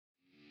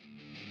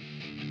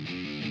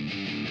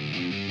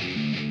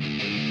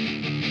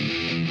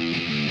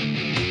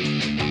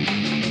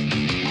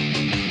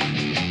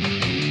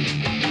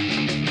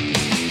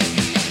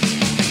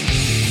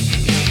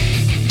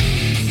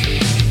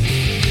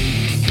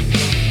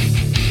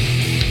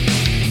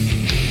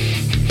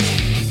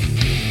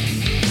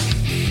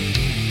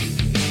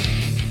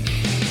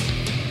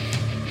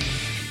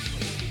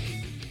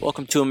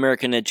Welcome to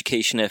American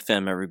Education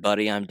FM,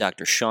 everybody. I'm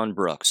Dr. Sean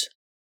Brooks.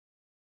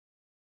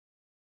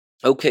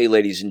 Okay,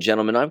 ladies and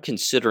gentlemen, I'm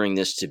considering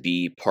this to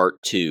be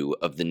part 2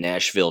 of the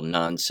Nashville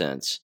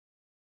nonsense.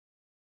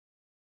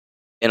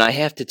 And I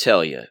have to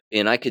tell you,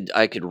 and I could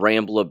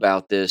ramble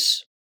about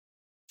this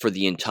for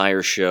the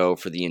entire show,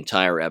 for the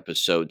entire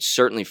episode,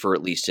 certainly for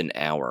at least an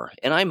hour.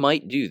 And I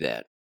might do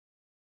that.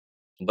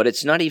 But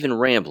it's not even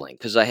rambling,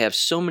 because I have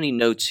so many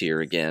notes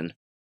here again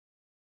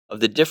of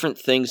the different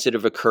things that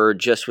have occurred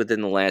just within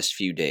the last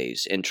few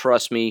days. And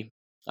trust me,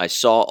 I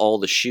saw all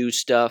the shoe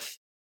stuff,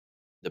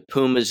 the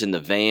Pumas and the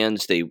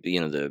Vans.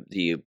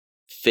 The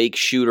fake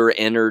shooter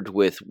entered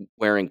with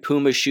wearing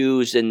Puma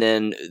shoes, and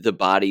then the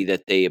body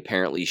that they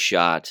apparently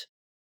shot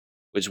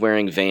was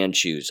wearing Van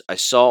shoes. I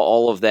saw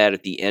all of that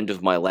at the end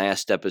of my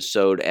last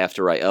episode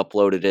after I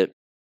uploaded it.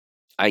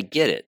 I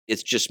get it.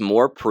 It's just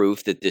more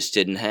proof that this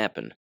didn't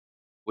happen.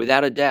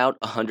 Without a doubt,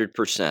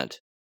 100%.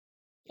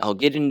 I'll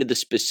get into the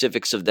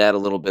specifics of that a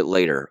little bit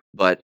later,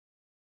 but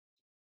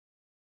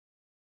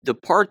the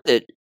part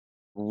that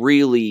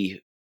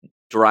really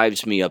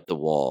drives me up the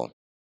wall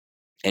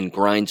and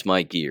grinds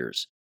my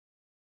gears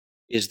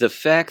is the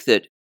fact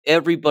that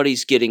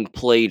everybody's getting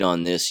played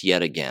on this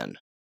yet again.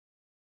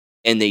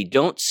 And they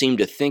don't seem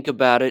to think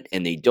about it,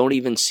 and they don't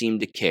even seem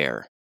to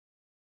care.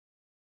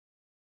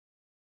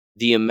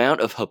 The amount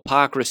of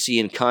hypocrisy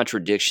and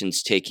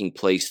contradictions taking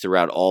place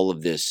throughout all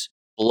of this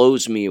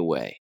blows me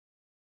away.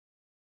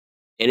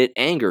 And it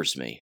angers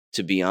me,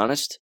 to be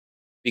honest,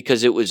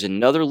 because it was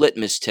another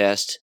litmus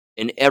test,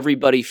 and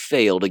everybody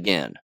failed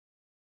again.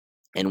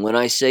 And when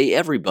I say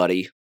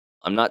everybody,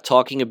 I'm not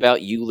talking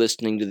about you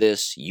listening to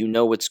this. You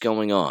know what's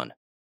going on.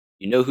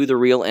 You know who the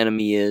real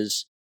enemy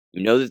is.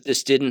 You know that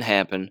this didn't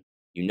happen.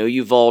 You know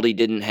Uvalde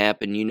didn't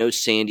happen. You know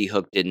Sandy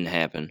Hook didn't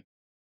happen.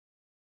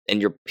 And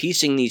you're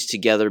piecing these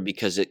together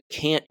because it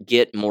can't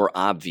get more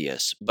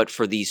obvious. But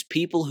for these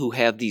people who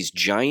have these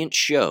giant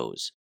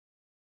shows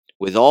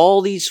with all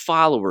these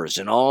followers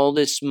and all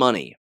this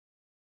money,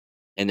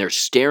 and they're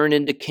staring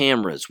into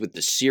cameras with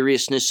the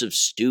seriousness of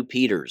Stu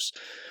Peters,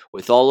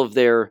 with all of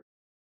their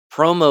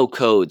promo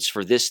codes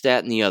for this,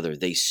 that, and the other,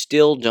 they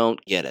still don't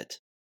get it.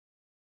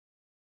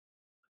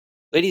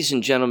 Ladies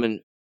and gentlemen,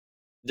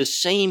 the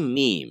same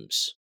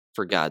memes,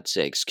 for God's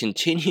sakes,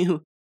 continue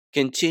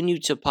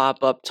to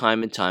pop up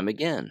time and time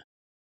again.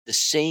 The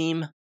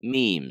same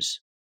memes.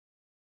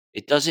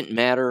 It doesn't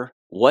matter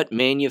what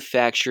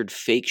manufactured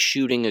fake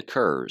shooting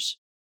occurs,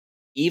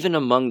 even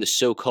among the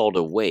so-called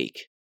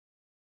awake,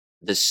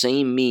 the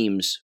same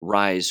memes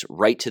rise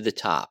right to the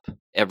top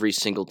every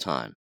single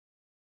time.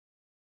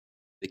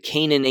 The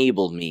Cain and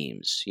Abel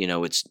memes,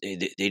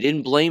 they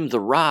didn't blame The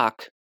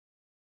Rock.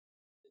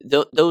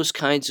 Those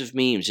kinds of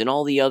memes and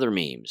all the other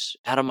memes.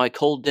 Out of my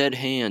cold dead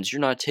hands, you're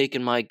not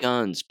taking my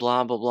guns,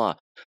 blah, blah, blah.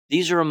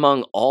 These are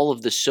among all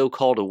of the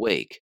so-called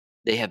awake.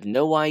 They have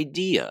no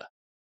idea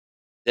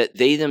that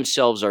they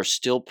themselves are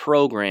still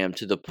programmed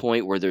to the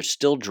point where they're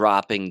still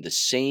dropping the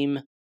same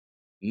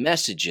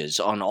messages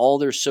on all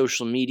their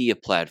social media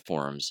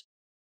platforms,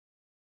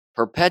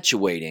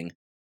 perpetuating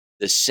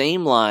the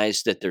same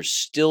lies that they're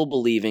still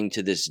believing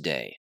to this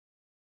day.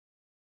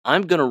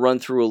 I'm going to run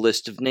through a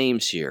list of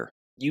names here.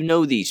 You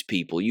know these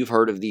people. You've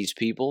heard of these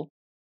people.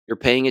 You're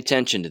paying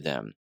attention to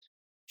them.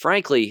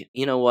 Frankly,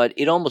 you know what?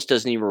 It almost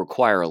doesn't even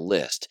require a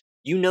list.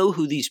 You know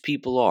who these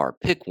people are.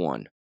 Pick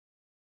one.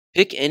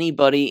 Pick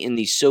anybody in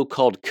the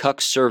so-called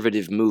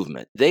cuck-servative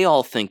movement. They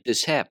all think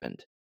this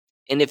happened.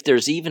 And if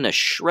there's even a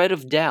shred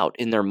of doubt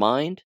in their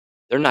mind,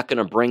 they're not going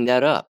to bring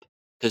that up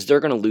because they're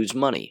going to lose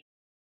money.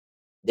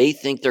 They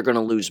think they're going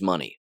to lose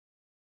money.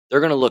 They're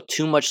going to look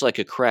too much like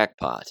a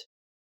crackpot.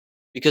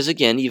 Because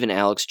again, even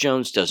Alex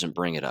Jones doesn't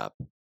bring it up.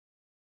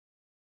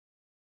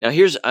 Now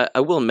I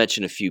will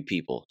mention a few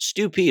people.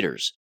 Stu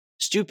Peters.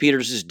 Stu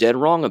Peters is dead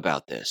wrong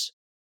about this.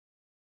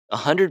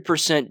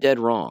 100% dead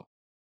wrong.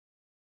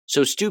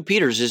 So Stu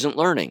Peters isn't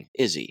learning,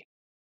 is he?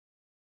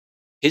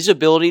 His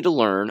ability to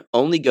learn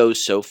only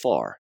goes so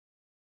far.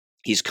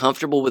 He's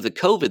comfortable with the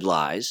COVID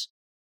lies.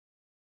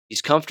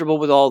 He's comfortable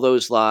with all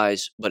those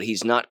lies, but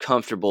he's not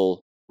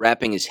comfortable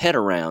wrapping his head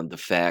around the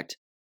fact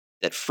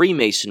that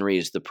Freemasonry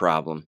is the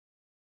problem,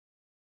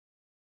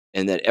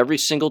 and that every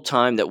single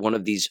time that one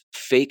of these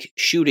fake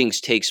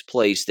shootings takes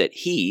place, that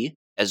he,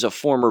 as a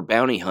former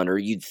bounty hunter,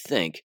 you'd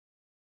think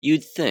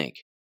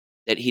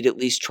that he'd at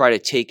least try to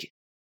take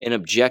an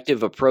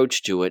objective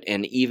approach to it,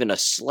 and even a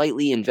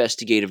slightly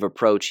investigative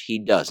approach. He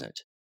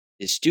doesn't.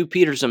 Is Stu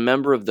Peters a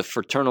member of the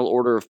Fraternal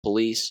Order of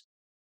Police?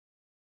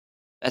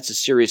 That's a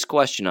serious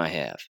question I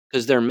have,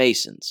 because they're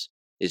Masons.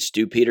 Is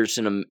Stu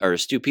Peterson,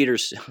 Stu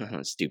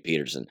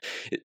Peterson,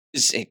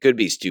 it could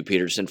be Stu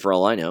Peterson for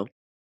all I know.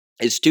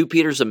 Is Stu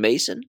Peters a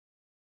Mason?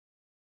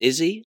 Is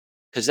he?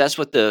 Because that's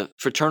what the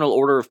Fraternal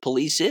Order of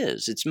Police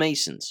is. It's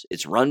Masons.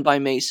 It's run by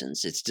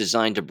Masons. It's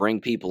designed to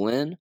bring people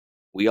in.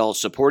 We all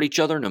support each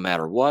other no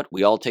matter what.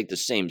 We all take the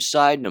same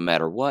side no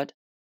matter what.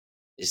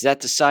 Is that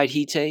the side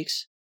he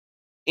takes?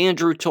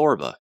 Andrew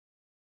Torba.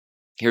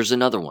 Here's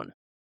another one.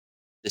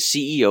 The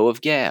CEO of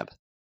Gab.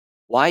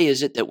 Why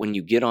is it that when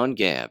you get on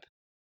Gab,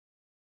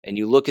 and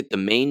you look at the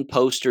main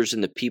posters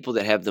and the people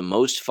that have the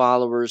most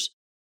followers,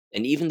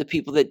 and even the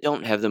people that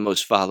don't have the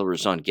most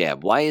followers on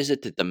Gab, why is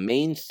it that the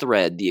main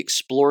thread, the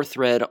explore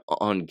thread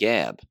on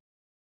Gab,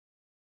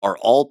 are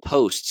all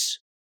posts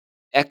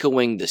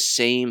echoing the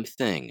same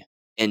thing?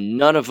 And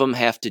none of them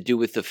have to do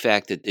with the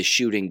fact that the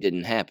shooting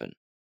didn't happen,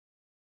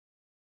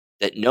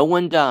 that no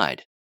one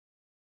died.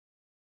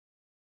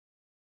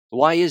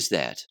 Why is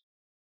that?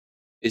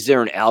 Is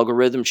there an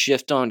algorithm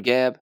shift on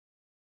Gab?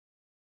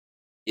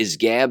 Is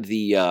Gab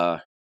the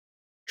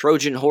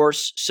Trojan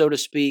horse, so to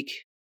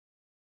speak?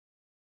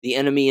 The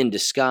enemy in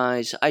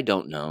disguise? I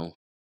don't know.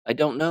 I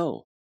don't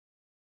know.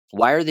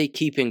 Why are they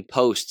keeping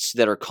posts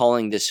that are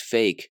calling this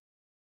fake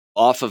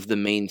off of the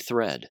main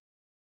thread?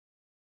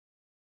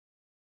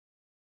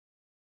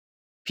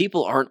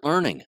 People aren't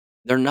learning.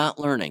 They're not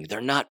learning.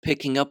 They're not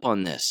picking up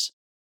on this.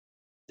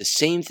 The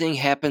same thing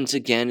happens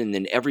again, and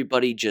then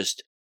everybody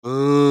just,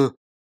 they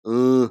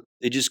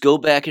just go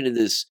back into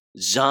this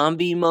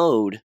zombie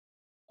mode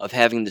of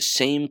having the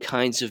same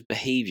kinds of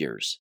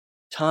behaviors,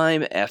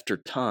 time after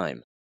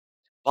time.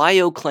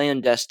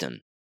 Bioclandestine.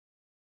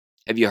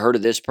 Have you heard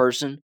of this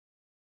person?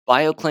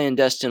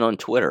 Bioclandestine on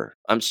Twitter.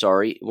 I'm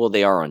sorry, well,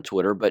 they are on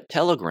Twitter, but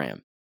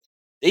Telegram.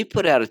 They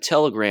put out a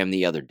telegram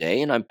the other day,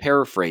 and I'm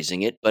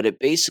paraphrasing it, but it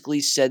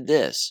basically said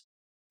this.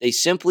 They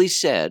simply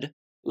said,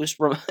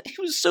 it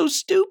was so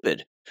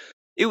stupid.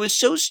 It was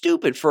so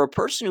stupid for a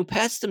person who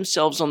pats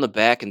themselves on the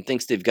back and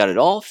thinks they've got it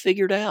all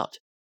figured out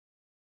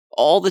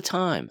all the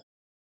time.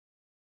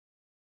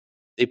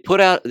 They put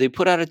out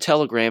a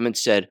telegram and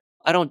said,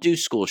 I don't do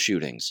school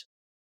shootings.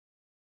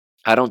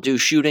 I don't do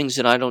shootings,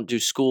 and I don't do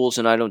schools,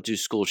 and I don't do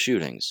school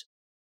shootings.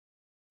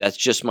 That's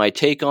just my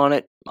take on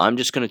it. I'm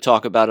just going to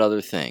talk about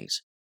other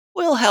things.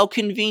 Well, how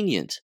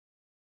convenient.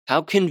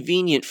 How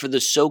convenient for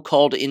the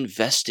so-called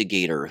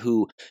investigator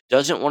who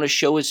doesn't want to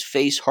show his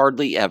face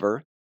hardly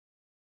ever.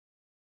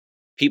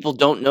 People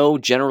don't know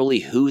generally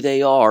who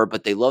they are,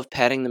 but they love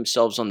patting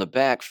themselves on the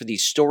back for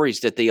these stories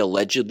that they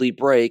allegedly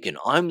break, and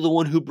I'm the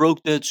one who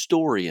broke that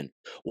story, and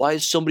why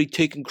is somebody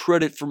taking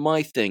credit for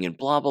my thing, and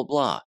blah, blah,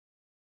 blah.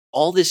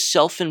 All this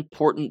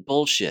self-important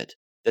bullshit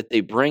that they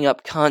bring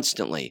up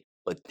constantly,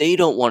 but they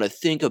don't want to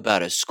think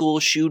about a school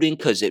shooting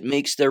because it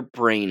makes their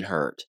brain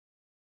hurt.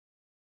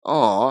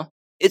 Aw,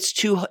 it's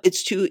too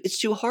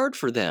hard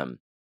for them.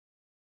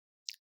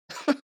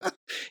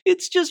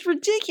 It's just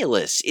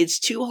ridiculous. It's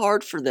too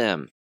hard for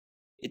them.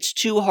 It's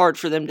too hard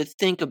for them to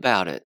think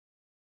about it.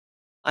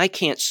 I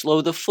can't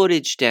slow the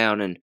footage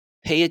down and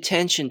pay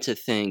attention to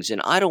things,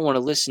 and I don't want to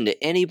listen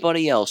to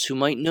anybody else who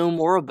might know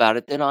more about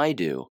it than I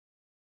do,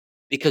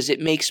 because it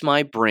makes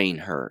my brain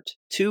hurt.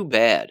 Too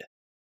bad.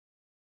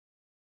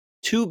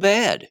 Too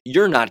bad.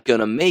 You're not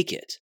gonna make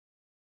it.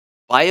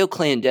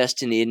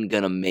 Bioclandestine isn't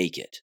gonna make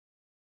it.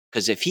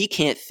 Because if he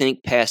can't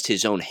think past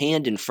his own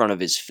hand in front of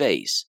his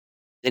face,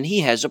 then he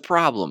has a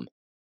problem.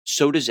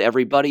 So does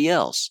everybody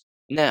else.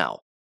 Now,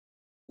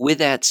 with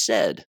that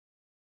said,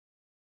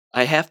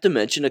 I have to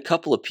mention a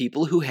couple of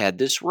people who had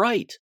this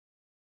right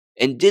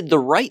and did the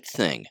right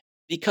thing,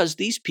 because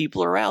these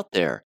people are out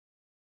there.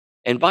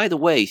 And by the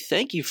way,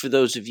 thank you for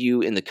those of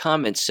you in the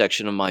comments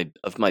section of my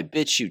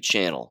BitChute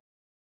channel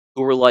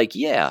who were like,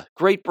 yeah,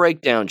 great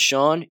breakdown,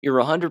 Sean.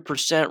 You're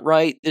 100%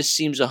 right. This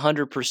seems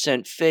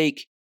 100%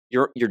 fake.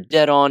 You're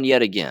dead on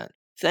yet again.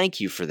 Thank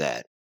you for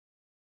that.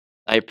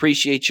 I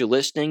appreciate you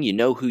listening. You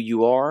know who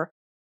you are.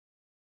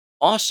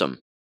 Awesome.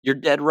 You're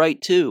dead right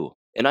too.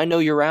 And I know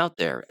you're out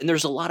there. And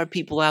there's a lot of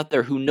people out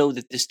there who know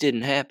that this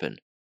didn't happen.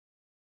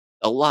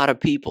 A lot of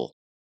people.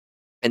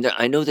 And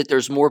I know that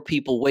there's more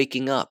people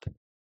waking up.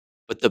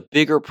 But the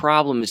bigger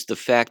problem is the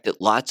fact that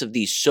lots of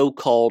these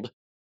so-called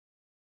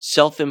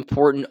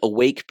self-important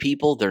awake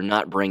people, they're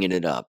not bringing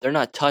it up. They're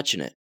not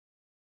touching it.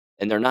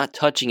 And they're not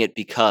touching it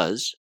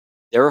because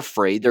they're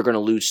afraid they're going to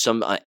lose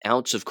some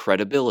ounce of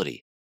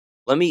credibility.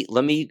 Let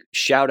me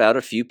shout out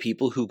a few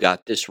people who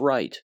got this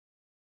right.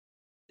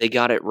 They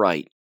got it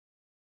right.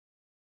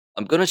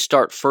 I'm going to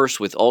start first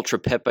with Ultra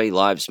Pepe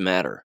Lives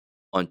Matter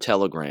on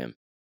Telegram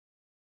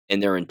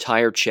and their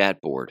entire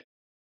chat board.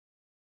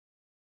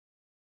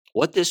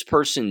 What this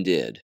person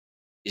did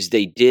is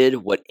they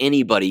did what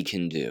anybody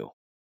can do.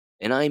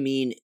 And I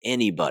mean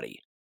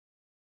anybody.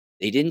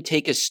 They didn't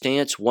take a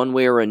stance one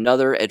way or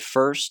another at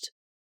first.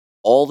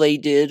 All they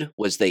did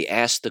was they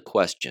asked the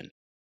question.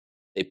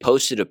 They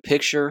posted a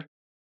picture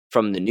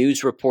from the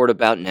news report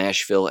about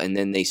Nashville, and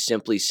then they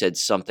simply said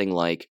something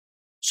like,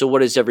 so what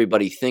does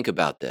everybody think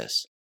about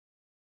this?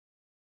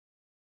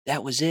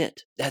 That was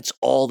it. That's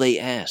all they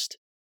asked.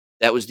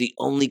 That was the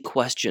only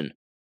question.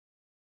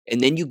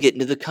 And then you get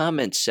into the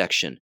comments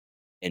section,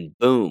 and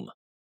boom,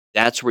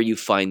 that's where you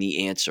find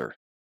the answer.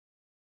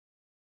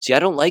 See, I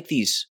don't like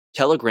these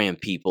Telegram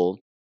people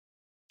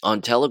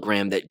on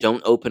Telegram that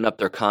don't open up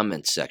their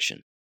comments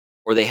section,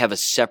 or they have a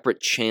separate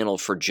channel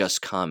for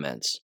just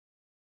comments.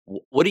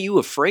 What are you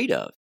afraid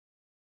of?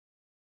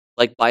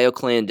 Like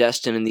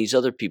Bioclandestine and these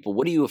other people,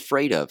 what are you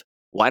afraid of?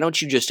 Why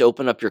don't you just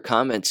open up your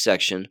comments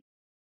section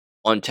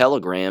on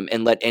Telegram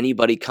and let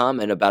anybody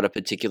comment about a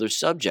particular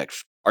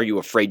subject? Are you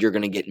afraid you're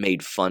going to get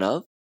made fun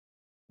of?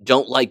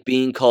 Don't like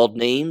being called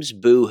names?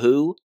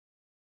 Boo-hoo?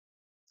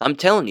 I'm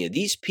telling you,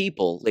 these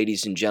people,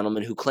 ladies and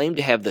gentlemen, who claim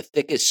to have the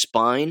thickest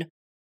spine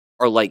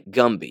are like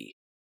Gumby.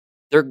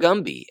 They're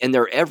Gumby, and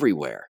they're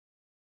everywhere.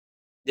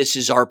 This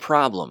is our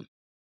problem.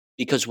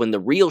 Because when the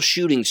real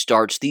shooting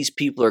starts, these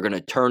people are going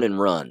to turn and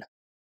run.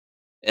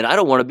 And I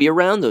don't want to be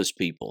around those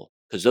people,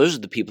 because those are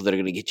the people that are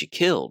going to get you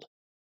killed.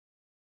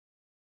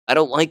 I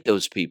don't like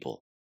those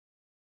people.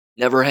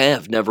 Never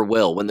have, never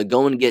will. When the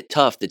going get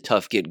tough, the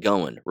tough get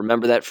going.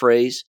 Remember that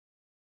phrase?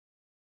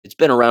 It's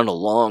been around a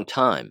long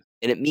time,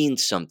 and it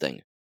means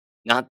something.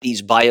 Not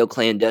these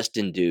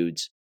bio-clandestine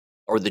dudes,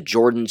 or the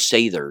Jordan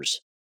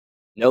Sathers.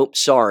 Nope,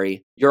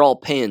 sorry, you're all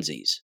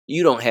pansies.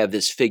 You don't have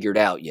this figured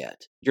out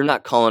yet. You're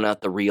not calling out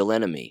the real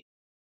enemy.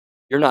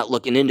 You're not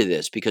looking into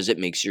this because it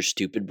makes your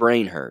stupid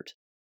brain hurt.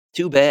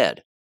 Too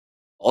bad.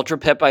 Ultra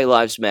Pepe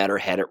Lives Matter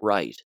had it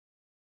right.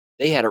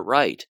 They had it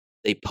right.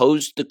 They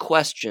posed the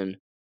question,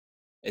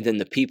 and then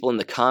the people in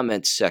the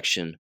comments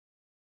section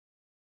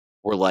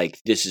were like,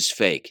 this is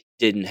fake.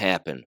 Didn't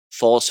happen.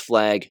 False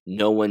flag.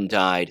 No one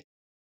died.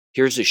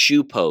 Here's a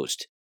shoe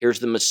post. Here's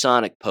the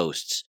Masonic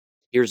posts.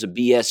 Here's a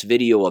BS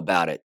video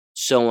about it.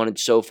 So on and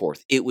so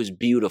forth. It was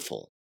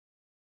beautiful.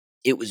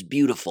 It was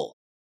beautiful.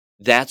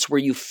 That's where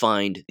you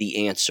find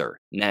the answer.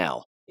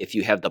 Now, if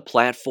you have the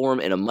platform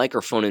and a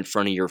microphone in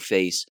front of your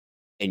face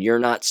and you're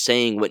not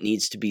saying what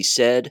needs to be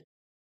said,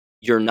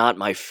 you're not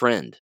my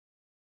friend.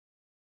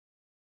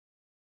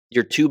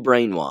 You're too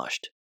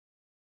brainwashed.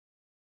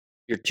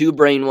 You're too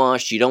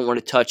brainwashed. You don't want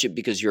to touch it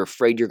because you're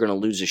afraid you're going to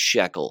lose a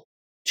shekel.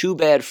 Too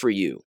bad for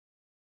you.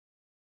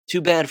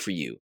 Too bad for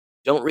you.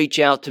 Don't reach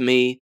out to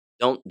me.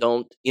 Don't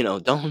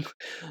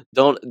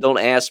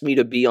ask me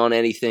to be on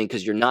anything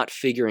because you're not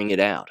figuring it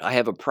out. I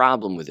have a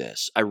problem with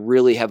this. I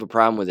really have a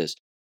problem with this.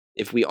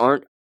 If we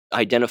aren't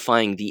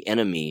identifying the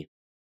enemy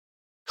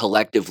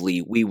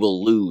collectively, we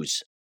will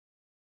lose.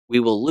 We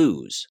will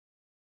lose.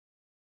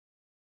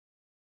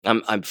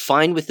 I'm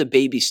fine with the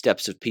baby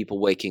steps of people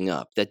waking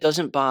up. That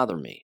doesn't bother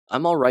me.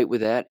 I'm all right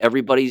with that.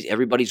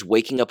 Everybody's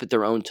waking up at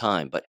their own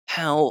time. But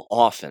how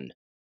often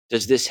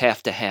does this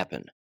have to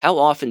happen? How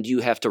often do you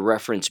have to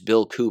reference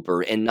Bill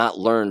Cooper and not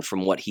learn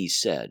from what he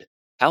said?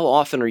 How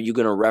often are you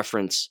going to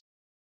reference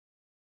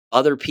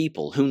other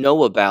people who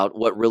know about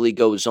what really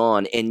goes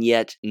on and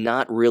yet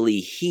not really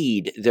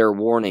heed their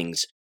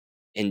warnings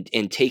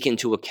and take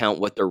into account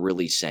what they're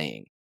really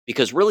saying?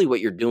 Because really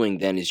what you're doing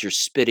then is you're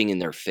spitting in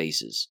their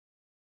faces.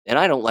 And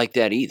I don't like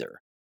that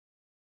either.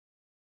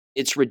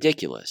 It's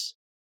ridiculous.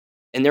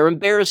 And they're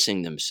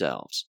embarrassing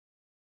themselves.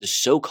 The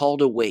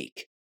so-called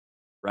awake,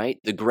 right?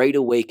 The Great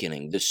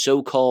Awakening, the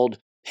so-called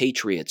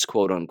patriots,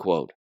 quote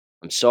unquote.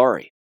 I'm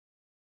sorry.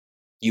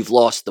 You've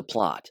lost the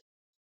plot.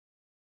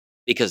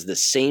 Because the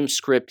same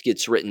script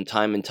gets written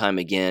time and time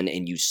again,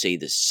 and you say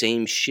the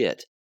same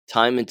shit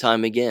time and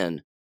time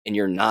again, and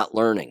you're not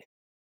learning.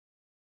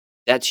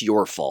 That's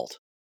your fault.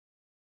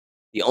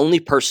 The only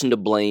person to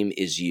blame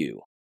is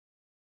you.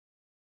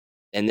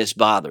 And this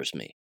bothers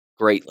me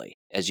greatly,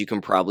 as you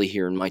can probably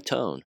hear in my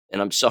tone.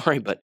 And I'm sorry,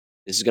 but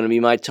this is going to be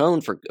my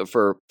tone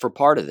for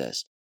part of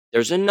this.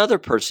 There's another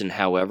person,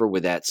 however,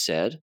 with that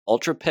said,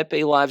 Ultra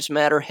Pepe Lives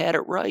Matter had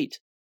it right.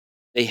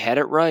 They had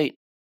it right.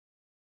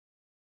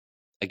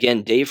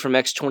 Again, Dave from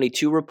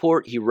X22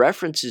 Report, he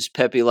references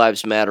Pepe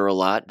Lives Matter a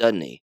lot,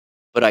 doesn't he?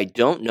 But I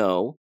don't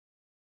know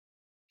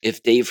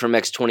if Dave from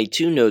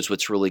X22 knows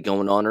what's really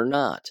going on or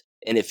not.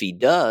 And if he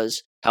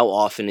does, how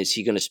often is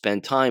he going to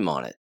spend time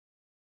on it?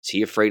 Is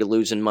he afraid of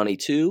losing money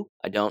too?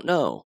 I don't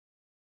know.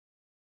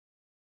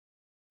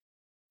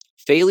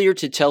 Failure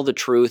to tell the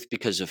truth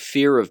because of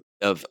fear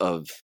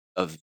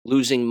of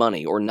losing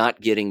money or not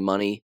getting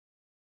money.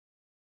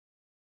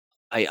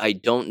 I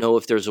don't know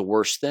if there's a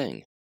worse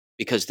thing,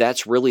 because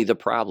that's really the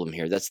problem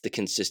here. That's the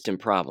consistent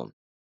problem.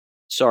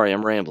 Sorry,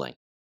 I'm rambling.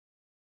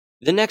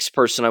 The next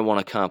person I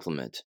want to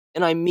compliment,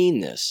 and I mean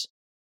this,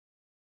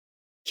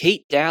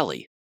 Kate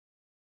Daly.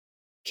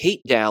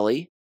 Kate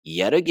Daly,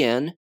 yet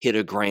again, hit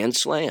a grand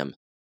slam.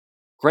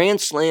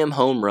 Grand slam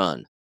home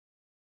run.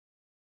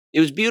 It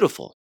was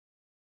beautiful.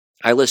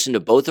 I listened to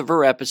both of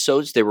her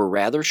episodes. They were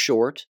rather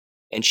short,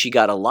 and she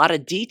got a lot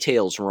of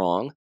details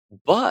wrong,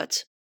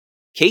 but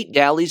Kate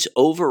Daly's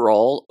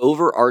overall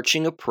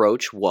overarching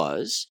approach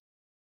was,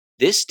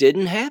 this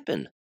didn't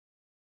happen.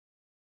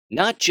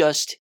 Not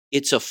just,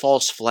 it's a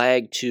false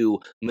flag to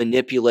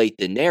manipulate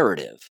the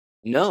narrative.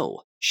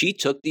 No, she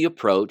took the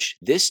approach,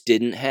 this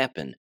didn't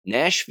happen.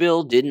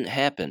 Nashville didn't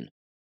happen.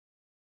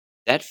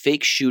 That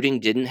fake shooting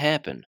didn't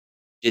happen.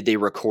 Did they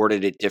record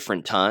it at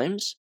different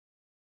times?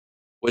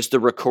 Was the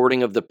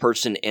recording of the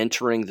person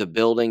entering the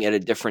building at a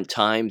different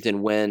time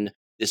than when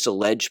this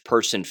alleged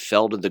person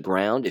fell to the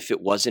ground, if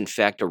it was in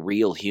fact a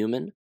real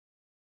human?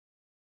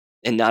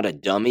 And not a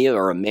dummy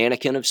or a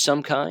mannequin of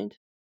some kind?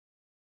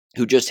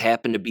 Who just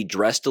happened to be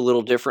dressed a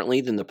little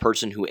differently than the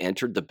person who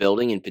entered the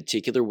building, in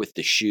particular with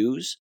the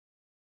shoes?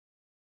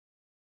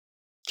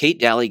 Kate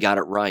Daly got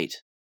it right.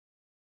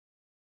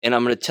 And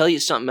I'm going to tell you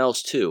something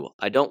else too.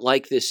 I don't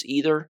like this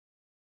either,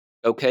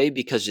 okay,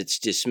 because it's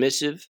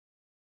dismissive.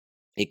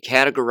 It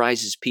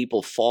categorizes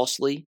people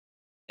falsely,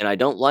 and I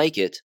don't like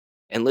it.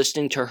 And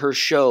listening to her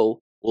show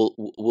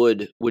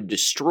would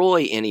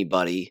destroy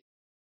anybody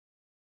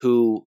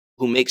who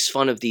makes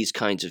fun of these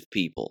kinds of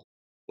people.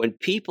 When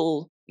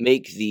people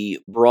make the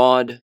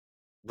broad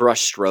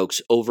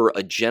brushstrokes over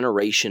a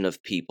generation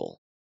of people,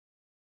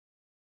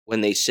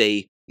 when they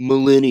say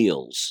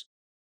millennials,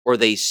 or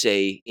they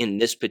say, in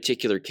this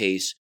particular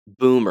case,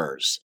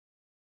 boomers,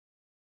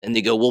 and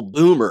they go, well,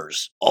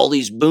 boomers, all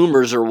these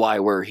boomers are why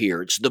we're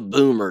here. It's the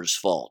boomers'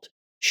 fault.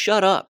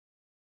 Shut up.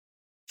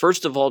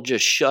 First of all,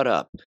 just shut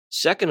up.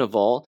 Second of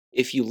all,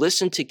 if you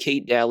listen to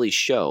Kate Daly's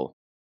show,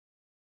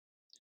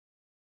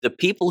 the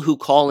people who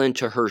call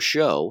into her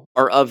show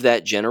are of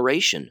that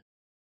generation.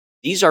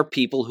 These are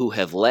people who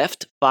have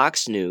left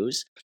Fox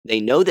News. They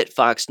know that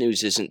Fox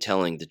News isn't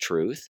telling the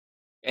truth,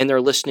 and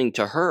they're listening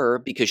to her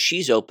because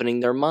she's opening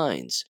their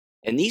minds.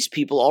 And these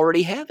people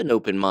already have an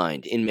open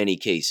mind in many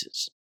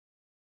cases.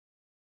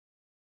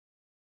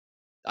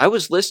 I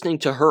was listening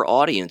to her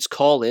audience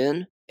call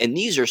in, and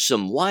these are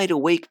some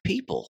wide-awake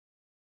people.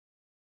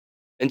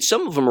 And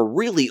some of them are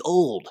really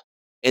old,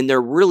 and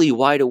they're really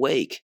wide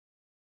awake.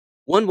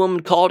 One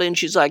woman called in,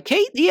 she's like,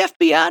 Kate, the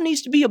FBI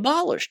needs to be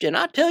abolished. And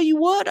I tell you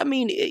what, I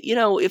mean,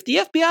 if the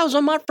FBI was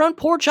on my front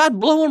porch, I'd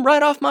blow them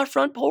right off my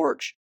front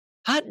porch.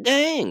 Hot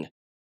dang.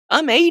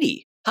 I'm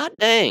 80. Hot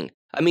dang.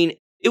 I mean,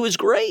 it was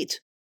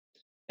great.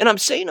 And I'm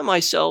saying to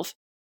myself,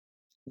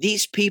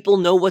 these people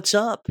know what's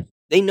up.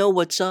 They know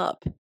what's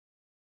up.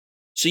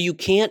 So you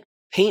can't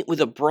paint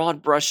with a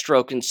broad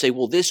brushstroke and say,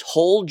 well, this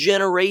whole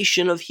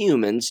generation of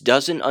humans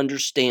doesn't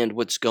understand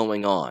what's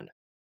going on.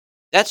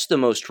 That's the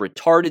most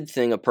retarded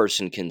thing a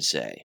person can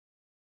say.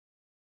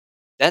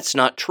 That's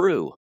not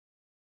true.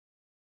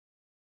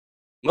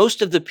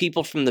 Most of the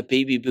people from the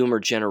baby boomer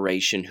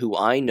generation who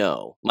I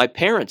know, my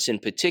parents in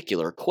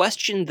particular,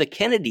 questioned the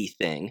Kennedy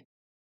thing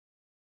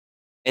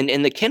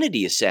and the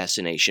Kennedy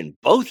assassination,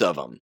 both of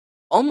them,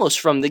 almost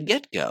from the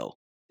get-go.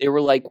 They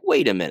were like,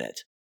 wait a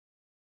minute.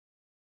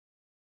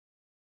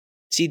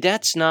 See,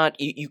 that's not,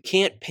 you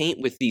can't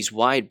paint with these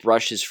wide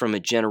brushes from a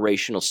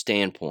generational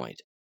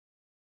standpoint.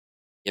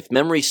 If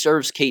memory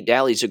serves, Kate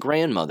Daly's a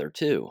grandmother,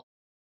 too.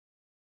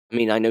 I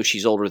mean, I know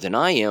she's older than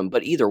I am,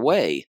 but either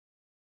way,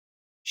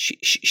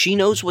 she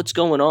knows what's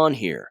going on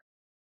here.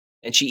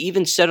 And she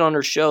even said on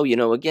her show,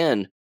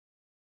 again,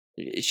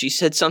 she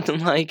said something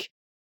like,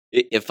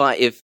 if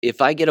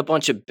I get a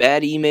bunch of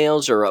bad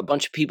emails or a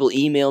bunch of people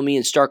email me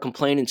and start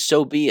complaining,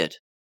 so be it.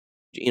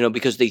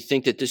 Because they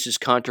think that this is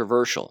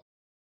controversial.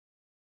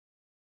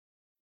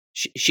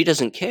 She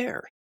doesn't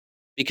care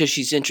because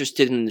she's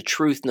interested in the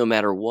truth no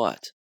matter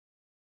what.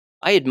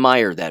 I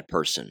admire that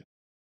person.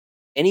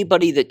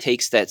 Anybody that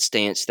takes that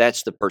stance,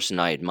 that's the person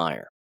I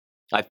admire.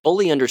 I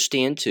fully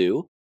understand,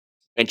 too,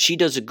 and she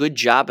does a good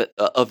job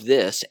of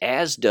this,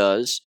 as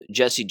does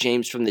Jesse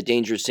James from the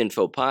Dangerous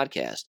Info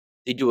podcast.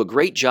 They do a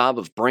great job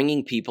of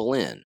bringing people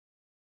in,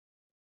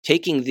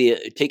 taking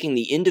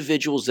the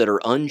individuals that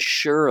are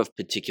unsure of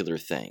particular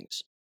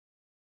things,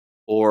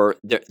 or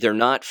they're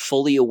not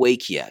fully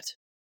awake yet,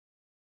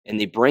 and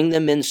they bring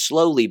them in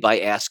slowly by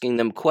asking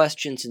them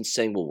questions and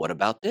saying, well, what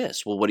about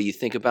this? Well, what do you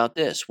think about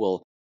this?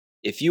 Well,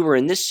 if you were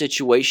in this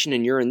situation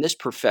and you're in this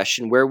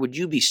profession, where would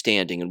you be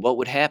standing and what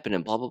would happen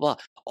and blah, blah, blah.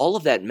 All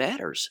of that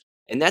matters.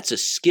 And that's a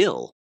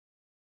skill.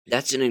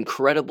 That's an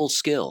incredible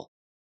skill.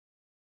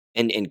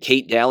 And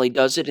Kate Daly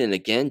does it. And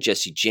again,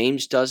 Jesse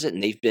James does it.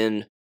 And they've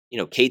been,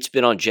 Kate's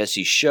been on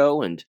Jesse's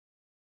show, and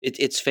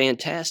it's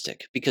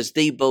fantastic because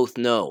they both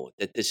know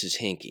that this is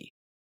hinky.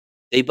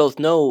 They both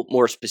know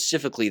more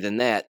specifically than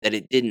that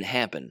it didn't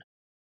happen,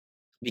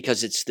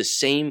 because it's the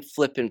same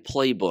flippin'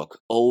 playbook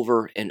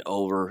over and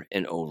over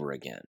and over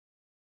again.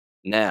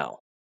 Now,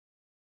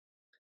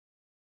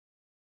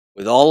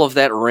 with all of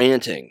that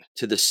ranting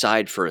to the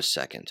side for a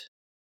second,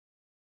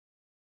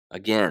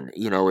 again,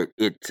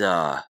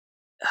 I'm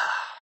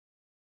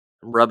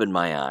rubbing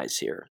my eyes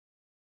here.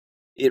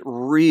 It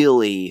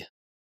really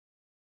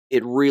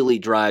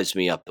drives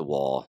me up the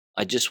wall.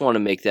 I just want to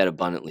make that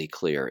abundantly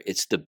clear.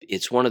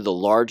 It's one of the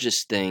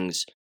largest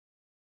things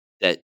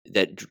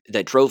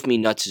that drove me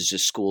nuts as a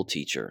school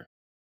teacher,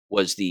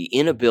 was the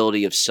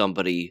inability of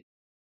somebody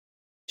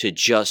to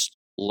just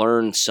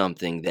learn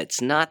something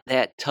that's not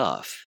that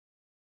tough.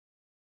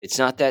 It's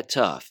not that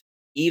tough.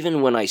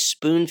 Even when I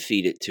spoon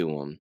feed it to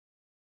them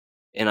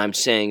and I'm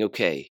saying,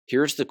 okay,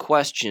 here's the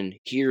question,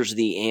 here's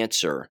the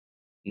answer.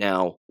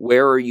 Now,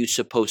 where are you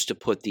supposed to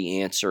put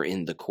the answer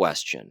in the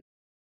question?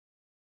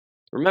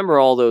 Remember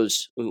all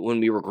those, when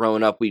we were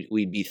growing up,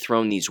 we'd be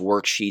thrown these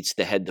worksheets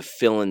that had the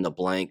fill in the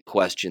blank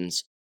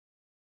questions.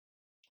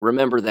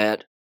 Remember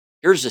that?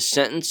 Here's a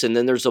sentence, and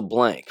then there's a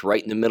blank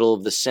right in the middle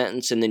of the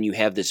sentence, and then you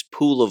have this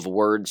pool of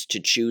words to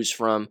choose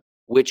from.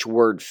 Which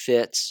word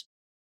fits?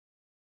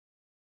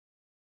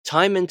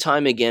 Time and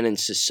time again in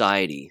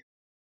society,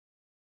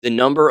 the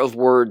number of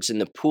words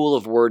and the pool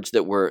of words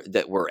that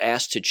we're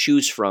asked to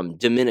choose from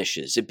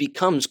diminishes. It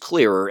becomes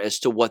clearer as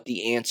to what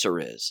the answer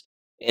is.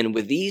 And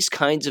with these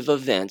kinds of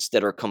events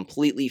that are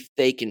completely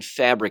fake and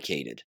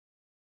fabricated,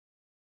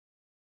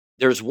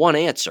 there's one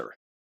answer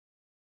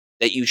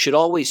that you should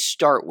always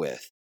start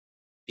with,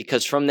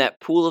 because from that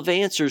pool of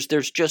answers,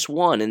 there's just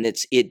one, and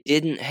it's it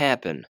didn't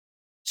happen.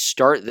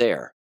 Start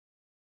there.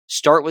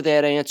 Start with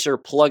that answer,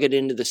 plug it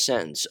into the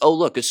sentence. Oh,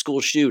 look, a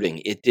school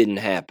shooting. It didn't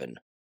happen.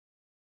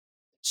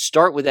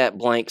 Start with that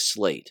blank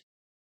slate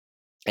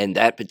and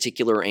that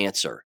particular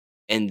answer,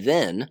 and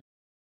then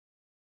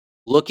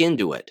look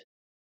into it.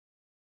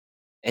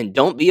 And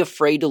don't be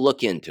afraid to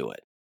look into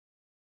it.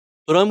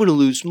 But I'm going to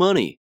lose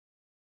money.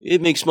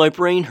 It makes my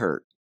brain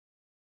hurt.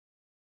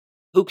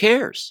 Who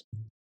cares?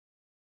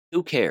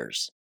 Who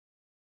cares?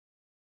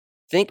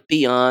 Think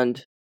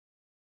beyond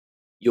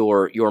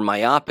your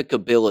myopic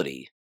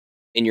ability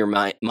and your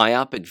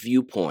myopic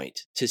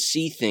viewpoint to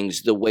see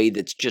things the way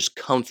that's just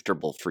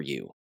comfortable for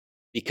you.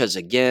 Because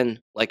again,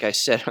 like I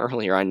said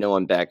earlier, I know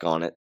I'm back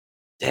on it.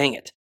 Dang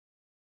it.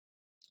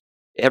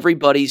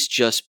 Everybody's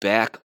just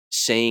back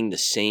saying the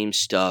same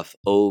stuff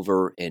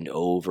over and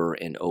over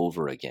and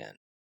over again.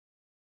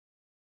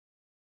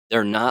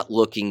 They're not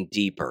looking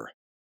deeper.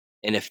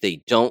 And if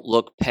they don't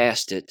look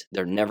past it,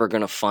 they're never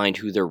going to find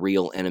who their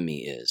real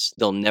enemy is.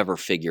 They'll never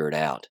figure it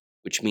out,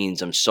 which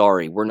means, I'm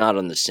sorry, we're not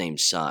on the same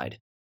side.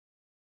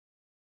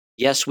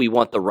 Yes, we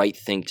want the right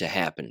thing to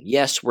happen.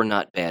 Yes, we're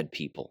not bad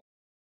people.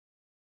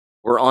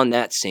 We're on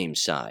that same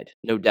side,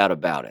 no doubt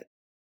about it.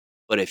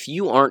 But if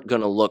you aren't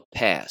going to look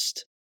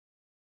past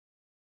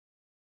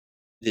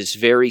this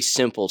very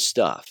simple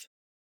stuff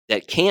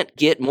that can't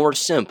get more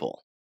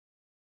simple,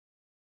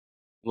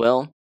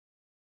 well,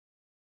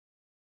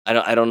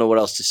 I don't know what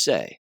else to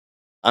say.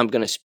 I'm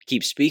going to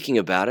keep speaking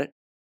about it,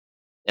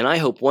 and I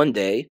hope one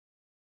day,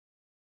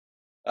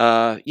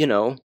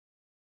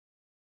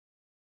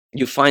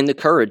 you find the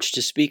courage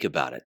to speak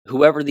about it.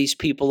 Whoever these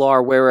people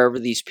are, wherever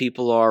these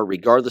people are,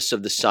 regardless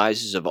of the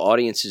sizes of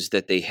audiences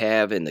that they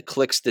have and the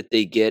clicks that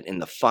they get and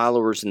the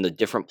followers and the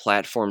different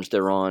platforms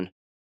they're on,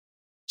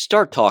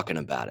 start talking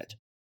about it.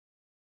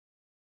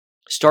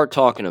 Start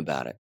talking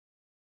about it.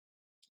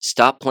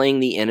 Stop playing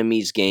the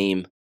enemy's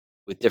game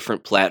with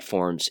different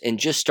platforms and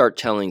just start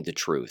telling the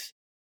truth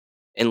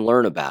and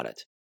learn about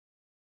it.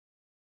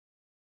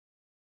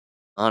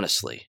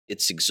 Honestly,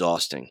 it's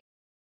exhausting.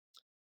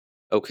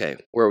 Okay,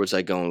 where was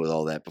I going with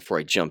all that before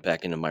I jump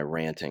back into my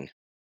ranting?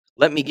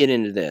 Let me get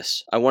into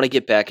this. I want to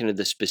get back into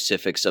the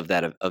specifics of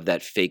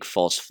that fake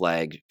false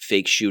flag,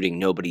 fake shooting,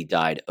 nobody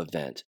died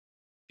event.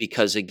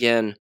 Because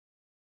again,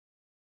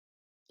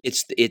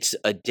 it's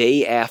a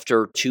day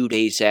after, 2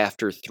 days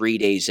after, 3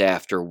 days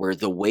after, where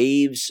the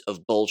waves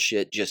of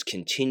bullshit just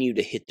continue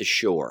to hit the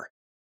shore.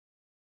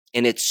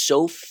 And it's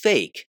so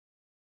fake,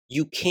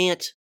 you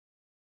can't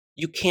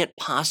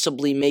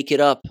possibly make it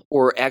up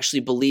or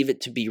actually believe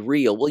it to be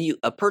real. Well,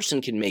 a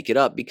person can make it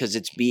up because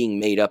it's being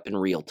made up in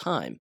real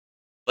time.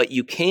 But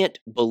you can't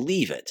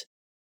believe it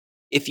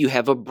if you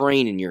have a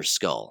brain in your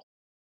skull.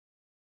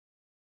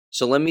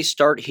 So let me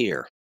start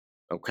here,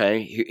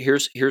 okay?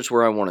 Here's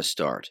where I want to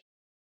start.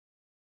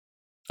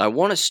 I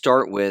want to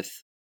start with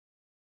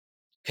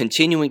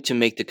continuing to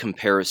make the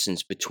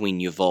comparisons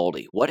between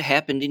Uvalde. What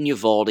happened in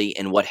Uvalde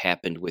and what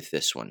happened with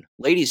this one.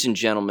 Ladies and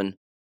gentlemen,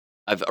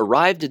 I've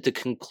arrived at the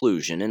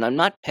conclusion, and I'm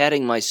not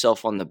patting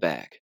myself on the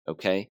back,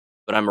 okay?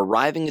 But I'm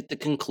arriving at the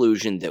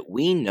conclusion that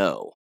we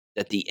know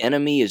that the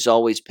enemy is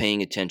always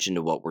paying attention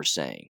to what we're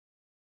saying.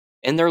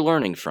 And they're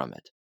learning from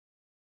it.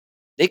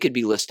 They could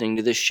be listening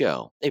to this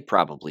show. They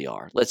probably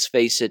are. Let's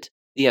face it,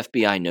 the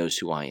FBI knows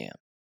who I am.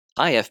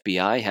 Hi,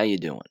 FBI, how you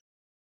doing?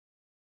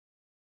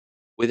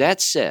 With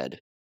that said,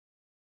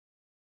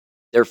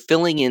 they're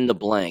filling in the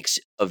blanks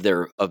of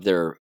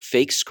their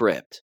fake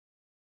script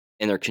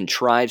and their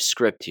contrived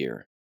script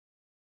here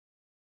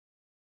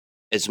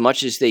as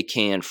much as they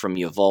can from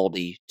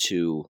Uvalde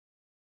to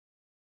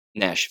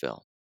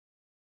Nashville.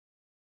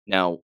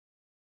 Now,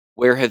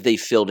 where have they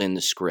filled in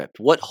the script?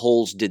 What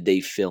holes did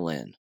they fill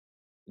in?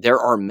 There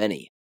are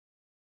many.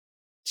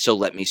 So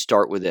let me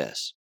start with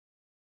this.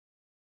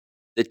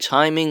 The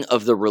timing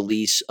of the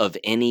release of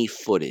any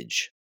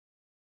footage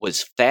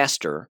was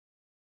faster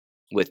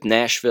with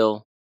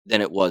Nashville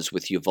than it was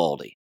with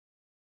Uvalde,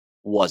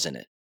 wasn't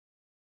it?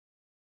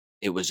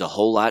 It was a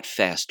whole lot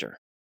faster.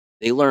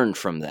 They learned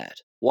from that.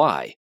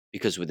 Why?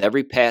 Because with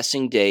every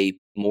passing day,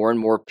 more and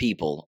more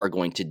people are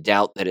going to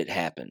doubt that it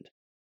happened.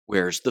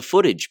 Where's the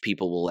footage,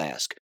 people will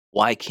ask.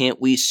 Why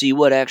can't we see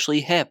what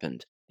actually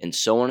happened? And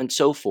so on and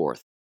so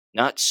forth.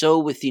 Not so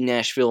with the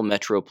Nashville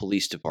Metro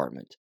Police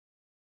Department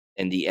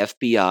and the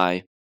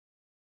FBI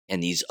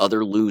and these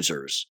other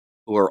losers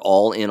who are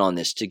all in on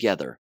this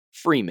together,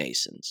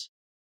 Freemasons.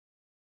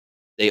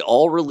 They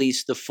all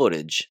released the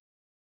footage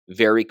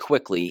very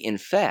quickly. In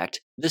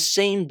fact, the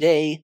same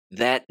day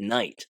that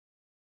night.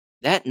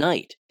 That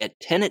night, at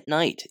 10 at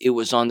night, it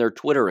was on their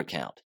Twitter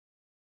account.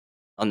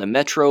 On the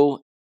Metro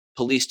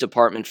Police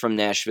Department from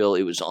Nashville,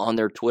 it was on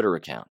their Twitter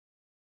account.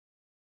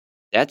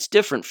 That's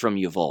different from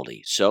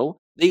Uvalde, so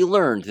they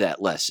learned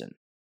that lesson.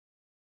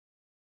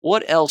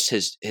 What else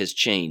has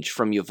changed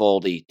from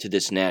Uvalde to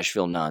this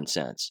Nashville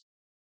nonsense?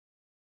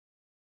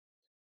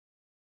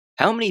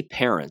 How many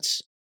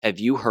parents have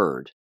you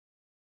heard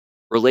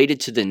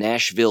related to the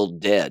Nashville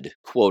dead,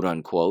 quote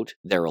unquote,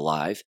 they're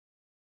alive?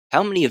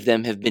 How many of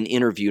them have been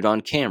interviewed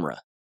on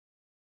camera?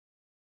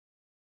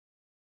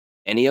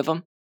 Any of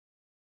them?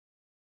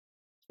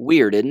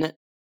 Weird, isn't it?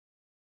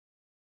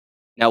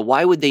 Now,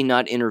 why would they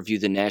not interview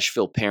the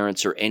Nashville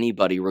parents or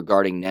anybody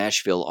regarding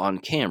Nashville on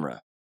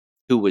camera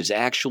who was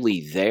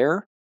actually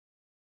there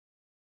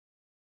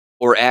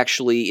or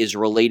actually is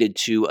related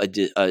to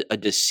a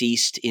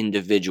deceased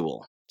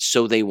individual?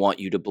 So they want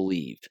you to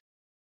believe.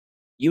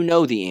 You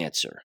know the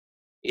answer.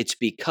 It's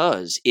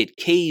because it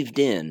caved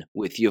in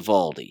with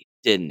Uvalde,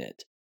 didn't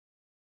it?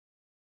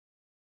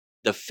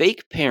 The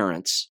fake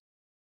parents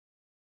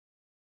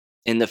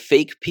and the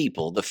fake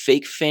people, the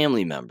fake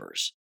family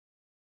members,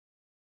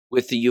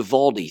 with the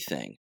Uvalde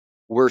thing,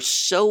 were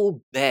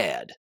so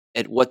bad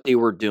at what they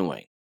were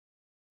doing.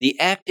 The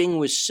acting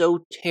was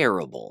so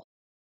terrible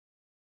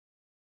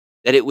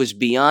that it was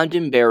beyond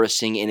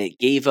embarrassing, and it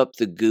gave up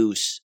the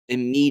goose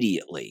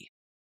immediately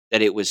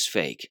that it was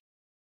fake.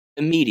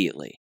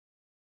 Immediately.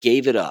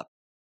 Gave it up.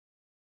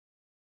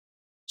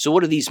 So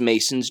what do these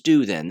Masons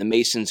do then? The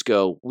Masons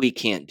go, we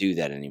can't do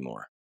that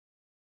anymore.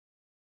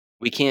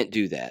 We can't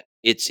do that.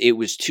 It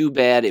was too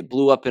bad. It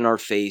blew up in our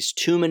face.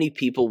 Too many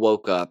people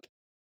woke up.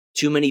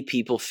 Too many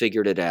people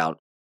figured it out.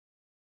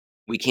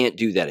 We can't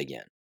do that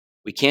again.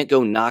 We can't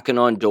go knocking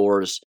on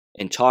doors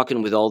and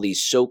talking with all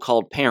these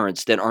so-called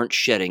parents that aren't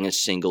shedding a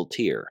single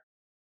tear.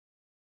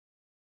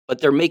 But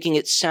they're making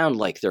it sound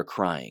like they're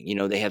crying. You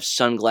know, they have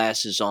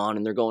sunglasses on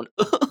and they're going,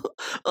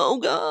 oh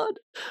God,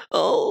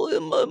 oh,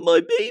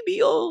 my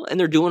baby, oh. And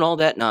they're doing all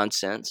that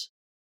nonsense.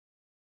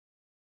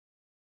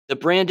 The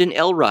Brandon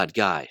Elrod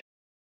guy.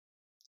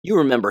 You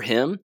remember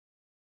him?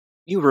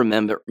 You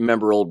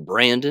remember old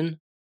Brandon?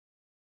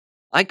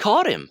 I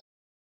caught him.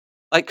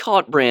 I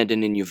caught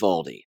Brandon in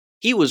Uvalde.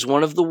 He was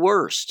one of the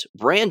worst.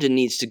 Brandon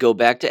needs to go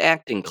back to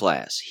acting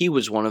class. He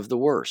was one of the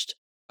worst.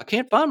 I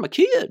can't find my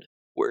kid.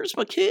 Where's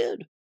my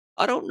kid?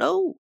 I don't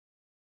know.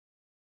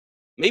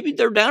 Maybe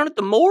they're down at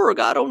the morgue.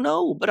 I don't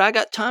know. But I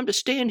got time to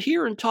stand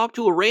here and talk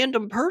to a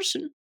random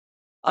person.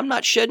 I'm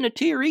not shedding a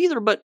tear either,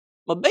 but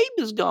my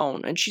baby's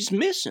gone and she's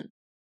missing.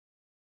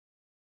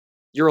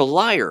 You're a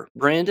liar,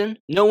 Brandon.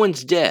 No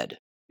one's dead.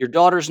 Your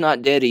daughter's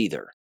not dead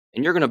either.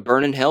 And you're going to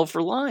burn in hell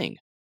for lying.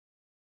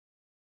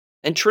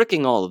 And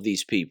tricking all of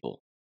these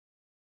people.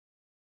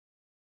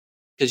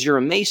 Because you're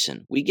a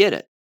Mason. We get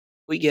it.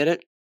 We get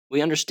it.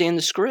 We understand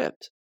the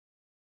script.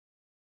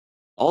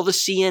 All the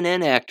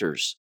CNN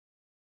actors.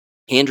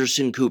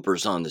 Anderson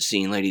Cooper's on the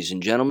scene, ladies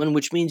and gentlemen,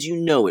 which means you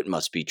know it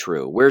must be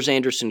true. Where's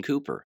Anderson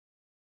Cooper?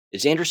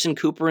 Is Anderson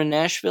Cooper in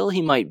Nashville?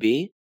 He might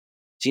be.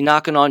 Is he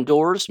knocking on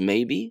doors?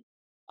 Maybe.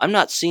 I'm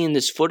not seeing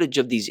this footage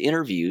of these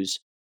interviews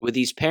with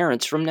these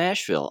parents from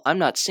Nashville. I'm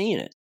not seeing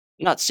it.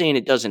 I'm not saying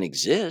it doesn't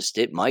exist.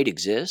 It might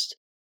exist.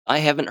 I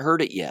haven't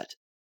heard it yet.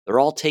 They're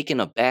all taking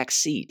a back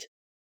seat.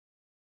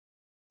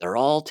 They're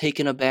all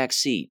taking a back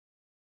seat.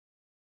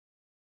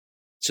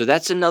 So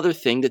that's another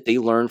thing that they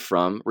learned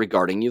from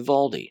regarding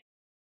Uvalde.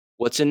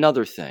 What's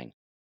another thing?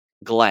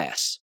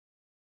 Glass.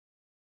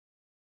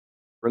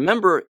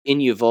 Remember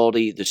in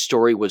Uvalde, the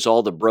story was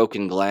all the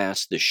broken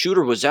glass. The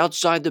shooter was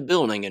outside the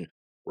building and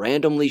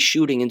randomly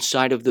shooting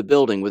inside of the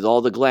building with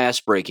all the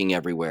glass breaking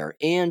everywhere.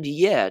 And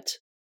yet,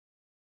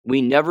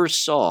 we never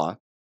saw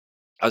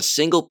a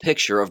single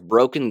picture of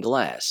broken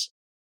glass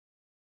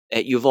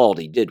at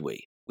Uvalde, did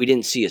we? We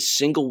didn't see a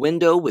single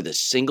window with a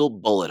single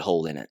bullet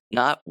hole in it.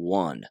 Not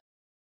one.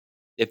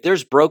 If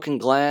there's broken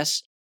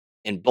glass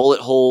and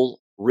bullet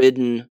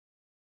hole-ridden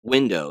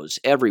windows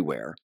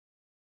everywhere,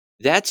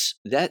 that's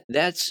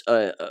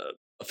a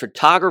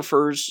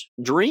photographer's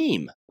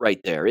dream right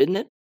there, isn't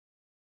it?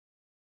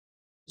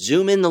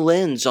 Zoom in the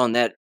lens on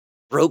that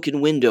broken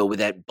window with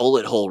that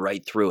bullet hole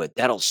right through it.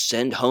 That'll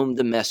send home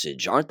the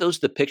message. Aren't those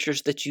the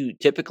pictures that you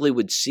typically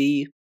would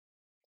see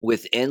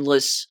with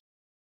endless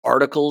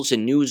articles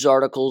and news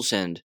articles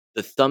and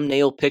the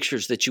thumbnail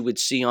pictures that you would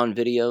see on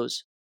videos?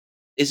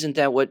 Isn't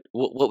that what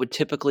would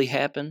typically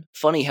happen?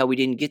 Funny how we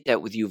didn't get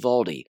that with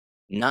Uvalde.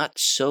 Not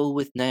so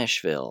with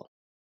Nashville.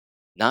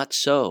 Not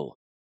so.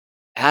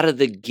 Out of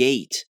the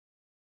gate,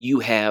 you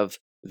have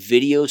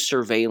video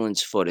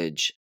surveillance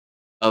footage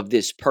of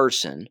this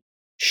person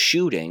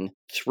shooting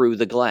through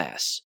the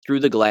glass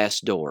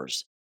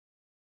doors.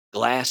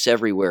 Glass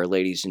everywhere,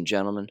 ladies and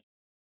gentlemen.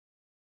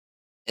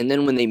 And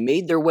then when they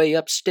made their way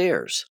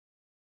upstairs,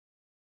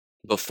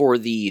 before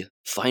the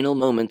final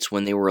moments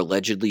when they were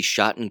allegedly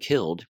shot and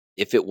killed,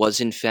 if it was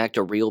in fact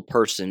a real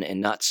person and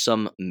not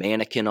some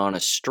mannequin on a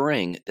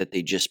string that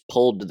they just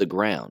pulled to the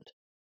ground.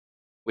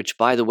 Which,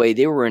 by the way,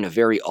 they were in a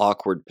very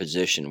awkward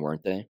position,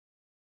 weren't they?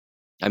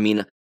 I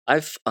mean,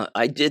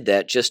 I did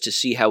that just to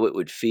see how it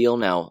would feel.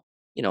 Now,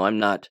 you know, I'm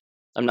not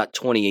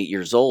 28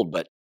 years old,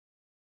 but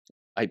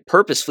I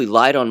purposely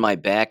lied on my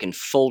back and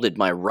folded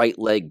my right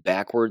leg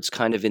backwards,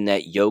 kind of in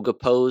that yoga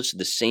pose,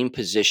 the same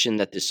position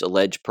that this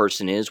alleged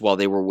person is while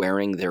they were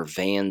wearing their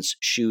Vans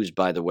shoes,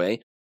 by the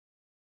way.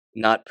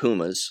 Not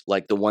Pumas,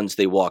 like the ones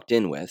they walked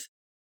in with.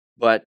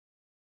 But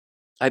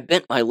I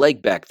bent my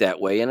leg back that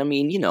way, and I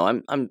mean,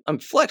 I'm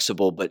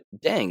flexible, but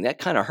dang, that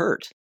kind of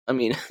hurt. I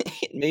mean,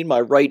 it made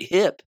my right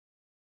hip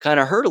kind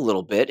of hurt a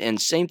little bit,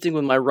 and same thing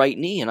with my right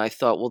knee. And I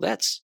thought, well,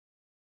 that's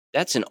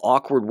an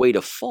awkward way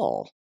to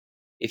fall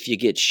if you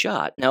get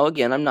shot. Now,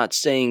 again, I'm not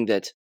saying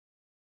that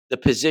the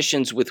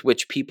positions with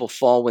which people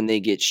fall when they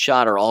get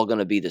shot are all going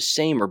to be the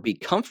same or be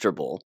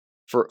comfortable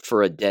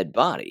for a dead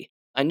body.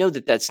 I know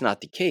that that's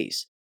not the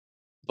case,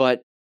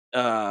 but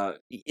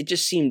it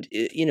just seemed,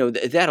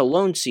 that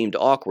alone seemed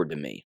awkward to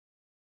me.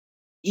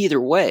 Either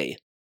way,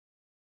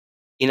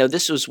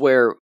 this was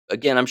where,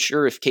 again, I'm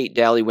sure if Kate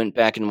Daly went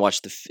back and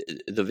watched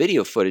the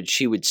video footage,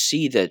 she would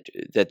see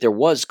that there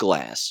was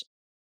glass,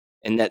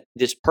 and that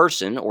this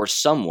person or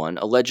someone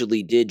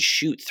allegedly did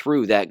shoot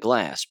through that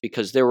glass,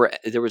 because there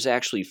was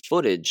actually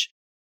footage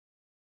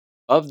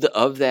of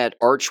that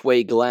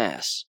archway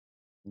glass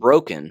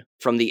broken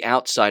from the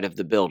outside of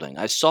the building.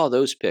 I saw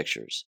those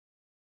pictures,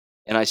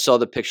 and I saw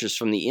the pictures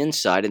from the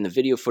inside and the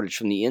video footage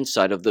from the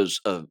inside of those.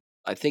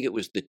 I think it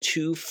was the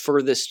two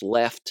furthest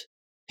left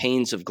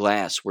panes of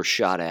glass were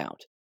shot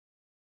out.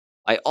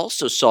 I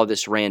also saw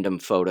this random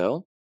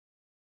photo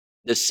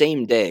the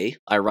same day,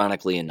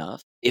 ironically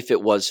enough, if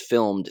it was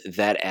filmed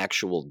that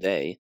actual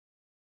day,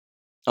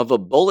 of a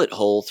bullet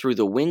hole through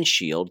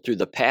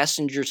the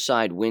passenger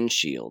side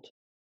windshield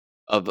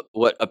of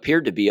what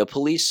appeared to be a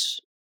police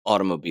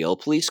automobile, a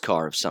police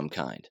car of some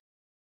kind.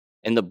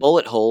 And the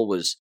bullet hole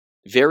was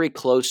very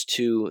close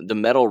to the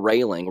metal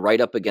railing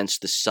right up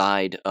against the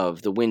side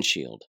of the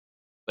windshield.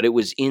 But it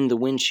was in the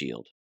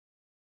windshield.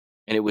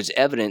 And it was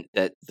evident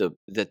that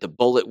the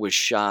bullet was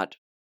shot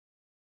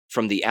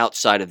from the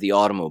outside of the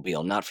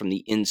automobile, not from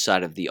the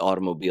inside of the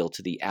automobile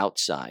to the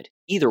outside.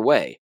 Either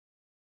way,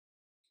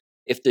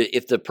 if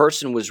the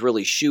person was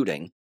really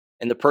shooting,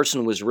 and the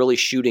person was really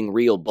shooting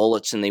real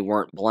bullets and they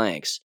weren't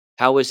blanks,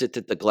 how is it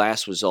that the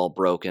glass was all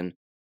broken,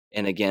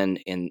 and again,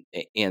 and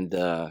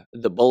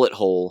the bullet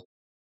hole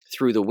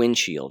through the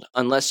windshield?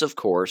 Unless, of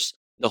course,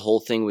 the whole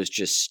thing was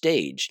just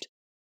staged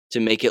to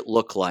make it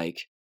look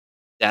like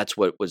that's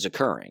what was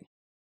occurring.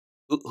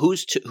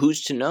 Who's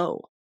to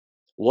know?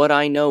 What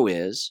I know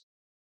is,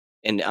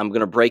 and I'm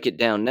going to break it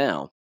down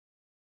now,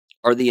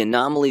 are the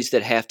anomalies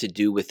that have to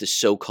do with the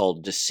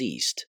so-called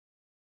deceased.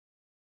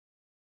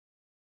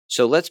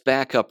 So let's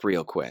back up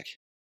real quick.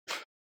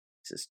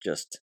 This is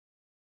just,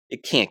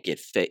 it can't get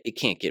fake. It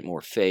can't get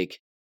more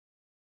fake.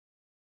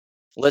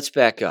 Let's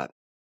back up.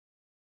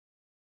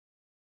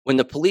 When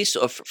the police,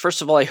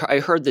 first of all, I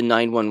heard the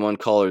 911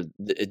 caller,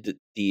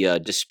 the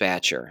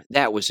dispatcher.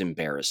 That was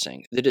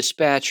embarrassing. The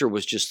dispatcher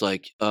was just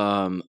like,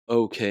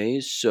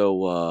 okay,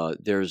 so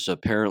there's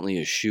apparently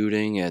a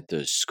shooting at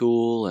the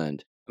school,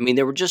 and I mean,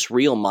 they were just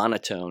real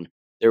monotone.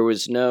 There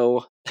was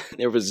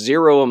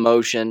zero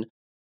emotion,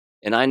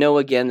 and I know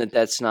again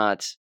that's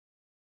not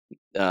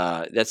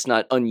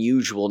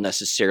unusual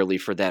necessarily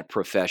for that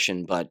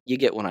profession, but you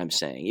get what I'm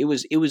saying. It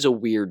was a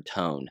weird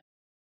tone.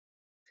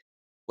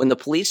 When the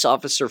police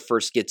officer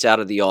first gets out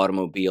of the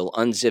automobile,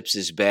 unzips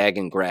his bag,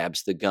 and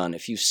grabs the gun.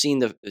 If you've seen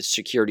the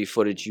security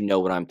footage, you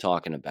know what I'm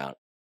talking about.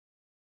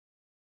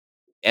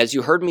 As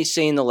you heard me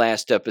say in the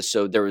last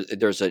episode,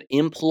 there's an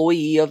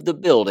employee of the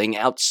building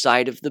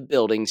outside of the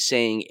building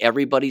saying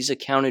everybody's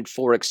accounted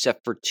for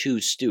except for 2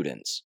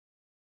 students.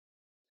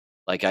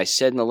 Like I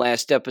said in the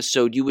last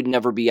episode, you would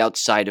never be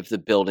outside of the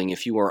building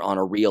if you were on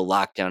a real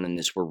lockdown and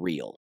this were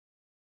real.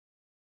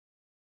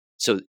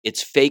 So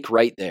it's fake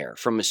right there.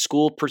 From a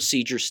school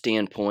procedure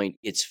standpoint,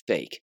 it's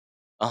fake.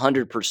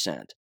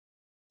 100%.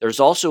 There's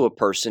also a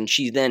person,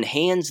 she then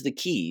hands the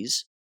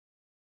keys,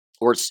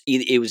 or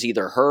it was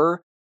either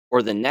her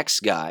or the next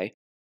guy,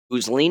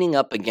 who's leaning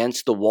up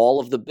against the wall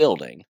of the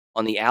building,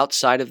 on the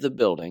outside of the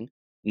building,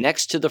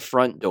 next to the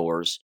front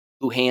doors,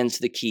 who hands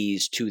the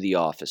keys to the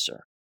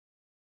officer.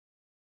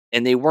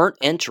 And they weren't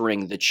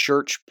entering the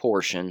church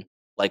portion,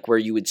 like where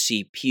you would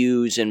see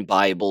pews and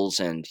Bibles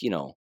and,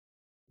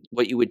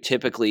 what you would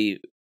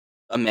typically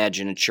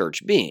imagine a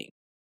church being.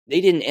 They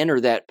didn't enter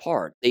that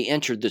part. They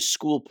entered the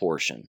school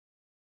portion.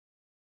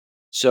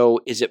 So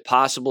is it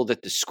possible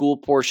that the school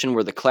portion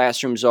where the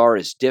classrooms are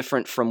is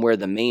different from where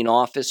the main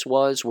office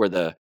was, where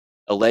the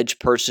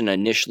alleged person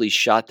initially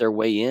shot their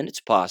way in?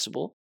 It's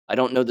possible. I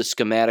don't know the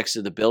schematics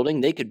of the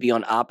building. They could be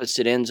on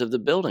opposite ends of the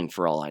building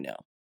for all I know.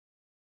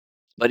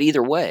 But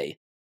either way,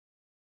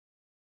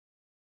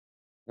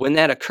 when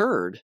that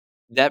occurred,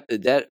 that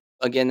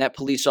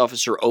police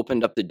officer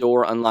opened up the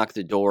door, unlocked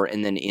the door,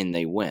 and then in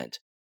they went.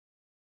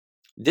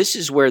 This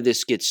is where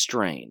this gets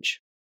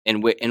strange,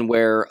 and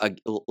where,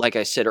 like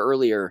I said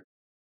earlier,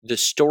 the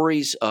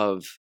stories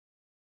of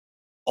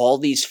all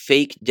these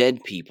fake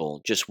dead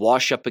people just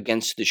wash up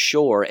against the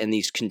shore, and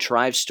these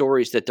contrived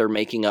stories that they're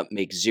making up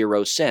make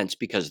zero sense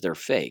because they're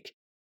fake.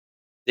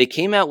 They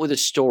came out with a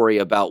story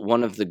about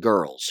one of the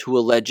girls who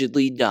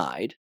allegedly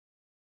died,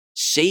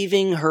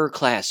 saving her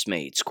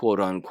classmates, quote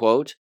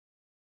unquote.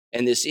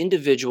 And this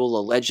individual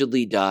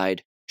allegedly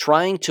died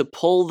trying to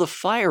pull the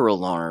fire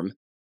alarm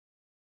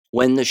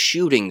when the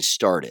shooting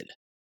started.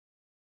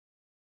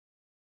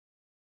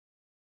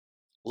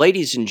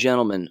 Ladies and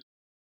gentlemen,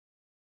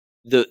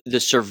 the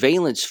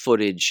surveillance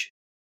footage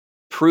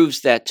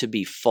proves that to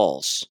be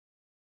false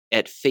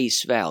at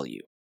face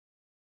value.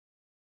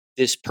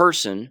 This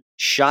person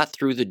shot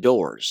through the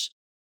doors,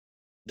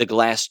 the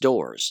glass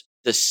doors.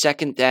 The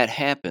second that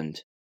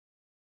happened,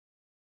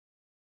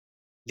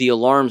 the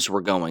alarms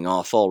were going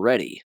off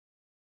already,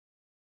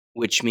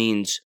 which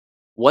means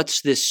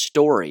what's this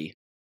story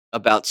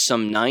about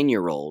some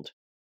 9-year-old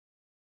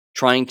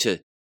trying to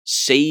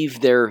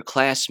save their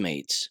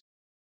classmates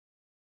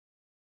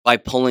by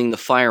pulling the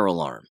fire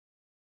alarm?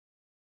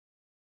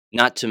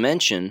 Not to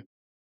mention,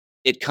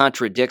 it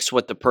contradicts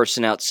what the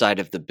person outside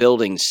of the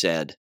building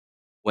said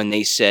when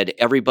they said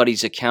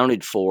everybody's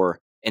accounted for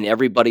and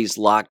everybody's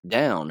locked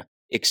down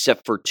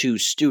except for 2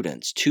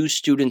 students. 2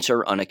 students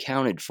are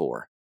unaccounted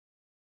for.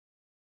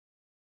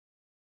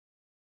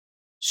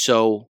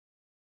 So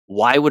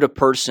why would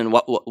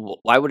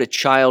why would a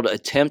child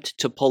attempt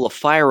to pull a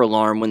fire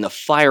alarm when the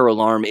fire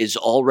alarm is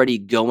already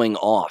going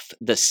off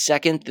the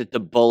second that the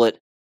bullet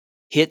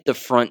hit the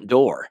front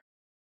door?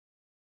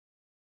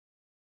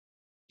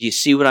 Do you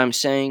see what I'm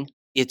saying?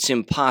 It's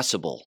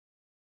impossible.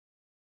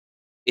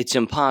 It's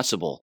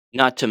impossible.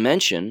 Not to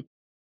mention,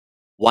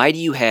 why do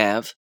you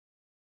have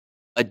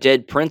a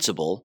dead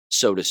principal,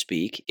 so to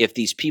speak, if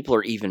these people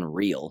are even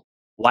real?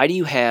 Why do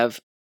you have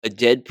a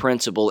dead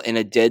principal and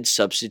a dead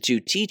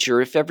substitute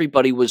teacher if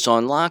everybody was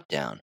on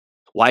lockdown?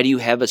 Why do you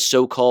have a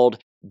so-called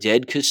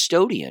dead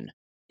custodian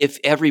if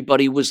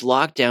everybody was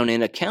locked down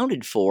and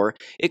accounted for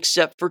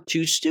except for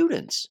 2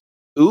 students?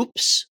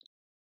 Oops.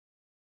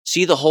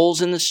 See the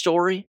holes in the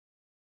story?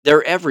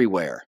 They're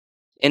everywhere.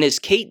 And as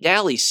Kate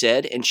Daly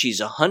said, and she's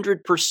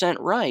 100%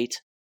 right,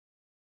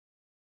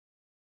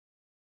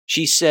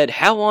 she said,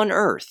 how on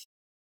earth,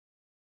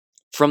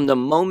 from the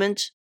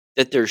moment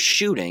that they're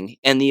shooting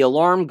and the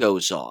alarm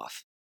goes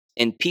off,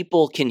 and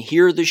people can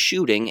hear the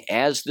shooting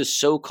as the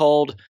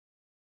so-called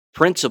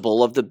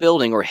principal of the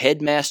building or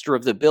headmaster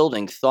of the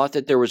building thought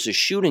that there was a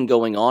shooting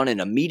going on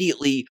and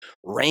immediately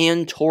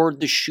ran toward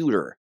the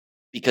shooter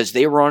because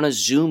they were on a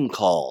Zoom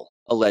call,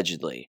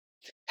 allegedly.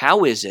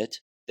 How is it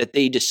that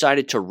they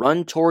decided to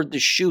run toward the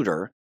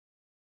shooter,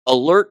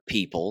 alert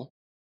people,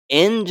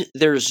 end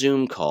their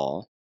Zoom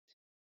call,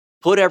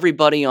 put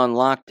everybody on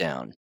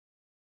lockdown,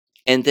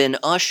 and then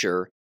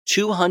usher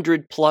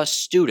 200 plus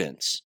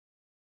students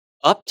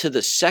up to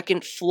the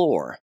second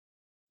floor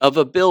of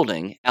a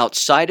building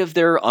outside of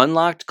their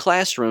unlocked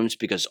classrooms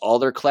because all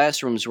their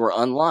classrooms were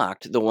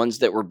unlocked, the ones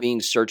that were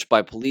being searched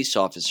by police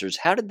officers?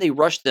 How did they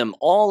rush them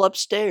all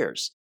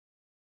upstairs?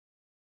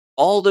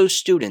 All those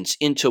students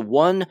into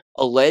one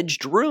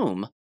alleged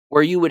room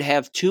where you would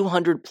have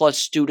 200 plus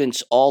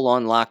students all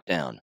on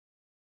lockdown.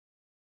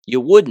 You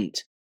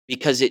wouldn't,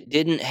 because it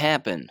didn't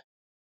happen.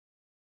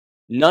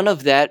 None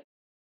of that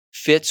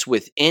fits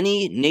with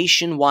any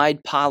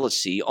nationwide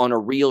policy on a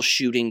real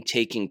shooting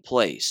taking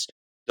place.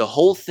 The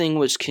whole thing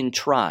was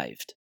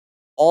contrived.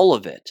 All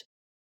of it.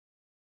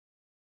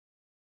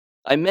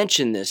 I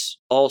mentioned this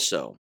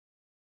also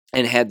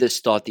and had this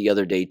thought the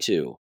other day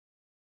too.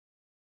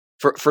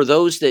 For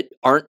those that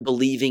aren't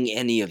believing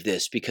any of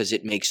this because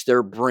it makes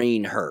their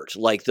brain hurt,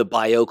 like the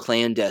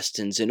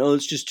bio-clandestines and, oh,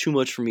 it's just too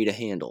much for me to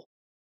handle.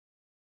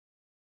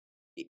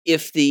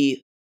 If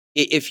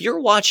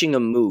you're watching a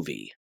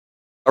movie,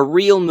 a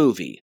real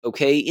movie,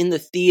 okay, in the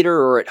theater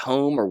or at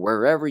home or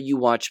wherever you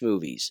watch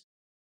movies,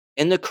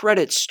 and the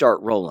credits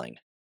start rolling,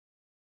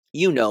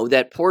 you know,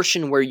 that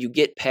portion where you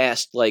get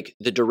past, like,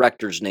 the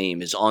director's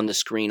name is on the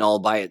screen all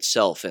by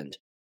itself, and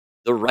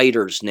the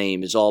writer's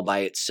name is all by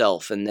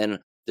itself, and then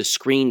the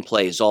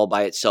screenplay is all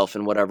by itself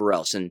and whatever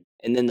else, and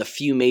then the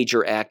few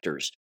major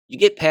actors. You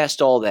get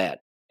past all that,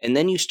 and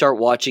then you start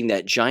watching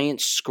that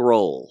giant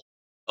scroll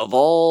of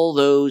all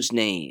those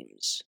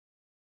names,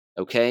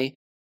 okay?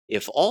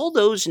 If all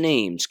those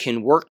names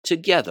can work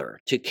together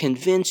to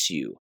convince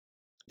you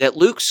that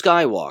Luke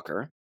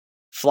Skywalker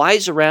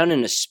flies around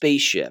in a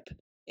spaceship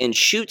and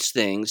shoots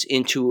things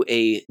into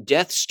a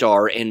Death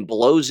Star and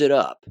blows it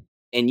up,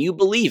 and you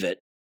believe it,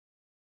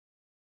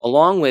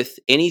 along with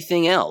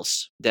anything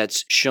else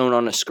that's shown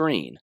on a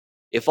screen,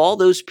 if all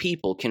those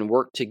people can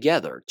work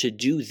together to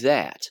do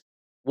that,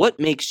 what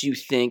makes you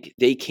think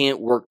they can't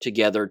work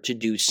together to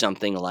do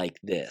something like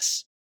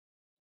this?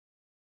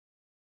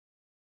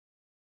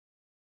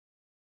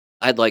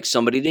 I'd like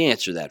somebody to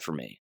answer that for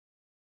me.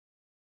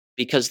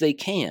 Because they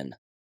can.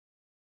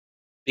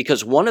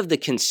 Because one of the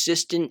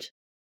consistent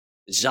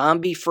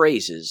zombie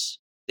phrases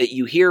that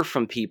you hear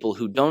from people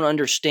who don't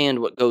understand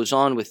what goes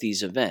on with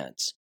these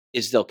events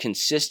is they'll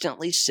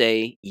consistently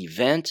say,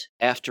 event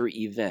after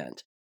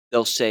event,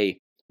 they'll say,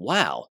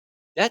 wow,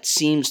 that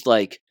seems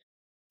like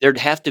there'd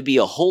have to be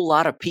a whole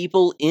lot of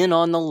people in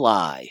on the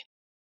lie.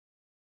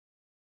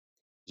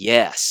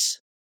 Yes.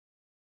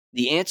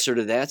 The answer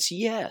to that's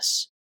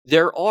yes.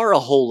 There are a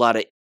whole lot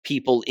of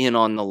people in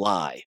on the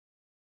lie.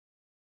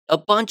 A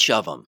bunch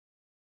of them.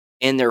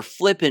 And they're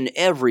flipping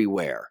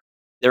everywhere.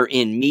 They're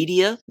in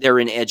media, they're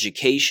in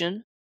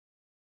education,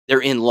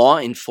 they're in law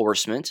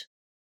enforcement,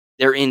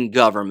 they're in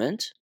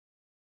government.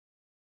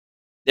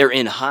 They're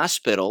in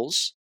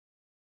hospitals.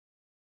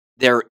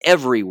 They're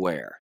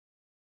everywhere.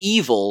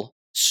 Evil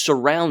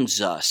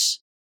surrounds us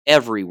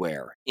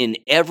everywhere, in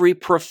every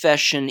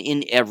profession,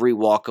 in every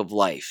walk of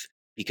life,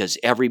 because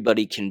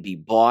everybody can be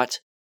bought.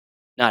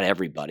 Not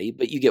everybody,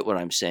 but you get what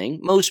I'm saying.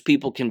 Most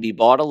people can be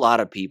bought, a lot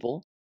of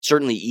people,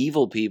 certainly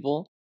evil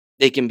people.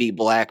 They can be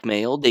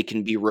blackmailed, they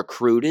can be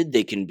recruited,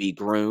 they can be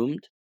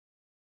groomed,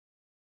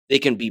 they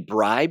can be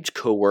bribed,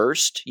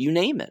 coerced, you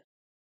name it.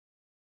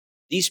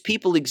 These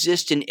people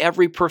exist in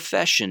every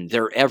profession,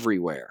 they're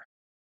everywhere.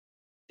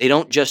 They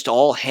don't just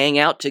all hang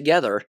out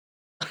together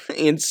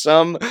in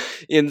some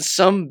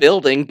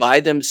building by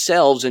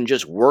themselves and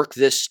just work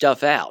this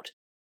stuff out.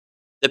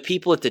 The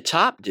people at the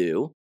top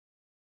do,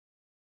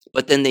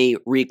 but then they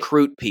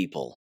recruit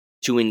people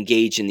to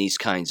engage in these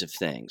kinds of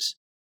things.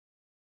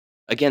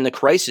 Again, the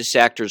crisis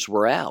actors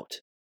were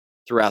out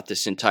throughout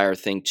this entire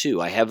thing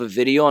too. I have a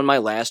video on my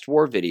last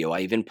war video.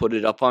 I even put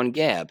it up on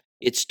Gab.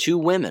 It's two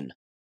women,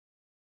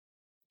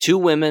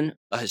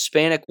 a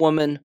Hispanic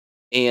woman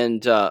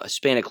and a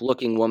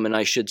Hispanic-looking woman,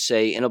 I should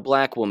say, and a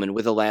black woman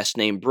with a last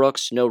name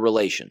Brooks, no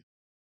relation.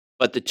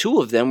 But the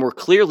two of them were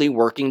clearly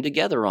working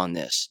together on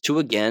this to,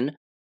 again,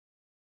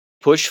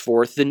 push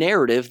forth the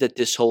narrative that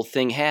this whole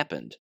thing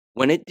happened,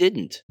 when it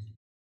didn't.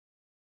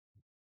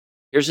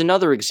 Here's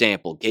another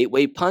example,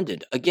 Gateway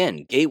Pundit.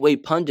 Again, Gateway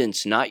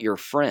Pundit's not your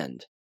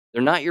friend.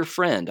 They're not your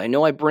friend. I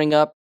know I bring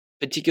up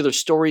particular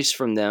stories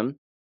from them,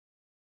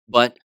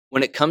 but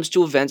when it comes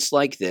to events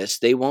like this,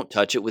 they won't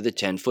touch it with a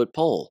 10-foot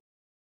pole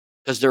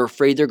because they're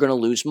afraid they're going to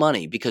lose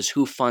money, because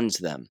who funds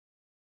them?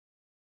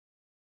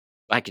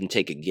 I can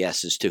take a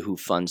guess as to who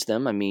funds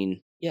them. I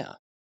mean, yeah.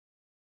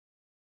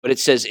 But it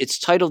says, it's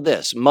titled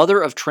this,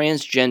 Mother of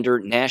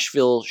Transgender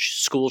Nashville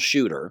School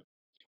Shooter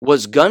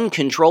was Gun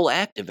Control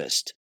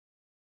Activist.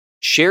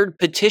 Shared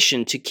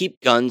petition to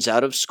keep guns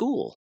out of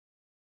school.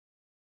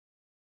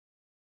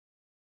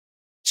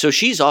 So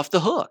she's off the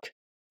hook,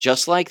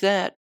 just like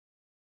that.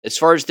 As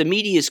far as the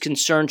media is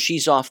concerned,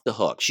 she's off the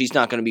hook. She's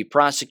not going to be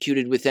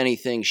prosecuted with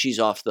anything. She's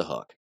off the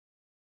hook.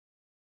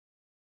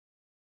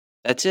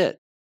 That's it.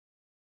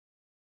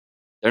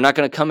 They're not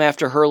going to come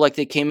after her like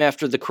they came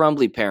after the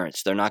Crumbly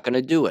parents. They're not going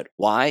to do it.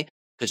 Why?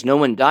 Because no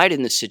one died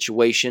in this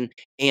situation,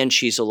 and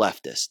she's a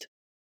leftist.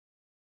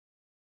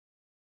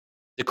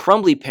 The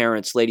Crumbly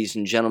parents, ladies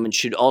and gentlemen,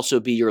 should also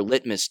be your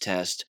litmus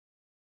test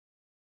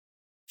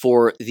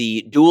for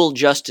the dual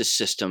justice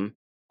system,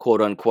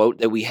 quote unquote,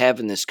 that we have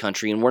in this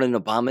country, and what an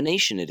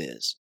abomination it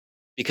is.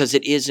 Because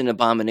it is an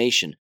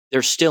abomination.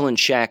 They're still in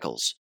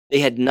shackles. They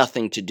had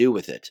nothing to do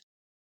with it.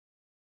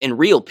 And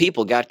real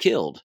people got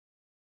killed.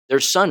 Their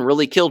son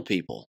really killed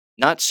people.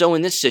 Not so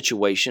in this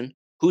situation.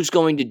 Who's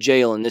going to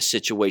jail in this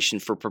situation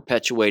for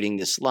perpetuating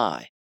this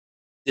lie?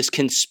 This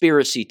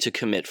conspiracy to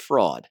commit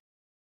fraud?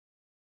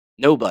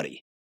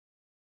 Nobody.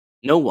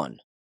 No one.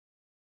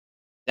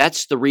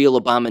 That's the real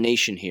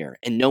abomination here,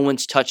 and no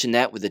one's touching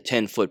that with a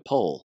 10-foot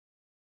pole.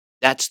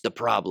 That's the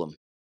problem.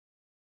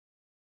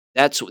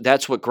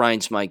 That's what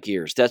grinds my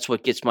gears. That's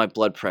what gets my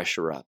blood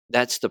pressure up.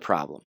 That's the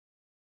problem.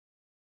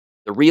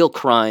 The real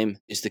crime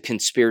is the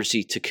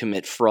conspiracy to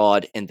commit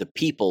fraud and the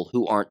people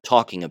who aren't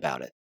talking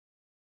about it.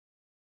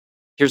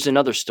 Here's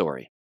another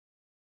story.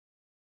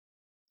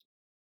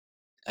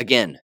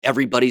 Again,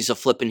 everybody's a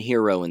flippin'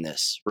 hero in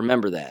this.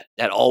 Remember that.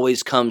 That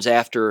always comes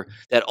after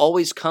the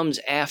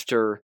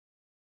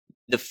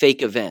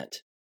fake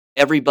event.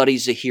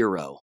 Everybody's a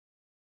hero.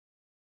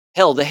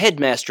 Hell, the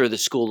headmaster of the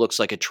school looks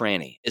like a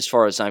tranny, as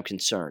far as I'm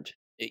concerned.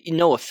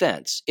 No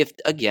offense. If,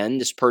 again,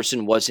 this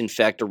person was in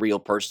fact a real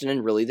person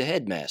and really the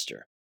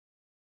headmaster.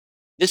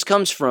 This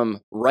comes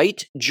from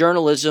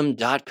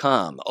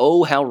rightjournalism.com.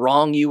 Oh, how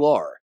wrong you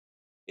are.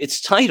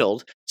 It's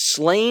titled,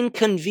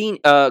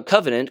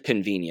 Covenant,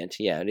 convenient,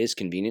 yeah, it is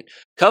convenient,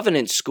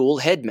 Covenant School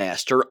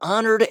Headmaster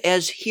Honored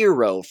as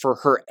Hero for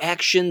Her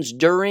Actions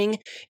During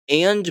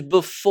and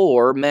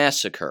Before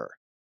Massacre.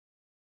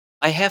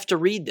 I have to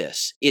read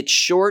this. It's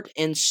short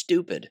and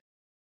stupid.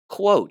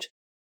 Quote,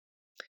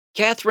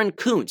 Catherine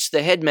Kuntz,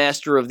 the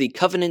headmaster of the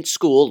Covenant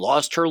School,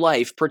 lost her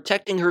life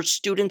protecting her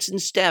students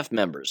and staff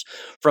members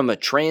from a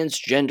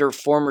transgender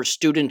former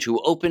student who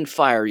opened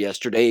fire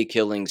yesterday,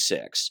 killing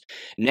 6.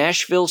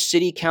 Nashville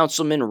City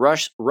Councilman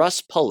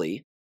Russ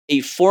Pulley,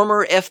 a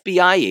former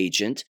FBI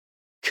agent,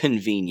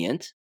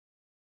 convenient,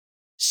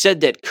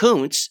 said that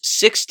Kuntz,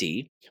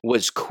 60,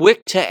 was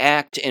quick to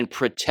act and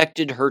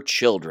protected her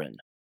children.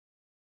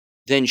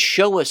 Then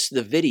show us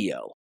the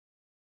video.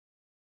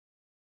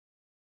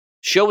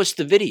 Show us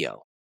the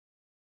video.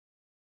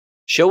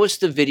 Show us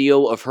the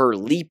video of her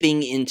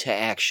leaping into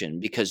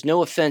action, because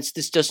no offense,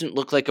 this doesn't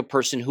look like a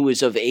person who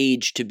is of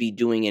age to be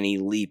doing any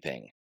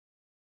leaping.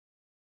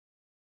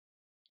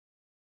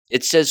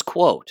 It says,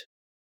 quote,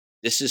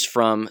 this is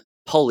from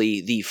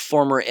Pulley, the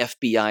former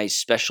FBI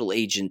special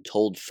agent,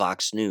 told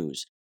Fox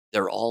News.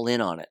 They're all in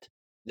on it.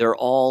 They're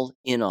all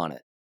in on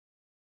it.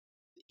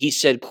 He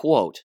said,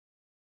 quote,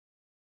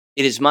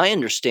 it is my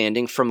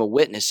understanding from a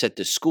witness at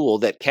the school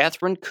that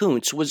Catherine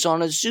Kuntz was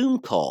on a Zoom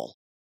call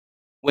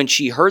When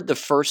she heard the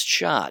first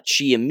shot,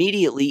 she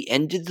immediately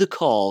ended the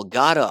call,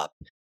 got up,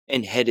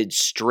 and headed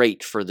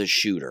straight for the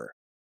shooter.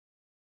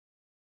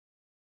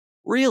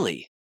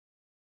 Really?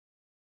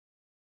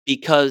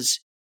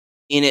 Because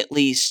in at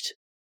least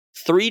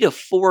 3 to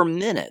 4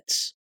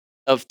 minutes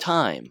of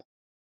time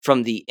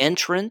from the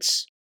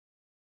entrance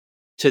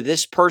to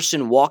this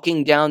person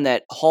walking down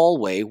that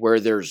hallway where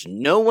there's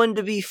no one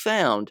to be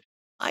found,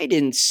 I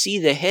didn't see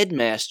the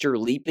headmaster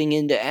leaping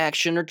into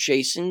action or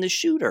chasing the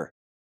shooter.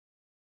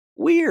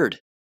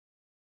 Weird.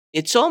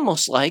 It's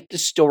almost like the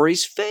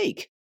story's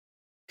fake,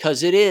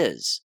 'cause it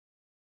is.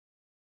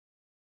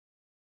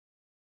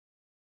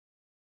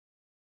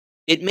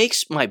 It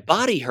makes my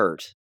body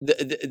hurt,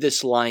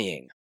 this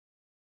lying.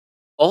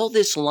 All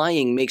this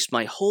lying makes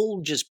my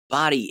whole just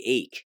body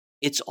ache.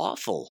 It's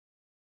awful.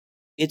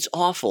 It's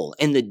awful.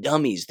 And the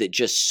dummies that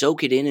just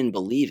soak it in and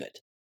believe it.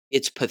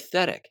 It's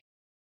pathetic.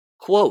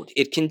 Quote,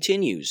 it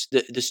continues,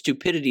 the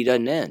stupidity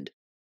doesn't end.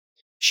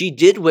 She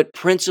did what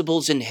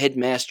principals and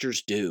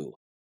headmasters do.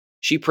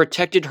 She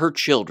protected her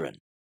children.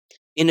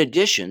 In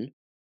addition,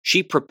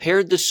 she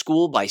prepared the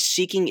school by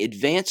seeking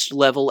advanced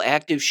level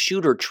active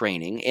shooter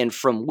training, and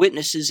from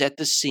witnesses at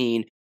the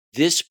scene,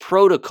 this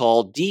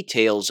protocol,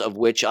 details of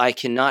which I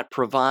cannot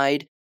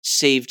provide,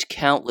 saved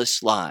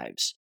countless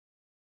lives.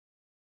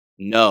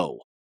 No.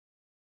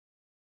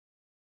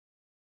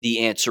 The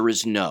answer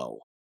is no.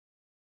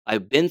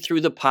 I've been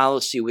through the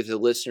policy with the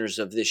listeners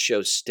of this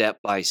show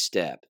step by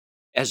step.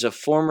 As a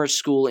former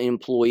school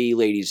employee,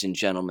 ladies and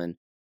gentlemen,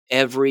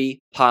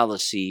 every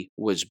policy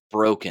was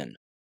broken.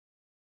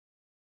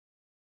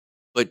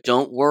 But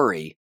don't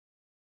worry,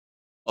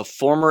 a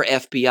former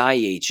FBI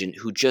agent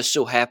who just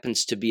so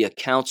happens to be a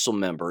council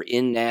member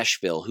in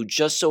Nashville, who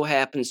just so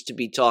happens to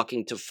be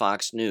talking to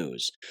Fox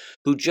News,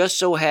 who just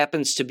so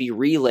happens to be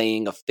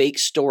relaying a fake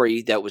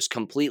story that was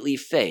completely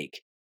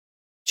fake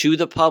to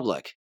the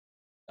public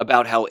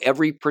about how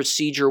every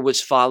procedure was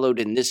followed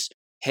and this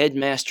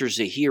headmaster's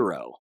a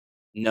hero.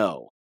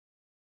 No.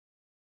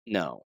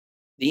 No.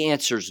 The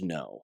answer's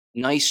no.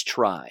 Nice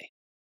try.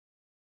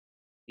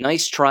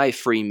 Nice try,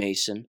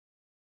 Freemason.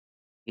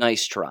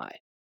 Nice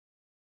try.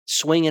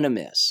 Swing and a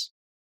miss.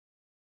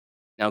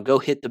 Now go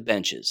hit the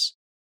benches.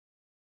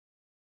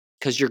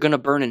 Because you're going to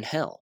burn in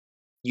hell.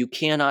 You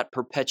cannot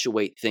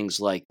perpetuate things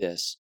like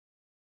this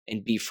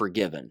and be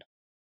forgiven.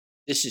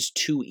 This is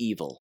too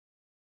evil.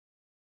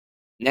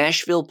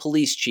 Nashville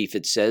Police Chief,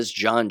 it says,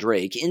 John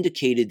Drake,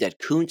 indicated that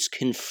Kuntz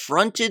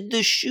confronted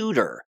the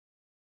shooter,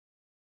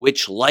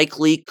 which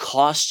likely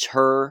cost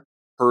her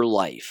her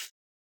life.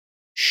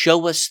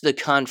 Show us the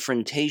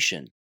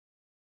confrontation.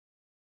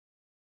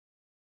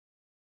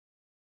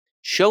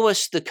 Show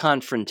us the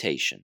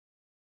confrontation.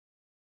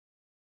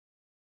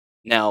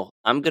 Now,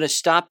 I'm going to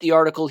stop the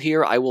article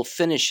here. I will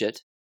finish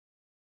it.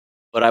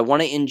 But I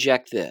want to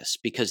inject this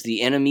because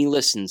the enemy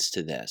listens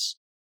to this.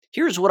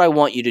 Here's what I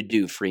want you to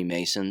do,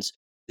 Freemasons.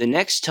 The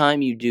next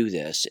time you do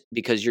this,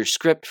 because your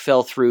script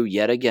fell through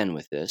yet again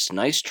with this,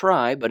 nice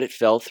try, but it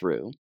fell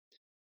through.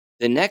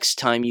 The next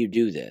time you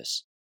do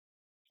this,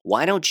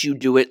 why don't you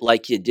do it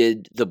like you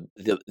did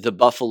the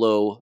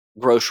Buffalo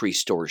grocery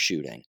store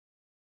shooting?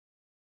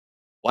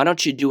 Why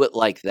don't you do it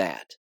like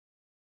that?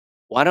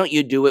 Why don't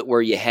you do it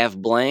where you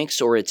have blanks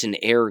or it's an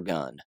air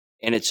gun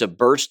and it's a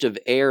burst of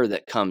air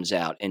that comes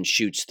out and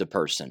shoots the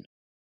person?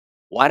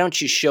 Why don't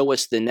you show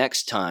us the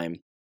next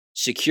time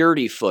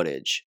security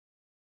footage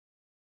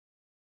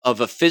of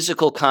a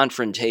physical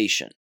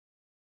confrontation?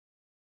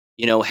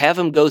 You know, have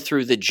them go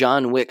through the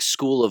John Wick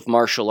School of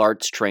Martial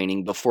Arts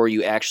training before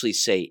you actually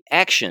say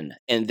action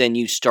and then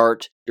you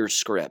start your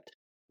script.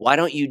 Why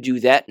don't you do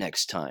that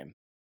next time?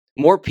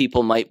 More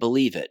people might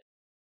believe it.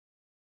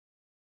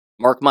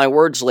 Mark my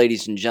words,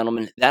 ladies and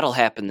gentlemen, that'll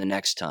happen the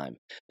next time.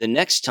 The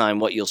next time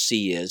what you'll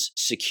see is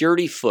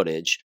security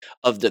footage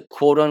of the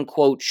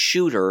quote-unquote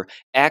shooter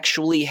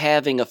actually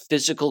having a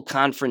physical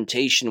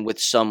confrontation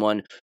with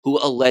someone who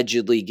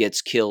allegedly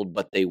gets killed,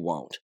 but they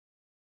won't.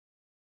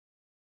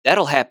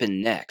 That'll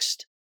happen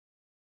next.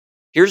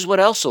 Here's what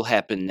else will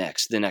happen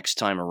next, the next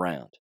time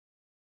around.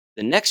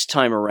 The next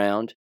time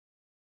around,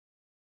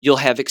 you'll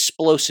have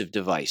explosive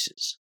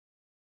devices.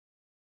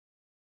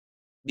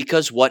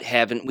 Because what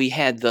haven't we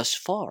had thus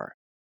far?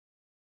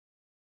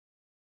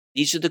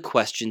 These are the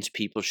questions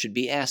people should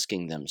be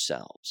asking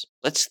themselves.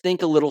 Let's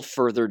think a little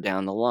further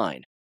down the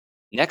line.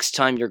 Next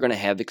time you're going to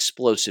have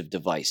explosive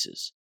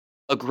devices.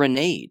 A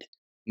grenade,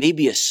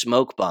 maybe a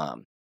smoke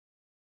bomb.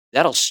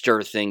 That'll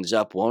stir things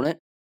up, won't it?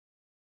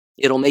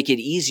 It'll make it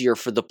easier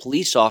for the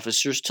police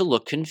officers to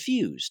look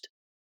confused.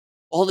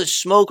 All this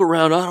smoke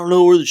around, I don't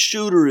know where the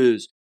shooter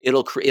is.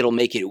 It'll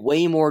make it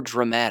way more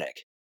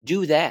dramatic.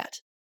 Do that.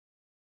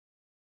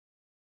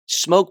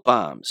 Smoke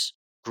bombs,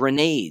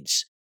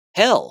 grenades,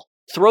 hell,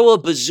 throw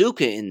a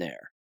bazooka in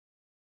there.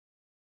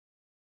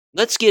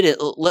 Let's get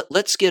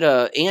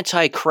a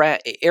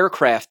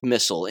anti-aircraft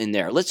missile in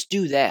there. Let's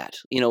do that.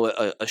 You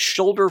know, a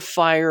shoulder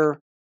fire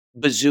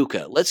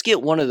bazooka. Let's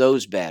get one of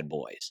those bad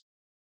boys.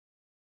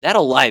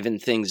 That'll liven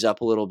things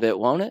up a little bit,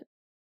 won't it?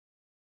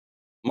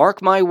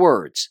 Mark my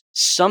words,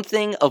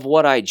 something of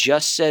what I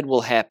just said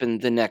will happen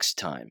the next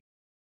time.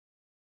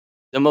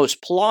 The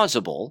most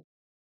plausible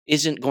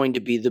isn't going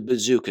to be the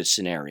bazooka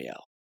scenario.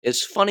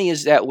 As funny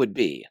as that would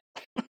be,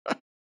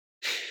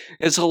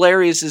 as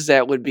hilarious as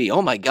that would be,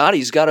 oh my God,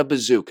 he's got a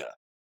bazooka.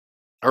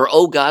 Or,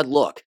 oh God,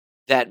 look,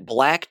 that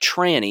black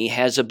tranny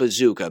has a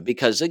bazooka.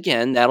 Because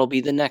again, that'll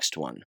be the next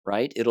one,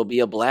 right? It'll be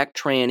a black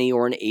tranny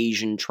or an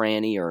Asian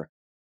tranny or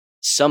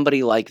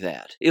somebody like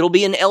that. It'll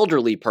be an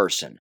elderly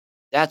person.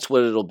 That's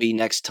what it'll be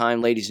next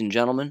time, ladies and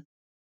gentlemen.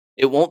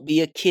 It won't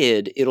be a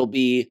kid. It'll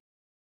be,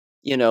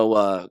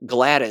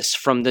 Gladys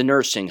from the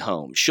nursing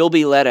home. She'll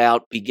be let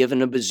out, be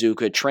given a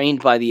bazooka,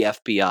 trained by the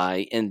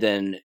FBI, and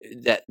then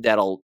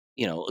that'll,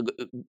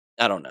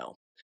 I don't know.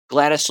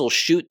 Gladys will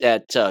shoot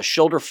that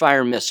shoulder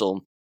fire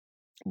missile,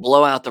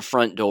 blow out the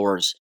front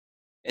doors,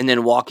 and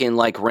then walk in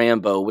like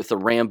Rambo with a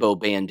Rambo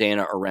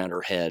bandana around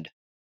her head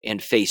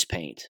and face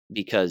paint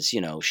because,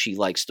 she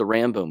likes the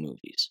Rambo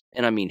movies.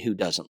 And I mean, who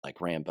doesn't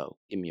like Rambo?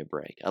 Give me a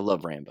break. I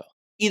love Rambo.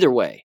 Either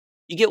way,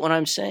 you get what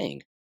I'm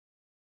saying.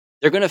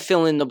 They're going to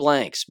fill in the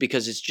blanks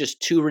because it's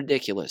just too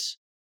ridiculous.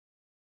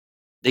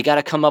 They got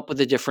to come up with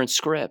a different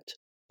script.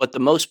 But the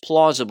most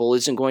plausible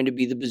isn't going to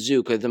be the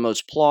bazooka. The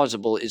most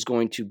plausible is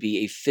going to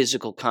be a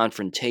physical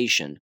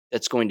confrontation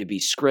that's going to be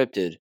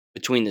scripted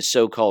between the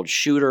so-called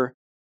shooter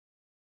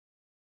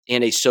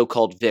and a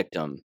so-called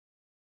victim,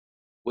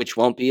 which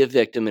won't be a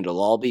victim. It'll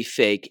all be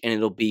fake, and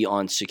it'll be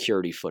on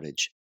security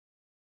footage.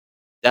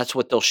 That's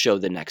what they'll show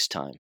the next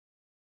time.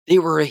 They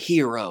were a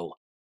hero.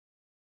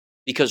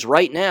 Because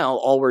right now,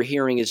 all we're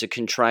hearing is a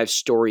contrived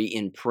story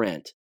in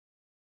print.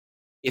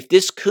 If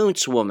this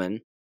Kuntz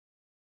woman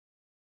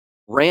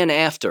ran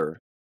after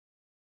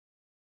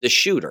the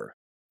shooter,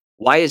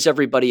 why is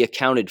everybody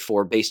accounted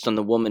for based on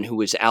the woman who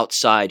was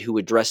outside who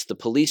addressed the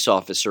police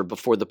officer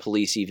before the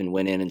police even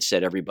went in and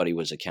said everybody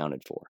was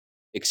accounted for,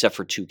 except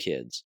for 2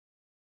 kids?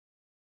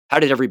 How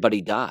did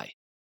everybody die?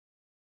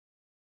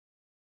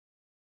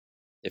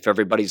 If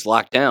everybody's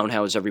locked down,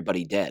 how is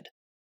everybody dead?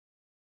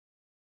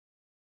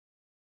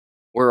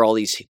 Where are all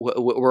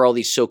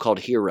these so-called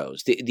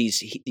heroes?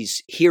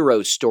 These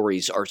hero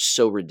stories are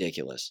so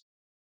ridiculous.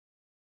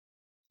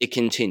 It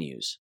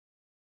continues.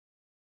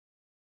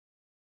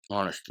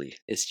 Honestly,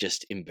 it's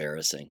just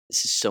embarrassing.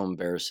 This is so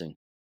embarrassing.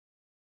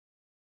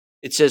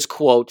 It says,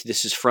 quote,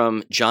 this is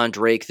from John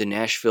Drake, the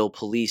Nashville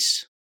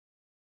police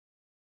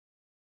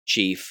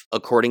chief.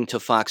 According to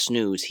Fox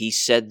News, he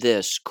said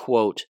this,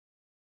 quote,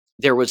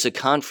 there was a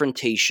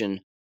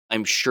confrontation.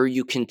 I'm sure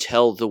you can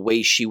tell the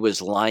way she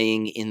was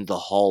lying in the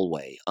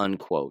hallway,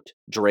 unquote,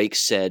 Drake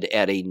said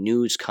at a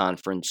news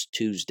conference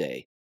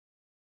Tuesday.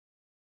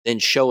 Then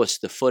show us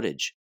the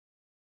footage.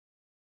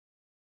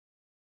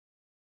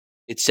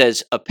 It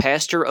says, a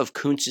pastor of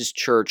Kuntz's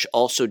church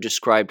also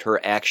described her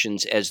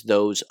actions as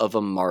those of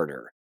a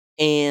martyr.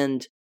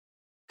 And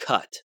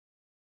cut.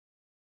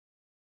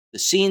 The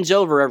scene's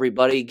over,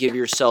 everybody. Give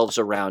yourselves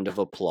a round of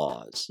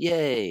applause.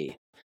 Yay.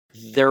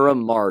 They're a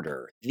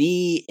martyr.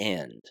 The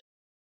end.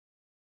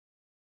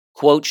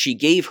 Quote, she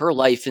gave her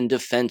life in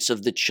defense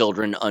of the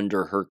children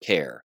under her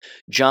care.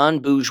 John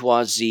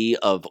Bourgeoisie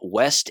of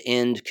West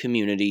End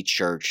Community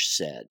Church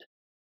said.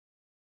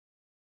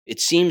 It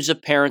seems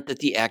apparent that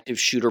the active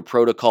shooter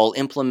protocol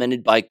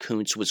implemented by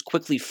Kuntz was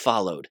quickly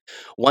followed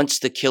once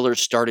the killer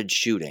started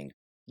shooting,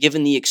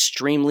 given the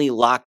extremely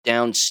locked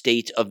down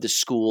state of the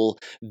school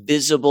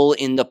visible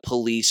in the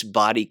police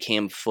body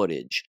cam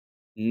footage.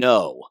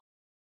 No.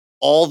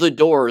 All the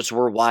doors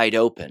were wide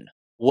open.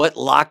 What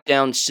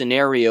lockdown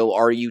scenario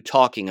are you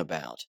talking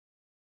about?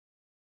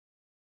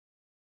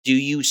 Do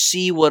you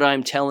see what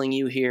I'm telling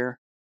you here?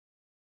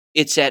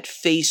 It's at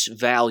face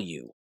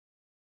value.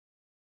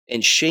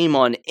 And shame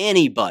on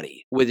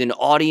anybody with an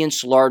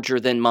audience larger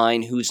than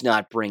mine who's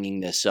not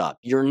bringing this up.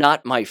 You're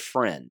not my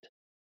friend.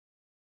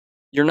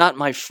 You're not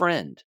my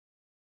friend.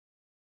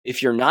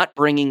 If you're not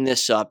bringing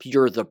this up,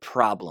 you're the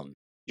problem.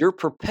 You're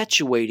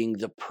perpetuating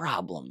the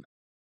problem.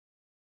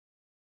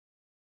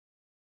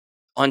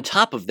 On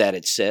top of that,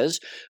 it says,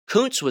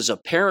 Kuntz was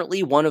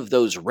apparently one of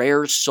those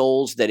rare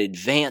souls that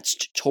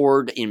advanced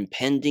toward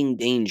impending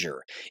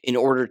danger in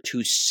order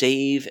to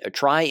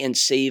try and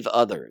save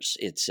others,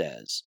 it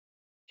says.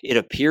 It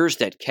appears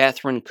that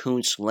Catherine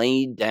Kuntz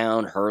laid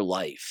down her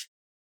life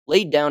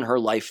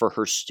for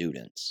her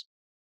students.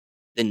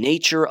 The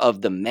nature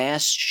of the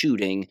mass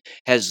shooting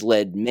has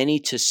led many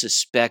to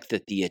suspect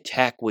that the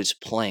attack was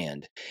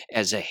planned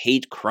as a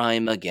hate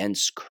crime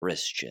against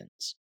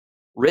Christians.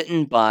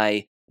 Written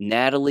by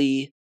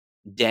Natalie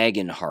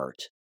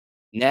Dagenhart.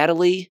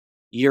 Natalie,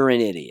 you're an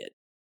idiot.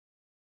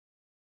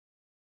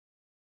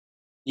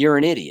 You're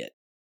an idiot.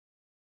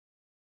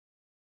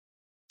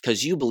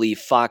 Because you believe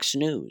Fox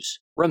News.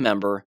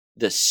 Remember,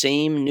 the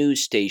same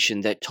news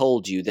station that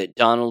told you that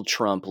Donald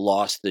Trump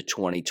lost the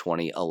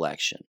 2020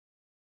 election.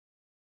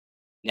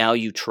 Now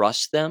you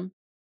trust them?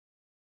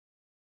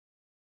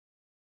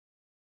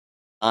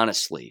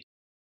 Honestly,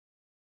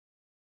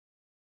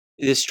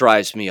 This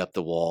drives me up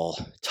the wall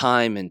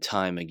time and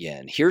time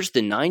again. Here's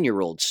the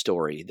 9-year-old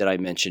story that I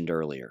mentioned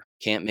earlier.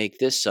 Can't make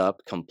this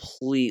up.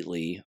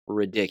 Completely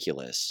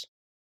ridiculous.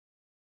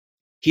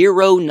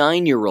 Hero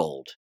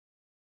 9-year-old.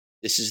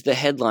 This is the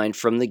headline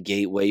from the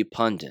Gateway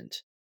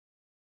Pundit.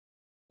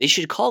 They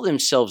should call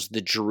themselves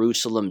the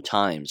Jerusalem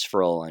Times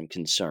for all I'm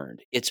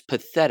concerned. It's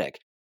pathetic,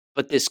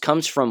 but this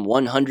comes from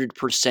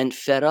 100%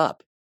 fed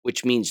up,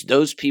 which means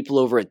those people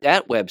over at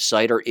that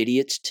website are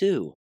idiots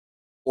too.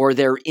 Or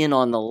they're in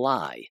on the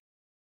lie.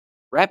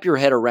 Wrap your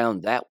head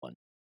around that one.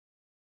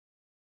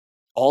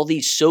 All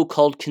these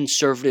so-called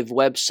conservative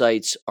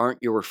websites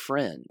aren't your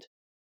friend.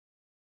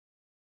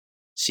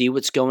 See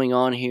what's going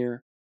on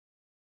here?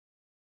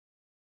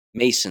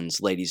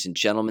 Masons, ladies and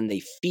gentlemen,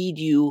 they feed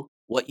you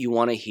what you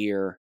want to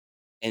hear,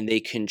 and they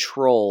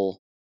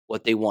control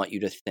what they want you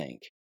to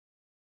think.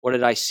 What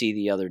did I see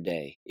the other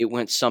day? It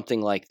went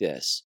something like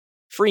this.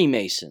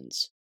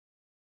 Freemasons.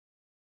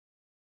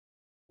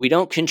 We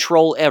don't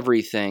control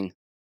everything,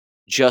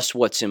 just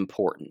what's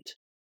important.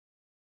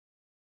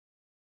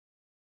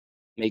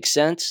 Make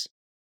sense?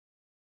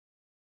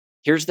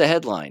 Here's the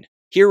headline.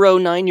 Hero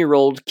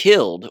 9-year-old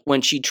killed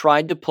when she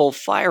tried to pull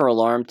fire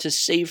alarm to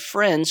save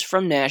friends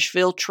from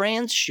Nashville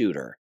trans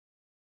shooter.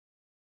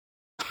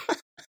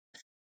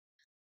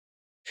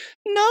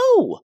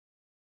 No!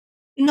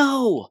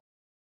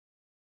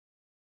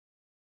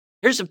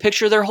 Here's a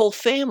picture of their whole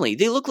family.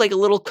 They look like a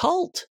little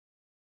cult.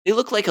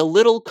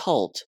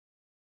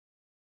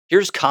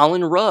 Here's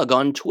Colin Rugg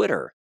on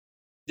Twitter.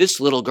 This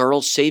little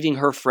girl saving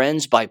her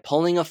friends by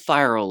pulling a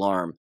fire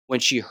alarm when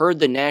she heard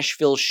the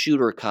Nashville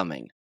shooter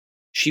coming.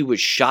 She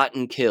was shot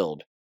and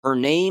killed. Her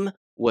name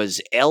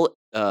was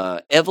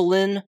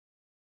Evelyn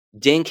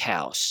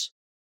Dinkhouse.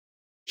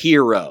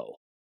 Hero.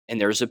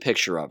 And there's a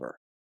picture of her.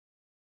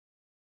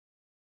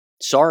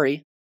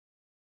 Sorry.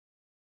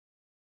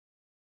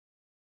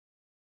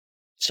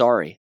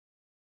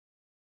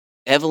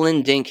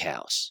 Evelyn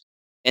Dinkhouse.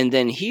 And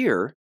then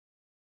here,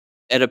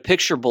 at a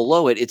picture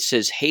below it, it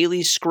says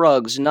Haley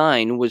Scruggs,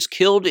 9, was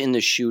killed in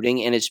the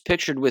shooting and is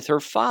pictured with her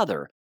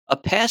father, a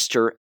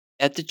pastor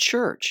at the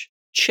church,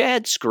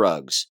 Chad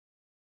Scruggs.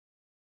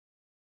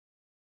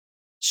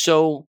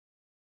 So,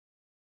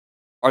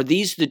 are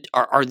these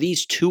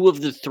two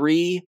of the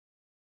three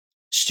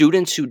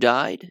students who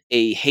died?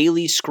 A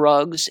Haley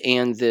Scruggs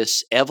and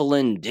this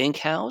Evelyn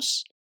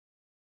Dinkhouse?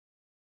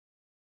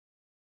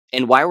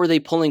 And why were they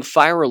pulling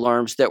fire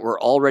alarms that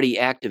were already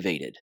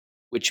activated?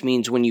 Which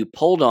means when you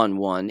pulled on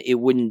one, it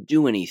wouldn't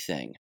do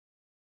anything.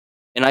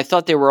 And I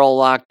thought they were all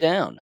locked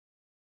down.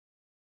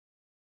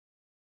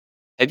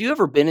 Have you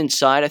ever been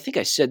inside? I think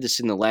I said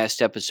this in the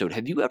last episode.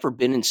 Have you ever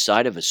been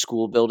inside of a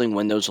school building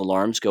when those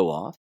alarms go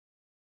off?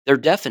 They're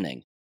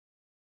deafening.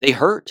 They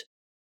hurt.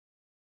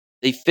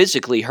 They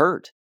physically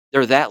hurt.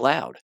 They're that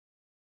loud.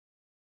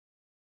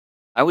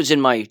 I was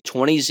in my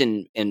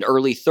 20s and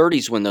early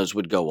 30s when those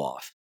would go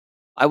off.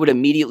 I would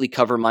immediately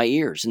cover my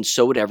ears, and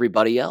so would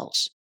everybody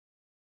else.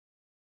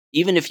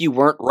 Even if you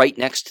weren't right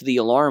next to the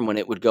alarm when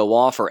it would go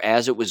off or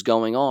as it was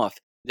going off,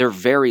 they're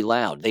very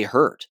loud. They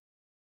hurt.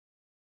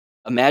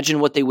 Imagine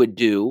what they would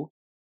do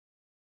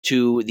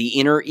to the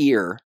inner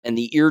ear and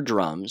the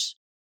eardrums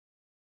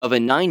of a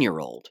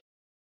 9-year-old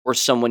or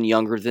someone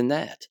younger than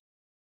that.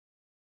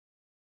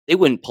 They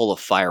wouldn't pull a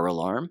fire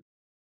alarm.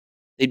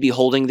 They'd be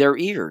holding their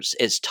ears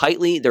as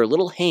tightly, their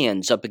little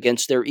hands up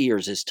against their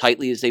ears as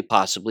tightly as they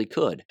possibly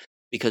could,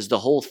 because the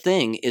whole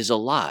thing is a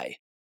lie.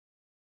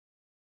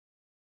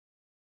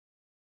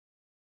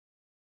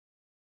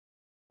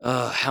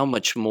 How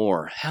much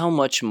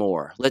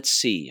more? Let's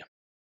see.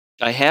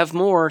 I have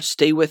more.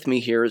 Stay with me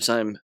here as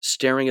I'm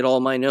staring at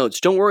all my notes.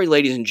 Don't worry,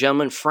 ladies and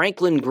gentlemen.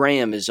 Franklin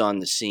Graham is on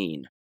the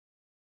scene.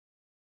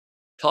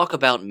 Talk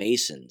about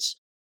Masons.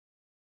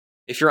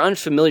 If you're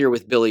unfamiliar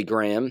with Billy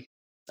Graham,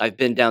 I've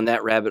been down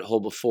that rabbit hole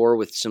before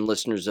with some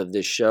listeners of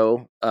this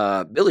show.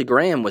 Billy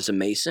Graham was a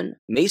Mason.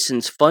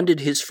 Masons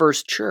funded his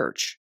first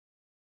church.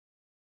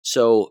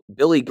 So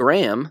Billy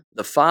Graham,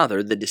 the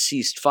father, the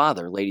deceased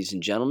father, ladies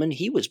and gentlemen,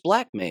 he was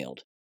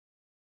blackmailed.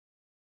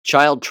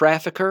 Child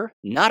trafficker,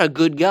 not a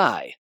good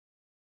guy.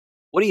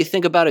 What do you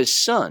think about his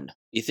son?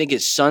 You think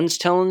his son's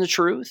telling the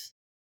truth?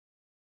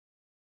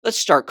 Let's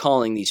start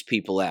calling these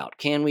people out,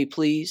 can we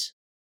please?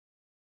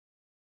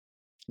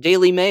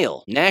 Daily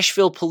Mail,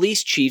 Nashville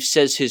police chief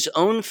says his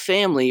own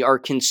family are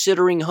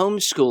considering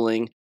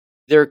homeschooling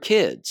their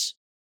kids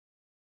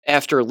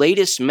after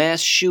latest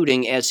mass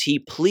shooting as he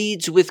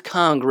pleads with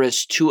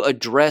Congress to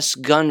address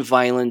gun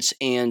violence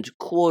and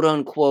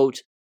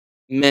quote-unquote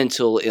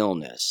mental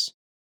illness.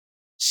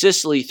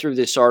 Cicely threw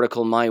this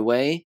article my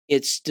way.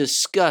 It's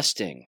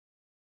disgusting.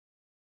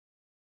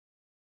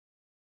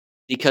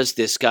 Because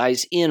this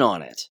guy's in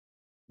on it.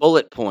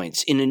 Bullet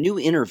points. In a new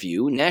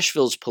interview,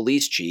 Nashville's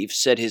police chief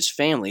said his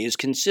family is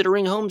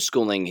considering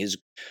homeschooling his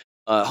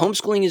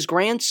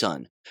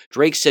grandson.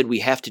 Drake said we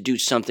have to do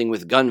something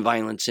with gun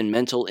violence and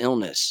mental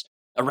illness.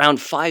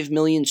 Around 5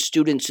 million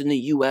students in the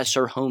U.S.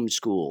 are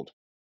homeschooled.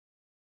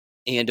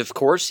 And of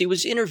course, he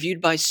was interviewed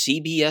by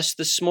CBS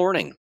this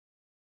morning.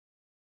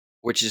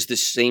 which is the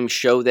same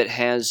show that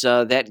has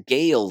that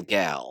Gail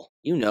gal,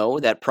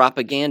 that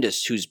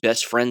propagandist who's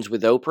best friends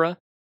with Oprah.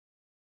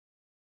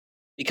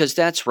 Because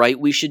that's right,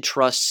 we should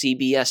trust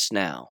CBS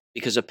now.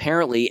 Because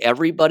apparently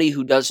everybody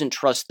who doesn't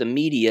trust the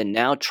media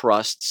now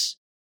trusts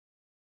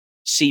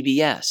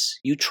CBS.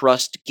 You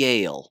trust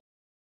Gail,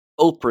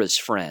 Oprah's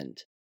friend.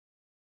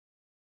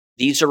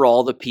 These are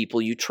all the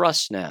people you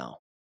trust now.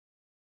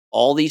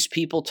 All these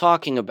people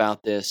talking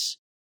about this,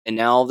 and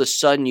now all of a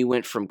sudden you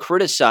went from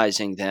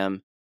criticizing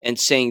them and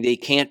saying they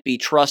can't be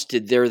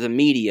trusted, they're the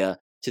media,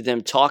 to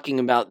them talking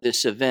about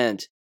this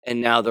event,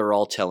 and now they're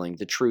all telling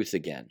the truth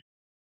again.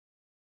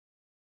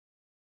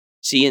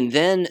 See, and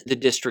then the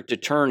district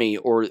attorney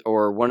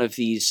or one of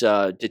these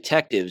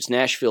detectives,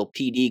 Nashville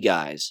PD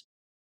guys,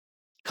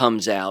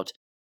 comes out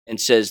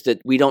and says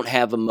that we don't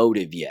have a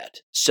motive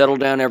yet. Settle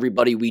down,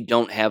 everybody, we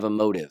don't have a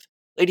motive.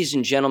 Ladies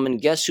and gentlemen,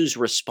 guess who's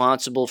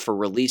responsible for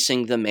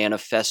releasing the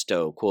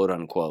manifesto, quote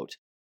unquote?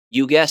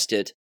 You guessed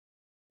it,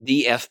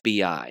 the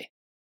FBI.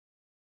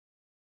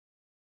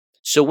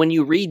 So when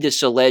you read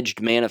this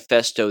alleged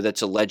manifesto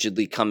that's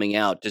allegedly coming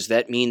out, does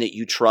that mean that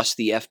you trust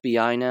the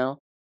FBI now?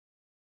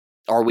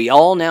 Are we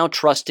all now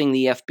trusting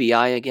the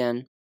FBI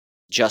again?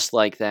 Just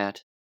like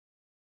that?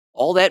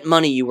 All that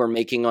money you were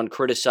making on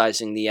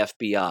criticizing the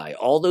FBI,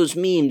 all those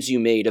memes you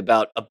made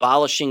about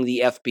abolishing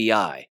the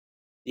FBI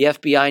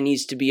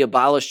needs to be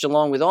abolished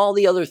along with all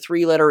the other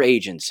three-letter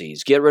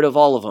agencies. Get rid of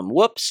all of them.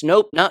 Whoops,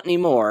 nope, not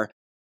anymore.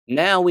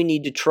 Now we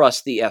need to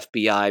trust the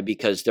FBI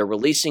because they're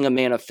releasing a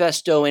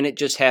manifesto and it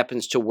just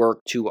happens to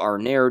work to our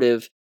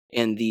narrative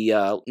and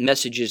the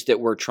messages that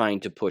we're trying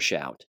to push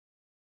out.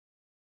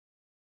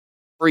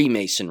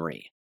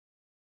 Freemasonry.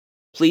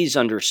 Please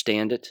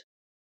understand it.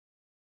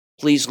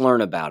 Please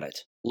learn about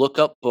it. Look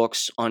up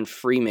books on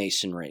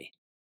Freemasonry.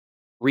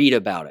 Read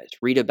about it.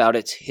 Read about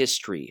its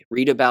history.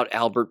 Read about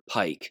Albert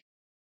Pike.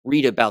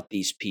 Read about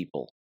these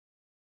people.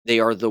 They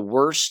are the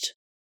worst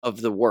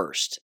of the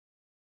worst.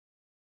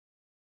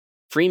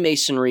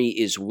 Freemasonry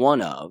is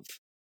one of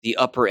the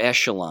upper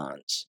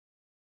echelons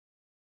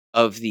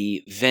of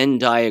the Venn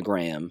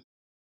diagram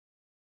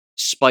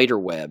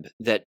spiderweb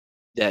that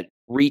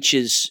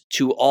reaches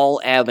to all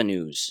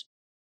avenues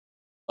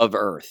of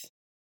Earth.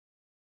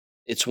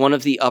 It's one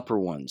of the upper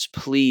ones.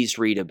 Please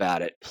read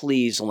about it.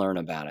 Please learn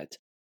about it.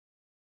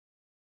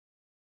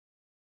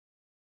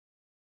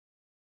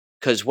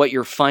 Because what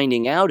you're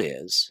finding out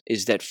is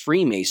that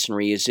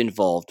Freemasonry is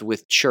involved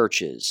with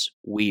churches.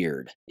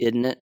 Weird,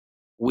 isn't it?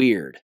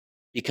 Weird.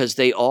 Because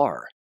they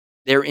are.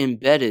 They're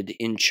embedded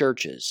in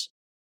churches.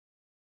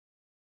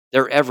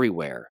 They're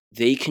everywhere.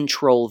 They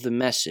control the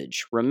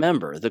message.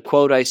 Remember the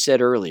quote I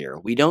said earlier,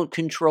 we don't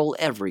control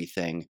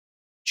everything,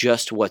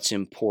 just what's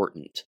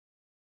important.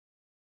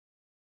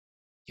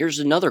 Here's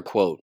another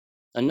quote,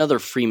 another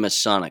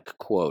Freemasonic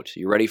quote.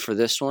 You ready for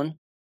this one?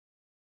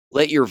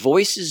 Let your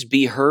voices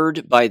be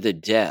heard by the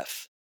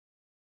deaf.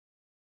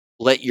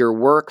 Let your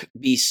work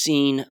be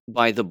seen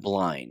by the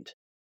blind.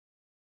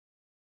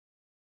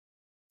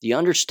 Do you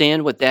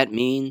understand what that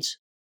means?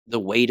 The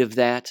weight of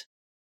that?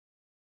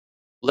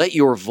 Let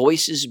your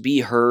voices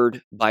be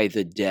heard by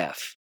the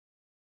deaf.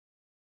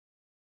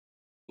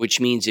 Which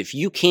means if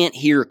you can't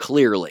hear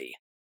clearly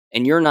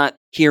and you're not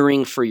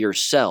hearing for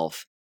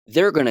yourself,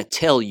 they're going to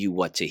tell you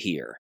what to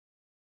hear.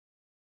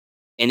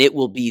 And it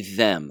will be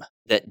them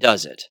that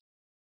does it.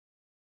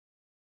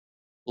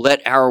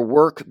 Let our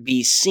work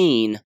be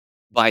seen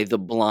by the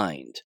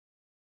blind.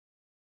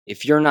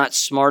 If you're not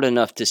smart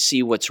enough to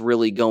see what's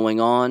really going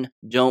on,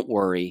 don't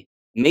worry.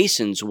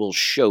 Masons will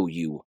show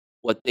you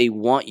what they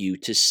want you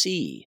to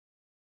see.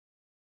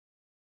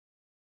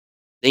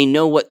 They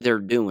know what they're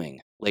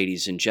doing,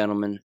 ladies and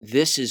gentlemen.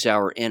 This is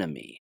our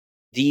enemy.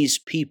 These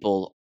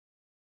people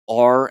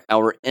are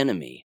our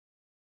enemy.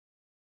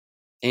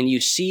 And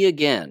you see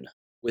again,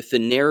 with the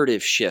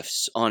narrative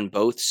shifts on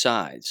both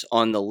sides.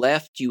 On the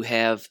left, you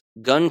have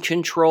gun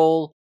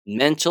control,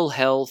 mental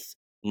health,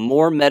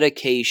 more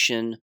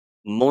medication,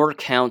 more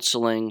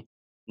counseling,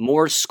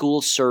 more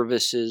school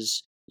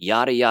services,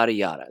 yada, yada,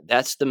 yada.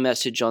 That's the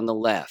message on the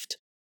left.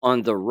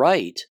 On the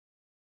right,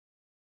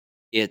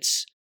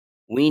 it's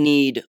we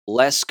need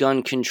less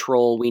gun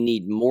control, we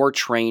need more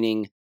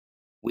training,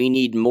 we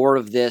need more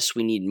of this,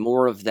 we need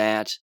more of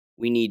that,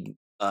 we need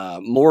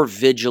more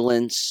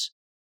vigilance,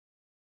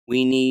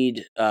 we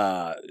need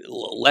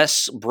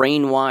less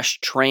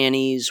brainwashed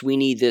trannies, we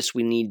need this,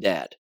 we need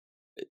that.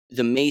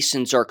 The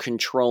Masons are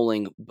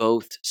controlling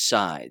both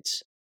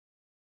sides.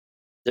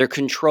 They're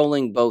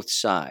controlling both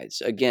sides.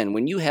 Again,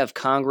 when you have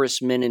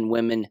congressmen and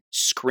women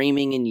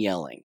screaming and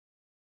yelling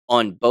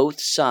on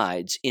both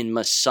sides in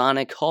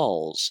Masonic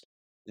halls,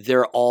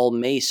 they're all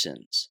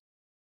Masons.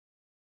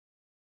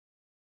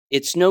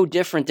 It's no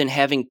different than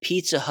having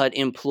Pizza Hut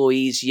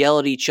employees yell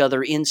at each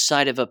other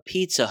inside of a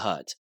Pizza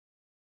Hut.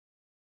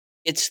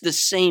 It's the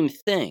same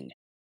thing.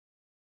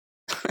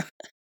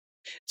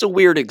 It's a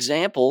weird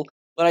example,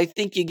 but I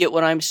think you get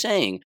what I'm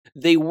saying.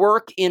 They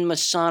work in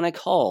Masonic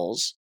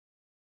halls.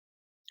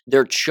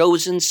 They're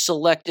chosen,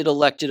 selected,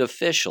 elected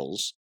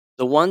officials.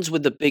 The ones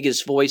with the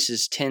biggest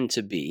voices tend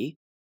to be,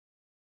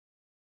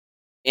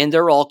 and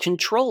they're all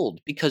controlled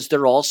because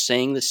they're all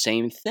saying the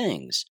same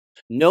things.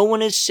 No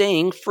one is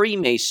saying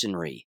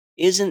Freemasonry.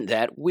 Isn't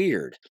that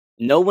weird?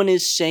 No one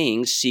is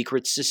saying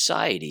secret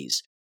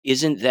societies.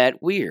 Isn't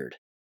that weird?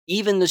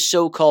 Even the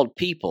so-called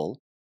people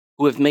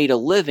who have made a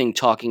living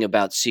talking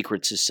about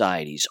secret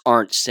societies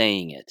aren't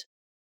saying it.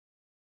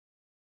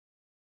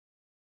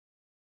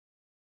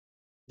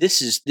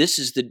 This is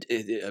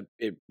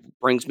it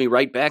brings me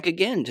right back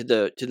again to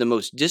the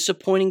most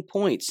disappointing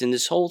points in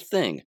this whole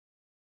thing.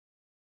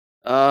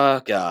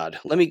 God,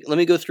 let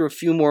me go through a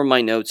few more of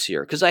my notes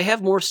here because I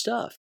have more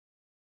stuff.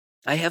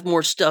 I have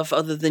more stuff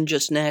other than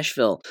just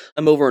Nashville.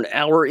 I'm over an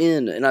hour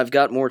in and I've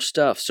got more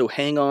stuff, so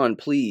hang on,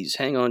 please,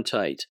 hang on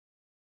tight.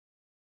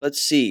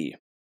 Let's see.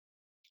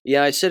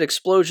 Yeah, I said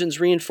explosions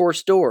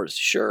reinforce doors.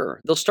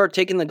 Sure, they'll start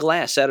taking the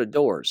glass out of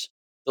doors.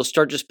 They'll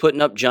start just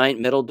putting up giant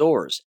metal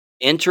doors.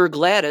 Enter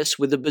Gladys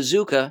with a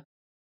bazooka,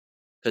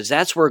 because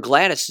that's where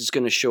Gladys is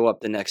going to show up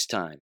the next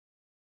time.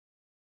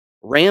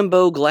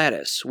 Rambo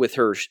Gladys with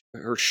her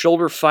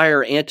shoulder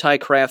fire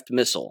anti-craft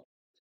missile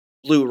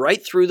blew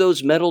right through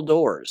those metal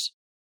doors.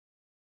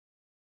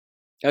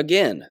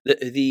 Again,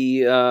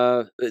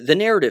 the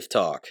narrative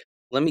talk.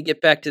 Let me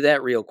get back to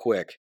that real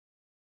quick.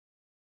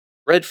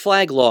 Red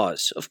flag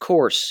laws, of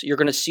course. You're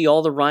going to see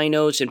all the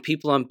rhinos and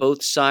people on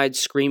both sides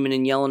screaming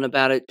and yelling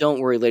about it. Don't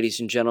worry, ladies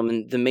and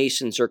gentlemen. The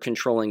Masons are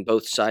controlling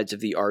both sides of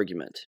the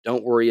argument.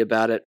 Don't worry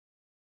about it.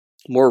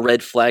 More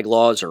red flag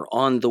laws are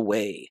on the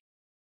way.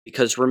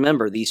 Because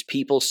remember, these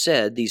people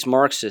said, these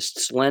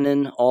Marxists,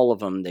 Lenin, all of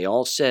them, they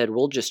all said,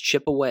 we'll just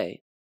chip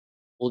away.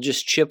 We'll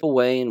just chip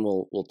away and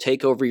we'll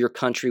take over your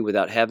country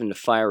without having to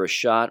fire a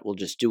shot. We'll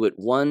just do it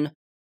one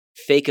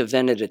fake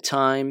event at a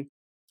time,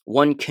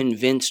 one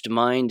convinced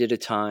mind at a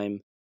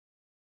time.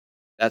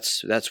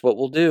 That's what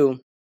we'll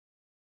do.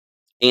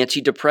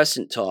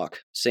 Antidepressant talk,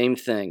 same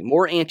thing.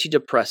 More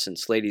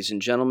antidepressants, ladies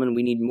and gentlemen.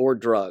 We need more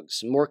drugs,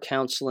 more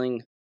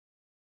counseling,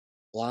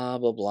 blah,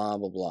 blah, blah,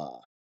 blah, blah.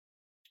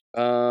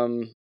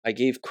 I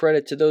gave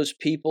credit to those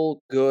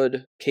people.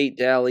 Good. Kate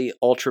Daly,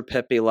 Ultra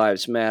Pepe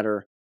Lives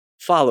Matter.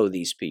 Follow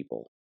these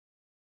people.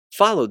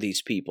 Follow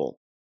these people.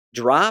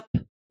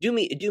 Do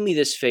me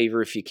this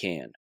favor if you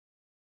can.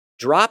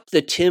 Drop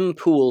the Tim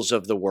Pools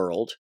of the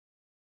world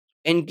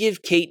and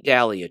give Kate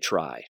Daly a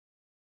try.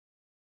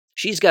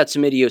 She's got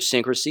some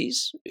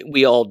idiosyncrasies.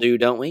 We all do,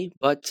 don't we?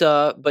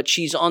 But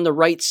she's on the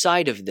right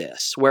side of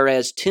this,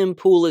 whereas Tim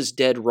Pool is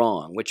dead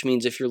wrong, which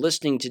means if you're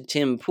listening to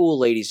Tim Pool,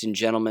 ladies and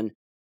gentlemen,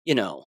 you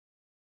know,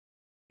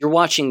 you're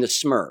watching the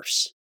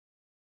Smurfs.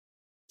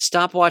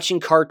 Stop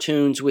watching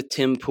cartoons with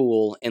Tim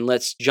Pool and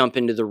let's jump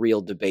into the real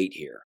debate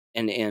here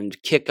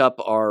and kick up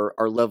our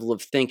level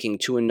of thinking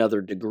to another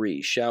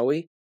degree, shall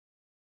we?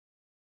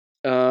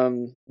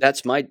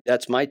 That's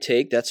my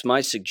take. That's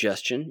my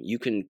suggestion. You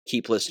can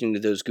keep listening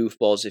to those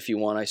goofballs if you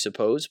want, I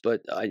suppose,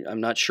 but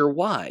I'm not sure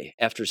why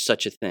after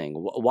such a thing.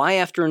 Why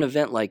after an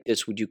event like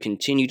this would you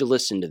continue to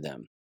listen to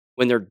them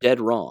when they're dead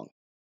wrong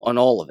on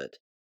all of it?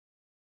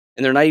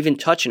 And they're not even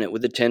touching it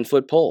with a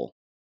 10-foot pole.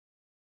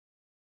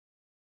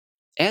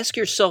 Ask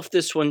yourself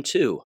this one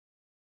too.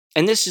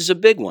 And this is a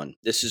big one.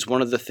 This is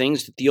one of the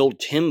things that the old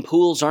Tim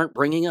Pools aren't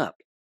bringing up.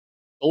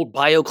 Old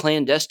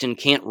bioclandestine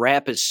can't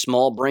wrap his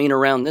small brain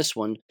around this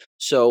one,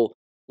 so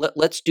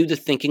let's do the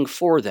thinking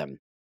for them.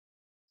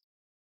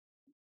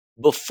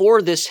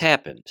 Before this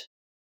happened,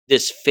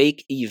 this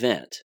fake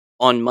event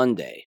on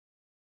Monday,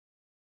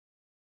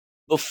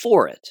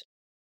 before it,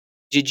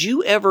 did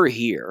you ever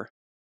hear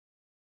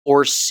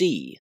or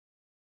see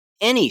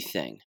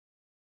anything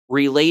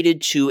related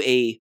to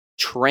a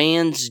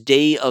Trans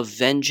Day of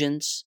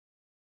Vengeance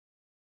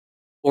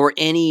or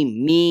any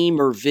meme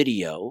or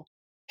video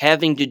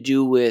having to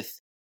do with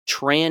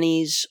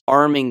trannies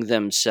arming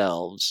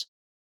themselves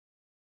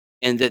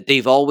and that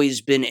they've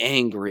always been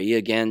angry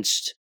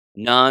against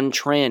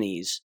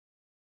non-trannies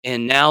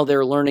and now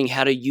they're learning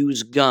how to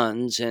use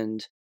guns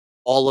and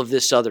all of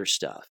this other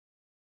stuff?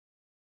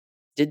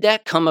 Did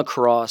that come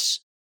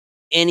across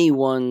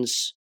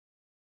anyone's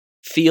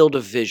field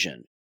of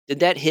vision? Did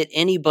that hit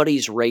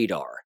anybody's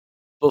radar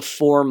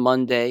before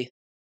Monday?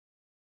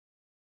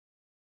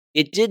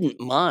 It didn't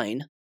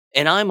mine.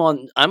 And I'm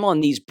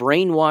on these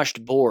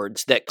brainwashed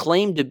boards that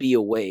claim to be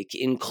awake,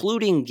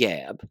 including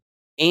Gab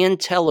and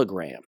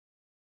Telegram.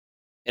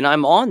 And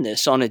I'm on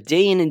this on a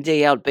day in and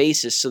day out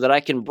basis so that I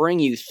can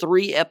bring you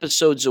 3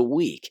 episodes a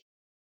week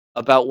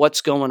about what's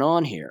going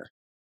on here.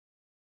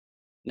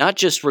 Not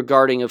just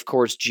regarding, of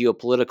course,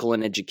 geopolitical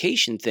and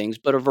education things,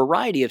 but a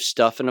variety of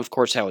stuff and, of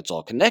course, how it's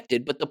all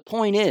connected. But the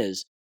point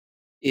is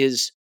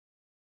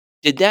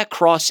did that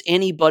cross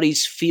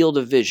anybody's field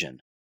of vision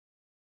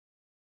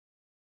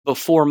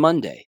before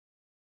Monday?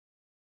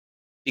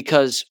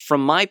 Because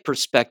from my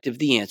perspective,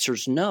 the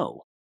answer's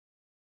no.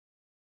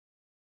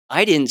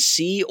 I didn't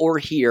see or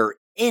hear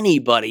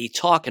anybody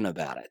talking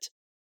about it.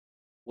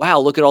 Wow,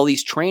 look at all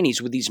these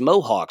trannies with these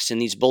mohawks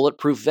and these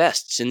bulletproof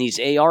vests and these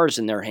ARs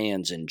in their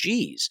hands, and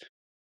geez,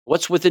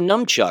 what's with the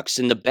nunchucks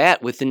and the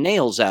bat with the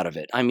nails out of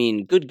it? I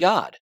mean, good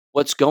God.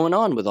 What's going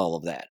on with all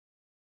of that?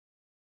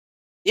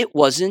 It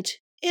wasn't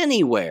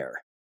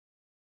anywhere.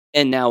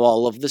 And now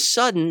all of the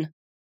sudden,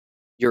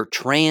 your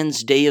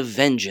trans day of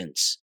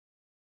vengeance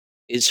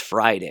is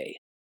Friday.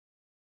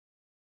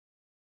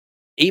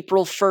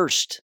 April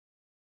 1st,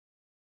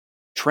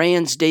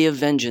 Trans Day of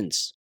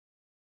Vengeance.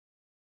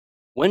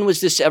 When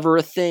was this ever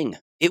a thing?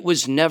 It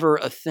was never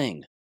a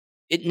thing.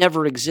 It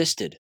never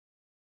existed.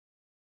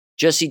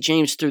 Jesse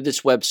James threw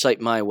this website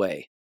my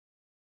way.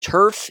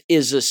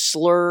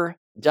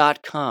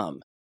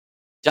 turfisaslur.com,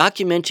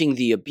 documenting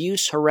the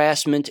abuse,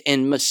 harassment,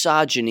 and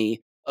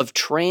misogyny of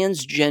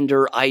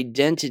transgender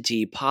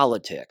identity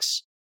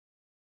politics.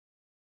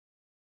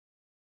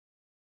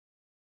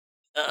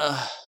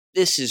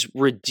 This is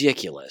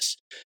ridiculous.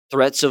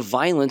 Threats of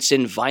violence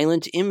and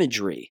violent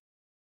imagery.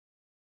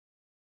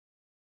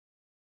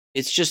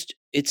 It's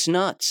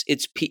nuts.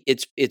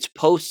 It's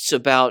posts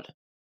about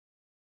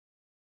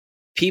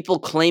people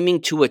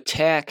claiming to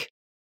attack,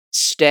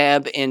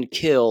 stab, and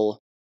kill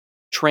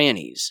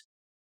trannies.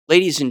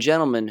 Ladies and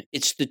gentlemen,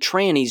 it's the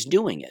trannies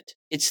doing it.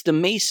 It's the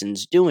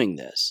Masons doing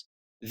this.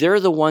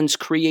 They're the ones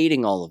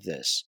creating all of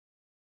this.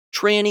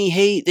 Tranny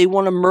hate. They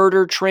want to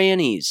murder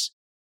trannies.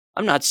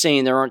 I'm not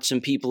saying there aren't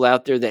some people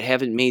out there that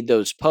haven't made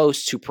those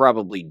posts who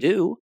probably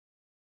do.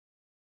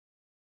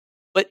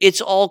 But it's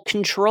all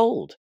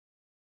controlled.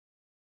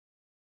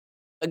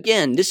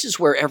 Again, this is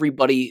where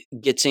everybody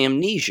gets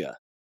amnesia.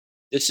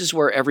 This is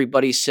where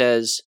everybody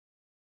says,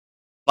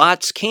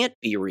 bots can't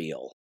be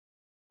real.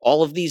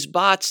 All of these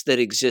bots that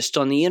exist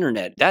on the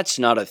internet, that's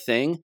not a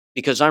thing,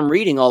 because I'm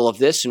reading all of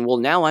this and, well,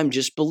 now I'm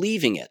just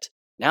believing it.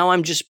 Now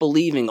I'm just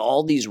believing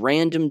all these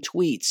random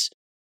tweets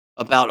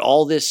about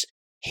all this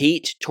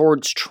hate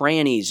towards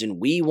trannies, and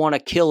we want to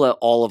kill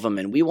all of them,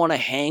 and we want to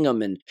hang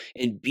them and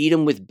beat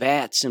them with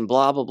bats and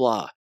blah, blah,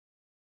 blah.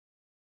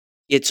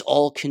 It's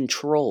all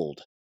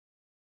controlled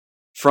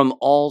from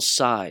all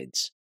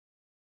sides.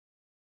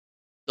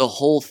 The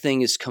whole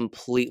thing is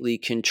completely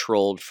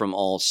controlled from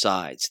all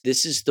sides.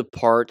 This is the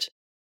part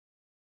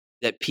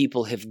that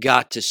people have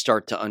got to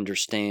start to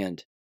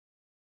understand.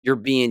 You're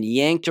being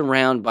yanked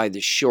around by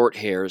the short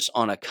hairs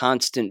on a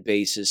constant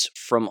basis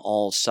from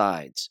all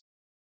sides.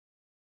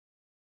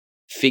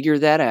 Figure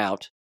that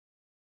out,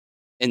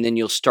 and then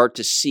you'll start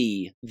to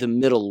see the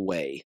middle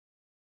way.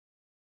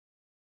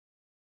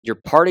 You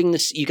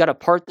got to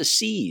part the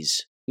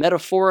seas,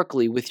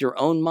 metaphorically, with your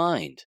own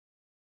mind.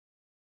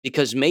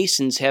 Because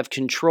Masons have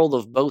control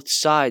of both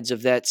sides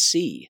of that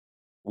sea.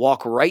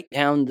 Walk right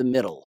down the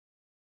middle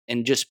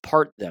and just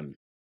part them.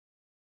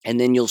 And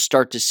then you'll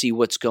start to see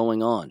what's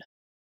going on.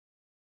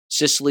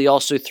 Cicely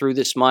also threw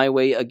this my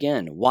way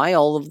again. Why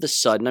all of the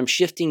sudden, I'm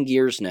shifting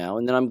gears now,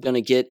 and then I'm going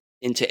to get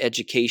into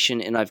education,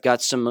 and I've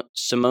got some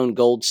Simone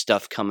Gold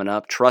stuff coming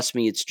up. Trust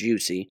me, it's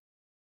juicy.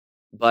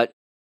 But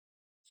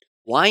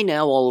why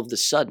now all of the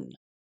sudden?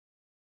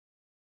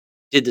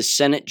 Did the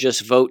Senate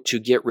just vote to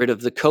get rid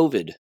of the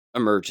COVID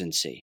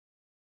emergency?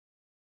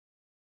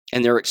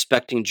 And they're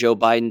expecting Joe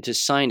Biden to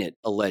sign it,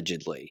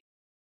 allegedly.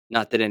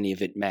 Not that any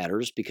of it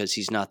matters, because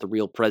he's not the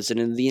real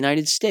president of the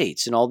United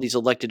States, and all these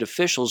elected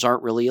officials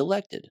aren't really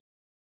elected.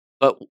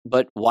 But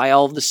why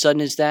all of a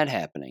sudden is that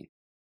happening?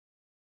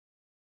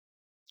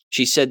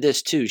 She said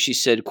this too. She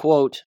said,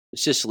 quote,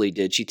 Cicely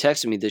did, she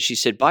texted me this. She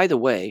said, by the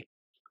way,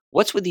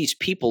 what's with these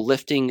people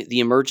lifting the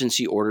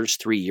emergency orders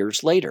 3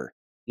 years later?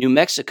 New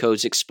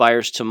Mexico's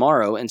expires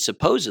tomorrow, and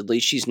supposedly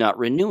she's not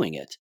renewing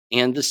it,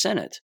 and the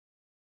Senate.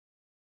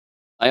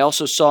 I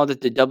also saw that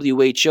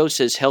the WHO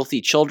says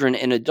healthy children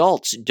and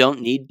adults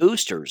don't need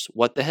boosters.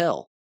 What the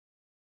hell?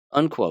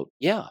 Unquote.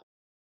 Yeah.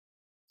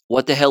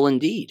 What the hell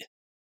indeed?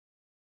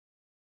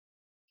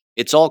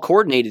 It's all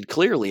coordinated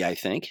clearly, I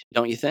think.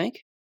 Don't you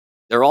think?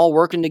 They're all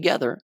working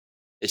together.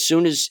 As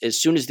soon as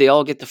they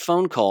all get the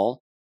phone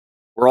call,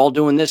 we're all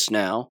doing this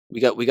now.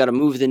 We got to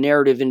move the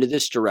narrative into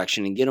this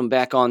direction and get them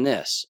back on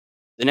this.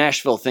 The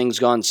Nashville thing's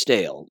gone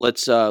stale.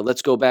 Let's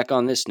go back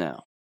on this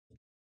now.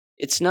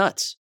 It's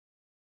nuts.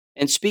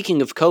 And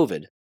speaking of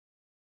COVID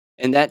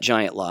and that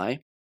giant lie,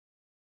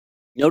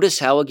 notice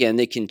how again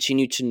they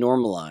continue to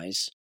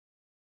normalize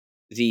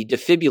the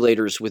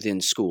defibrillators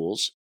within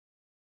schools.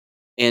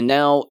 And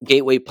now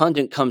Gateway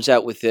Pundit comes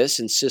out with this,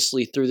 and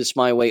Cicely threw this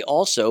my way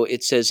also.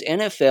 It says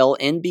NFL,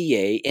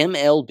 NBA,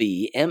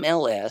 MLB,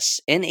 MLS,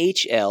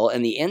 NHL,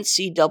 and the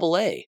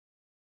NCAA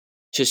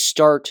to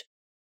start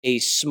a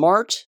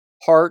Smart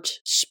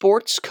Heart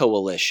Sports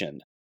Coalition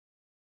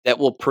that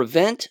will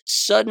prevent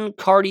sudden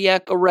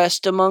cardiac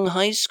arrest among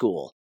high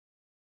school.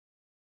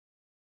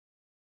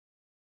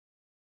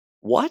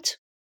 What?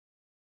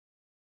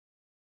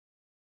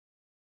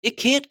 It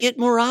can't get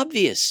more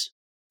obvious.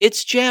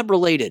 It's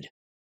jab-related.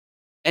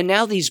 And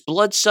now these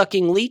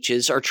blood-sucking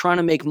leeches are trying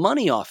to make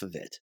money off of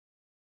it.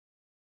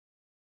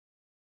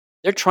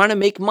 They're trying to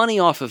make money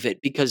off of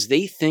it because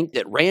they think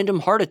that random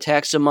heart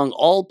attacks among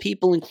all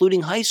people,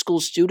 including high school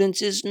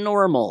students, is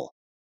normal.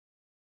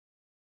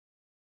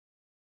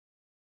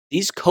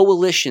 These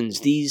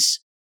coalitions, these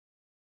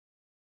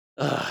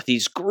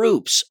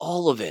groups,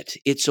 all of it,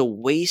 it's a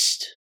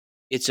waste.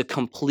 It's a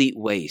complete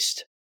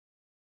waste.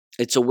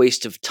 It's a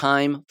waste of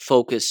time,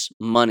 focus,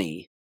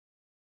 money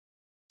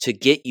to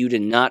get you to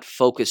not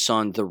focus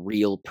on the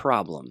real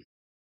problem,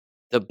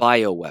 the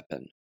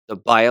bioweapon, the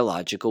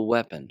biological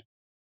weapon.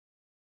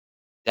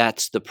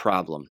 That's the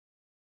problem.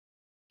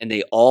 And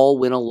they all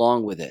went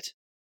along with it.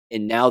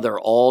 And now they're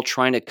all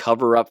trying to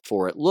cover up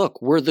for it.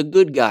 Look, we're the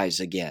good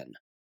guys again.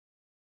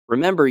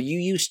 Remember, you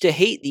used to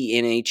hate the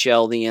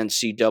NHL, the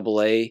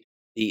NCAA,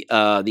 the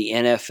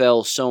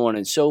NFL, so on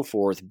and so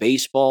forth,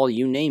 baseball,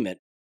 you name it.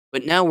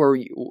 But now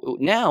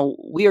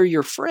we are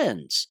your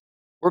friends.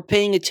 We're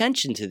paying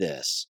attention to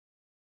this.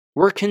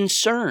 We're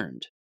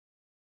concerned.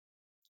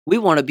 We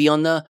want to be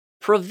on the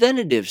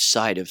preventative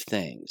side of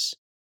things.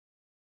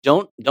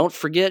 Don't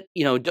forget,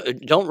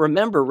 don't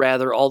remember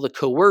rather all the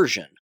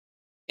coercion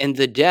and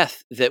the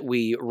death that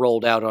we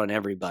rolled out on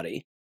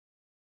everybody.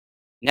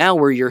 Now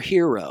we're your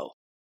hero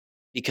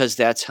because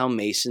that's how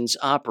Masons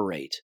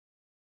operate.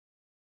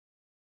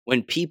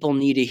 When people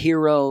need a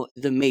hero,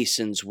 the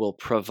Masons will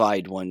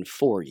provide one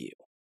for you.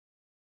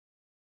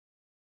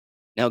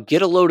 Now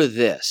get a load of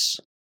this.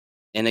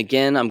 And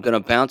again, I'm going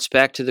to bounce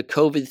back to the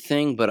COVID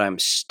thing, but I'm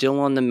still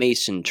on the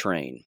Mason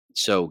train.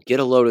 So get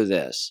a load of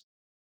this.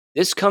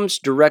 This comes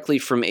directly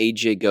from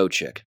A.J.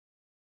 Gochik,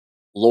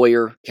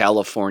 lawyer,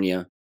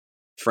 California,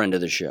 friend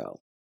of the show.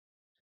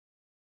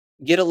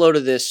 Get a load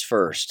of this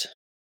first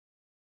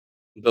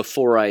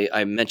before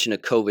I mention a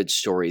COVID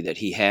story that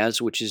he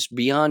has, which is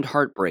beyond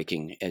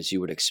heartbreaking, as you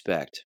would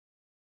expect.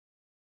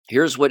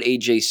 Here's what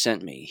A.J.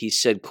 sent me. He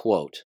said,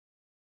 quote,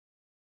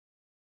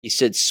 he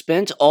said,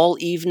 spent all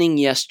evening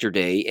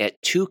yesterday at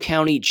 2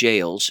 county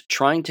jails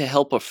trying to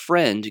help a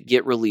friend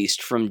get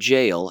released from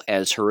jail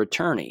as her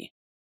attorney.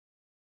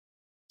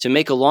 To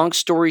make a long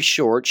story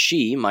short,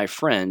 she, my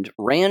friend,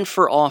 ran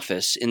for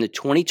office in the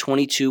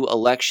 2022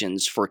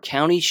 elections for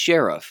county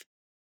sheriff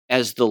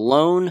as the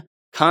lone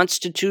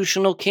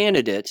constitutional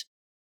candidate,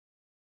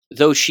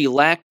 though she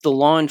lacked the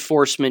law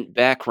enforcement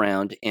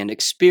background and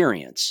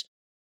experience,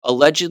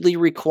 allegedly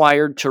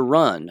required to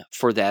run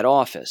for that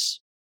office.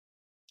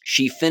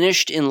 She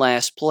finished in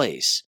last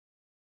place.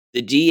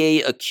 The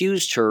DA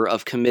accused her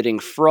of committing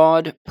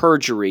fraud,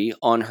 perjury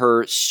on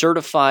her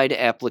certified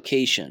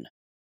application.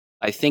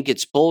 I think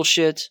it's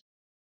bullshit,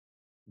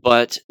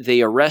 but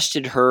they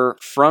arrested her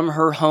from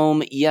her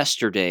home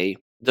yesterday,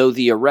 though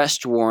the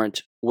arrest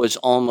warrant was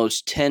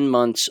almost 10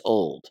 months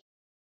old.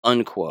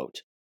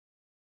 Unquote.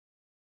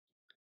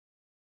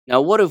 Now,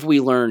 what have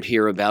we learned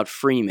here about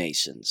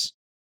Freemasons?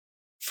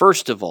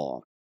 First of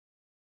all,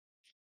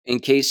 in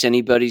case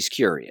anybody's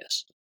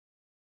curious,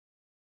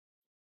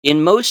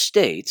 in most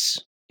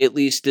states, at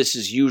least this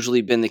has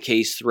usually been the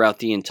case throughout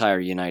the entire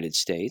United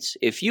States,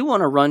 if you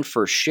want to run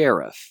for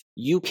sheriff,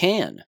 you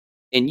can.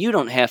 And you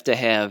don't have to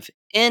have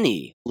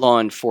any law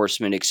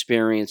enforcement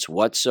experience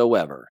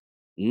whatsoever.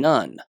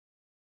 None.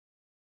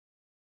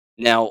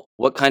 Now,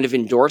 what kind of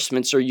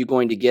endorsements are you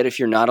going to get if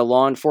you're not a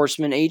law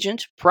enforcement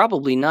agent?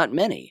 Probably not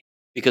many.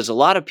 Because a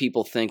lot of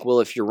people think,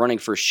 well, if you're running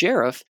for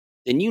sheriff,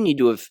 then you need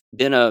to have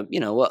been a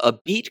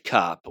beat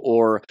cop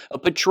or a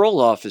patrol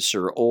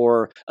officer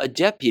or a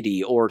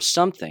deputy or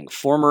something,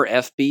 former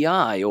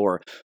FBI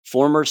or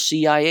former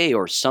CIA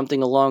or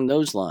something along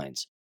those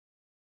lines.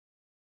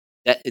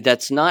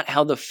 That's not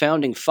how the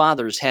founding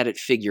fathers had it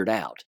figured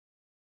out.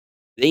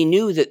 They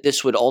knew that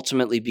this would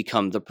ultimately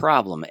become the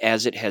problem,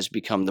 as it has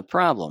become the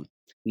problem.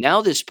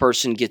 Now this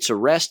person gets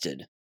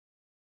arrested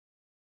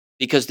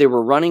because they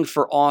were running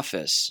for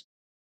office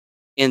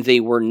and they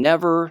were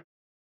never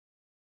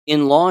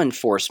in law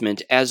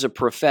enforcement as a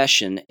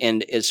profession,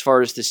 and as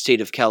far as the state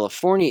of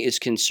California is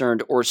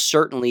concerned, or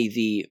certainly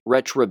the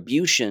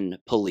retribution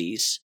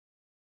police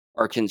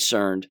are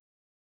concerned,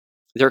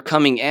 they're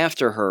coming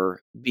after her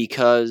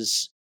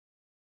because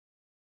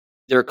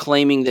they're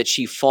claiming that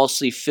she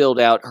falsely filled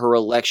out her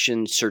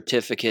election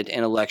certificate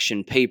and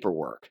election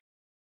paperwork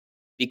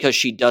because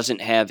she doesn't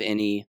have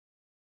any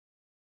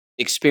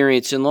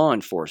experience in law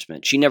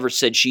enforcement. She never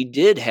said she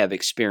did have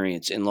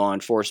experience in law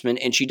enforcement,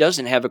 and she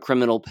doesn't have a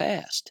criminal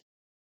past.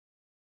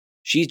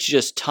 She's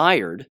just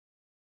tired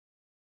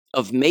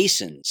of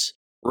Masons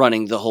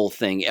running the whole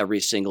thing every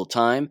single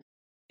time.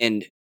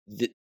 And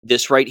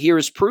this right here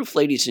is proof,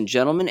 ladies and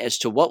gentlemen, as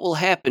to what will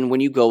happen when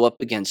you go up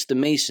against the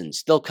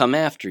Masons. They'll come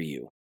after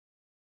you.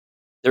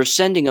 They're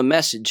sending a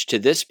message to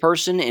this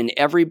person and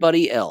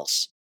everybody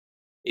else.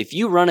 If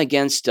you run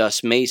against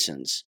us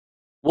Masons,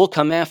 we'll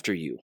come after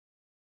you.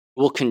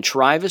 We'll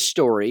contrive a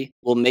story,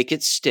 we'll make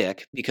it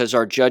stick, because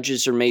our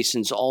judges are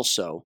Masons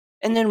also,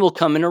 and then we'll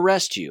come and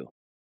arrest you.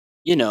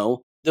 You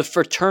know, the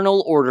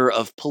Fraternal Order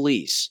of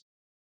Police.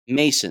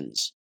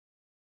 Masons.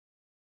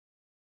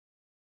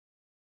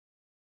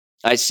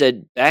 I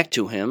said back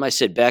to him,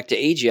 back to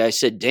AJ, I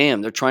said,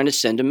 damn, they're trying to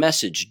send a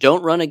message.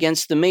 Don't run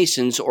against the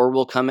Masons or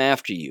we'll come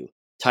after you.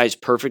 Ties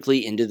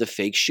perfectly into the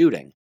fake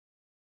shooting.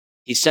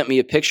 He sent me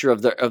a picture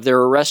of their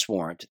arrest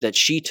warrant that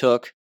she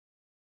took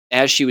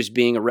as she was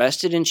being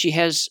arrested, and she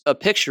has a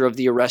picture of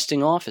the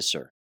arresting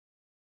officer.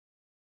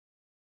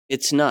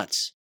 It's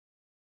nuts.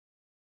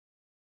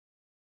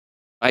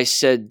 I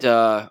said,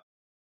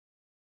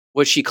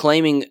 Was she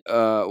claiming?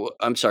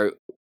 I'm sorry.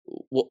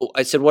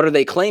 I said, what are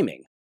they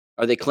claiming?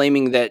 Are they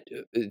claiming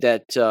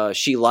that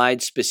she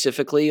lied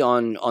specifically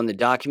on the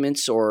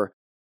documents, or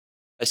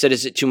I said,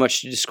 is it too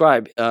much to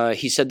describe?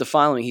 He said the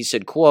following. He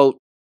said, "Quote: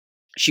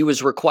 She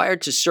was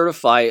required to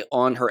certify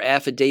on her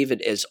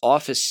affidavit as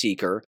office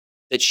seeker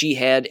that she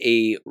had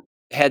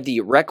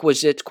the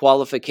requisite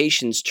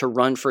qualifications to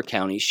run for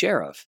county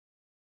sheriff."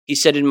 He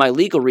said, "In my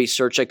legal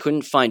research, I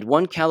couldn't find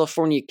one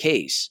California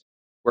case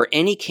where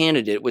any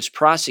candidate was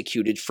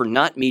prosecuted for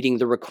not meeting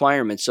the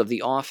requirements of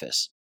the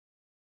office.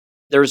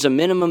 There is a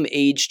minimum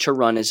age to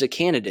run as a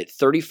candidate,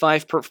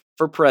 35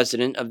 for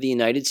President of the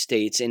United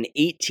States and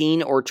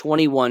 18 or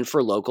 21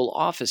 for local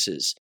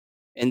offices.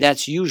 And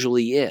that's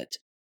usually it.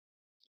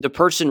 The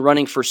person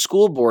running for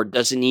school board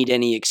doesn't need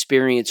any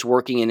experience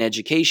working in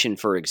education,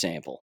 for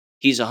example."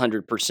 He's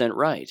 100%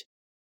 right.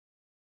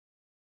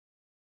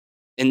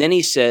 And then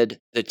he said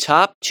the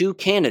top two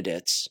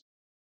candidates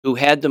who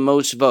had the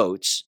most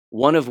votes,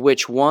 one of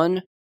which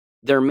won,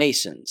 they're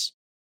Masons.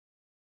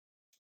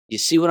 You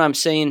see what I'm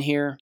saying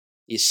here?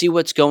 You see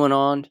what's going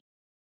on?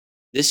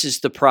 This is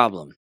the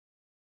problem.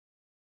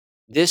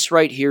 This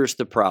right here is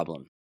the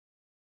problem.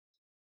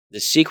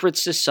 The secret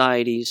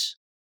societies,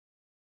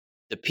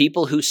 the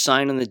people who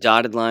sign on the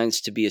dotted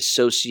lines to be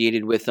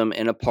associated with them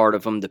and a part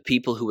of them, the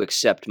people who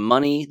accept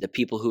money, the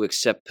people who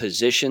accept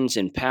positions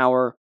and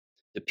power,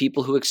 the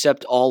people who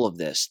accept all of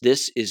this.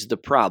 This is the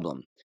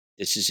problem.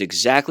 This is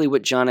exactly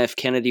what John F.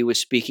 Kennedy was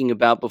speaking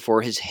about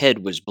before his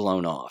head was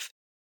blown off.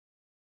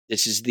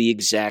 This is the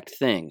exact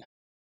thing.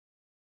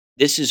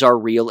 This is our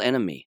real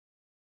enemy.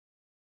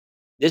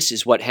 This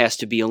is what has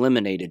to be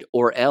eliminated,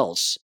 or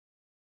else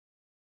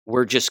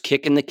we're just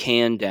kicking the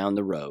can down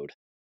the road.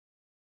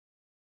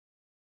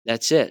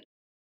 That's it.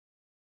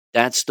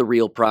 That's the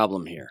real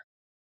problem here.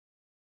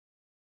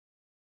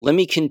 Let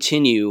me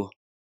continue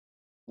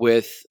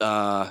with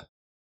AJ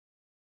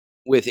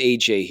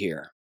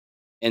here.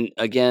 And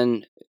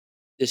again,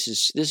 this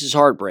is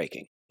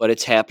heartbreaking, but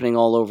it's happening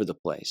all over the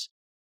place.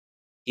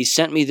 He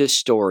sent me this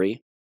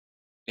story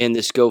and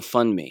this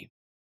GoFundMe.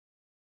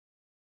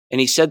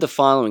 And he said the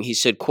following. He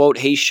said, quote,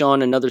 "Hey,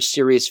 Sean, another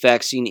serious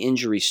vaccine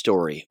injury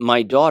story.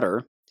 My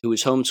daughter, who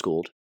is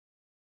homeschooled,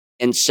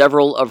 and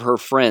several of her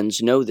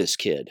friends know this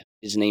kid.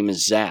 His name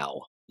is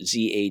Zhao,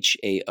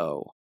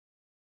 Z-H-A-O.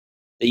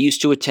 They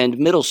used to attend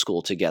middle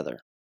school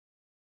together.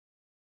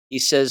 He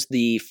says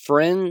the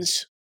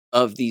friends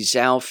of the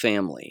Zhao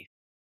family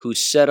who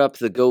set up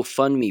the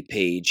GoFundMe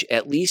page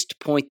at least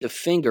point the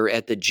finger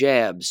at the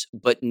jabs,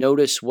 but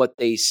notice what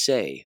they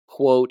say.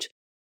 Quote,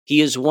 "He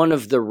is one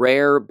of the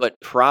rare but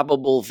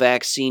probable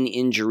vaccine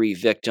injury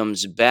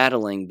victims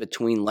battling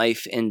between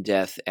life and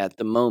death at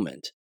the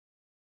moment."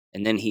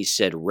 And then he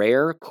said,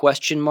 "Rare?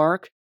 Question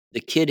mark. The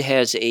kid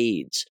has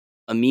AIDS.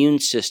 Immune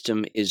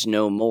system is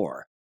no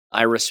more."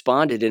 I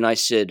responded and I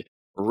said,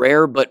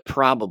 "Rare but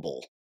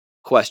probable?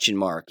 Question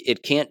mark.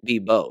 It can't be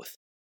both."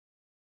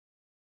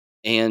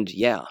 And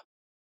yeah,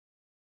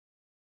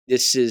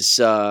 this is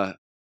awful.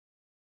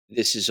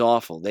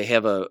 They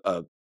have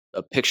a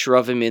picture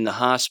of him in the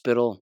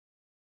hospital.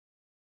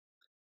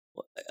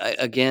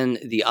 Again,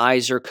 the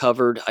eyes are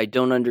covered. I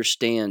don't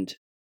understand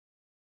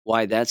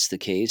why that's the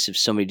case. If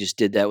somebody just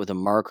did that with a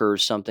marker or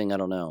something, I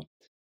don't know.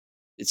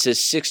 It says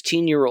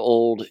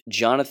 16-year-old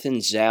Jonathan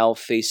Zhao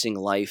facing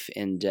life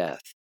and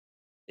death.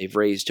 They've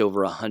raised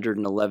over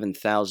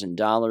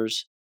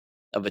 $111,000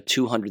 of a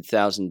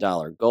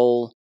 $200,000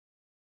 goal.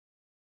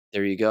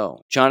 There you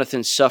go.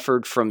 Jonathan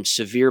suffered from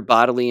severe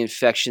bodily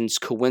infections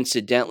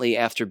coincidentally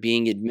after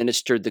being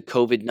administered the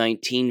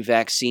COVID-19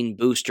 vaccine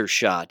booster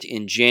shot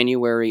in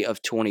January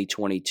of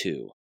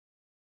 2022.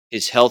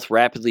 His health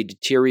rapidly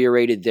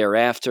deteriorated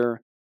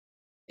thereafter,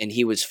 and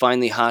he was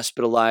finally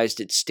hospitalized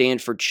at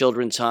Stanford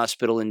Children's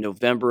Hospital in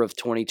November of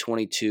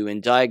 2022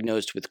 and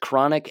diagnosed with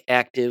chronic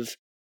active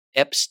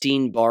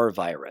Epstein-Barr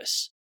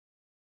virus,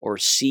 or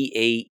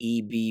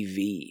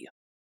CAEBV.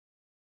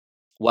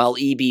 While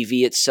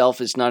EBV itself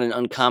is not an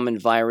uncommon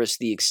virus,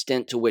 the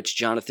extent to which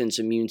Jonathan's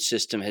immune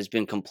system has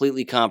been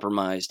completely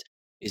compromised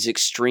is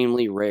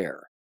extremely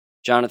rare.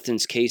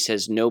 Jonathan's case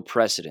has no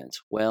precedent.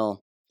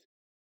 Well,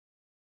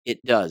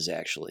 it does,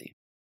 actually.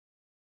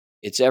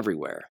 It's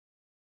everywhere.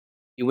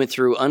 He went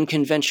through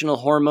unconventional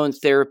hormone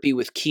therapy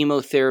with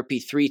chemotherapy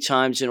 3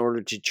 times in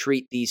order to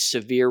treat these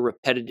severe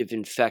repetitive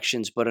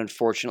infections, but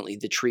unfortunately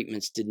the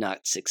treatments did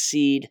not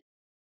succeed.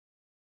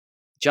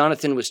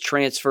 Jonathan was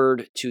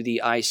transferred to the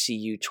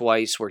ICU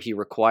twice, where he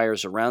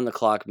requires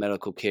around-the-clock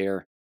medical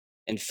care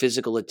and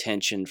physical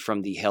attention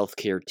from the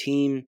healthcare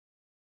team.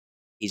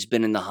 He's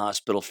been in the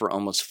hospital for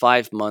almost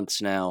 5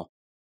 months now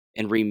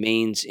and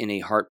remains in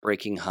a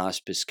heartbreaking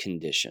hospice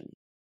condition.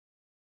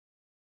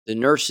 The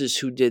nurses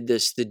who did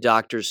this, the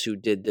doctors who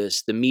did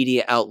this, the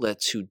media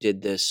outlets who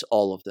did this,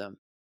 all of them.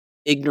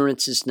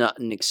 Ignorance is not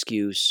an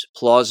excuse.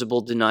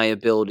 Plausible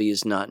deniability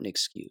is not an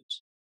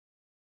excuse.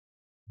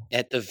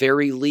 At the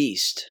very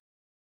least,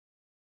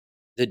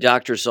 the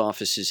doctor's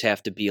offices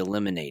have to be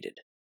eliminated.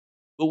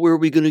 But where are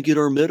we going to get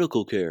our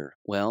medical care?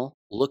 Well,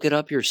 look it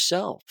up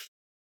yourself.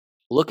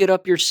 Look it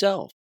up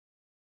yourself.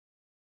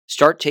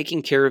 Start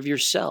taking care of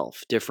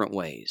yourself different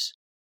ways.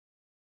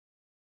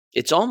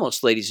 It's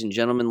almost, ladies and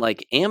gentlemen,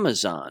 like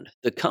Amazon.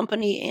 The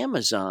company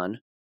Amazon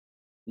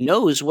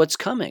knows what's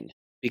coming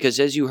because,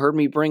 as you heard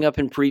me bring up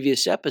in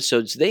previous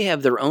episodes, they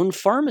have their own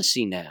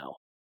pharmacy now.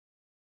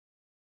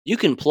 You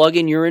can plug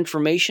in your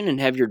information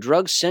and have your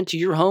drugs sent to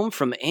your home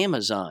from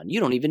Amazon. You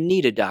don't even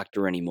need a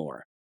doctor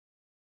anymore.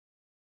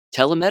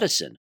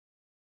 Telemedicine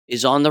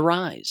is on the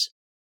rise.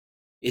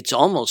 It's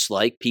almost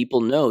like people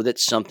know that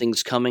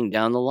something's coming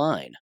down the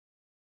line.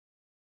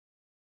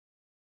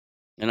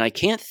 And I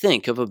can't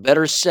think of a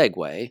better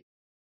segue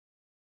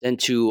than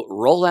to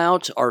roll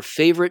out our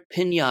favorite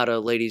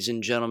piñata, ladies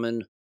and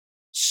gentlemen,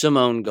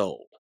 Simone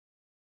Gold.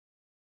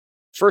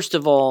 First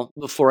of all,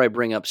 before I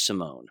bring up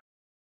Simone,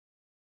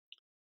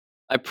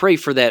 I pray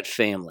for that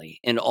family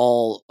and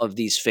all of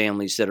these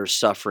families that are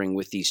suffering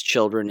with these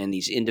children and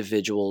these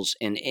individuals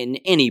and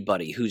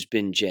anybody who's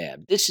been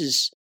jabbed.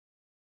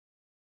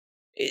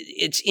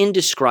 It's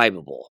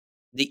indescribable,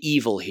 the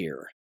evil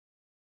here.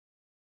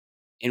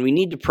 And we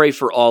need to pray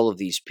for all of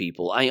these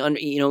people.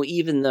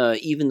 Even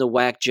the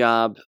whack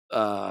job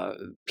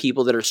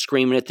people that are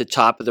screaming at the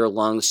top of their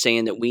lungs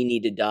saying that we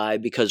need to die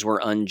because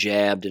we're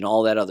unjabbed and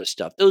all that other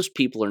stuff. Those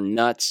people are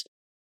nuts,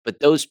 but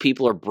those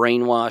people are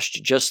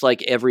brainwashed just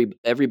like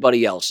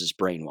everybody else is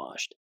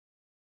brainwashed.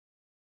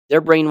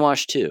 They're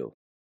brainwashed too.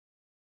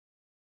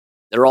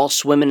 They're all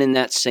swimming in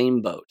that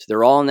same boat.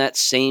 They're all in that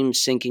same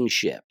sinking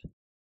ship.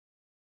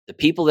 The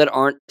people that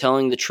aren't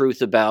telling the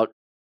truth about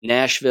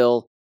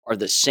Nashville are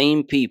the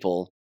same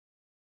people,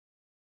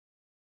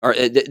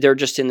 they're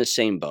just in the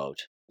same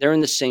boat. They're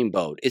in the same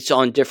boat. It's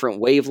on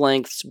different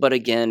wavelengths, but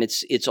again,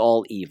 it's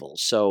all evil.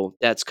 So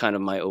that's kind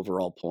of my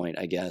overall point,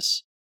 I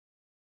guess.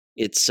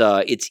 It's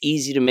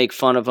easy to make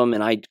fun of them,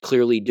 and I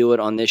clearly do it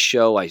on this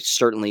show. I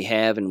certainly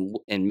have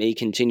and may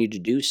continue to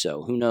do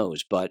so. Who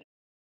knows? But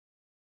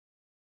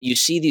you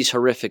see these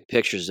horrific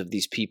pictures of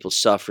these people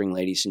suffering,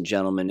 ladies and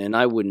gentlemen, and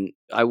I wouldn't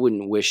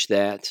wish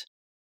that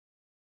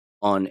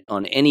on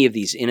any of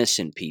these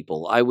innocent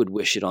people. I would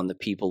wish it on the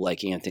people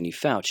like Anthony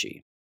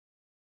Fauci.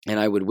 And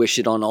I would wish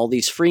it on all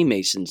these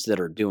Freemasons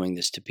that are doing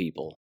this to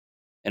people.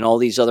 And all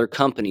these other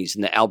companies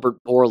and the Albert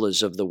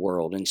Bourlas of the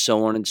world and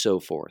so on and so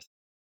forth.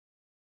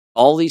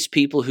 All these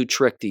people who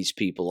tricked these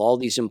people. All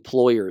these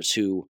employers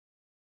who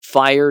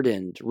fired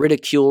and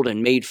ridiculed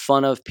and made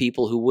fun of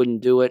people who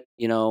wouldn't do it.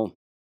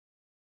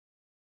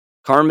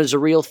 Karma's a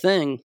real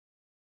thing.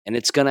 And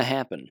it's going to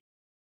happen.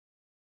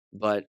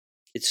 But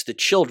it's the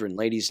children,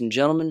 ladies and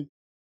gentlemen.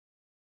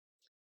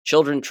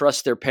 Children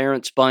trust their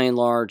parents by and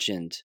large,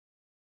 and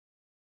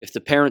if the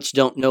parents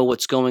don't know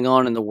what's going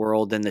on in the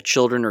world, then the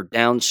children are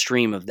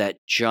downstream of that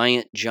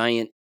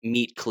giant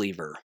meat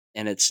cleaver,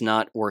 and it's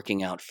not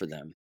working out for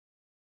them.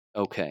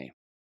 Okay.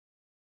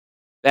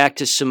 Back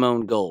to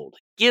Simone Gold.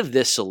 Give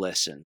this a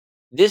listen.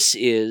 This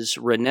is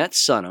Renette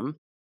Sunham,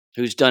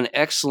 who's done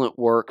excellent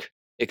work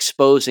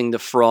exposing the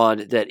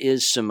fraud that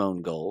is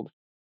Simone Gold.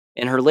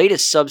 And her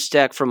latest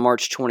Substack from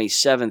March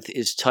 27th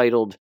is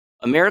titled,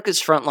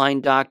 America's Frontline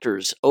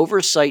Doctors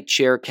Oversight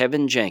Chair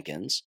Kevin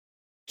Jenkins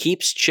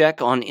Keeps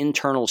Check on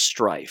Internal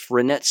Strife.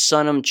 Renette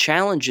Sunham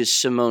challenges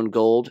Simone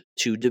Gold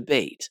to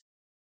debate.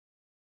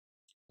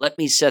 Let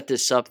me set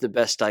this up the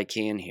best I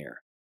can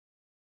here.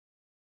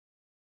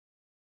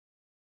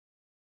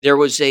 There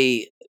was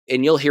and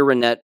you'll hear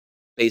Renette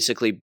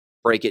basically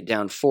break it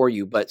down for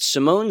you, but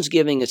Simone's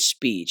giving a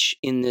speech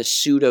in this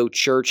pseudo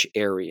church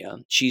area.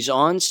 She's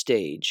on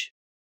stage.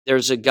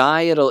 There's a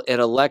guy at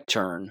a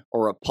lectern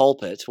or a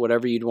pulpit,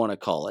 whatever you'd want to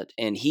call it,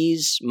 and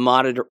he's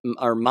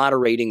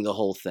moderating the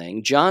whole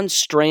thing. John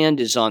Strand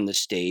is on the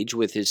stage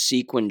with his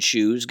sequin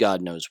shoes.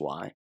 God knows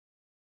why.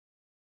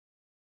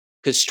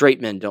 Because straight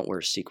men don't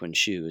wear sequin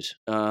shoes.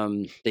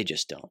 They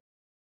just don't.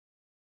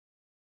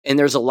 And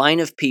there's a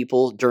line of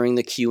people during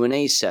the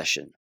Q&A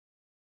session.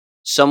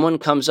 Someone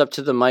comes up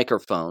to the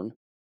microphone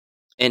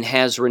and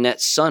has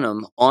Renette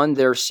Sunham on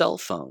their cell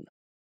phone.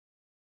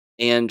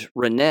 And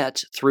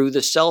Renette, through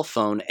the cell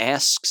phone,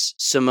 asks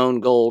Simone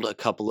Gold a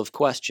couple of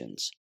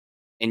questions.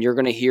 And you're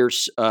going to hear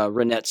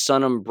Renette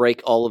Sunham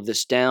break all of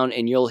this down,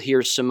 and you'll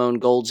hear Simone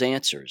Gold's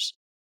answers.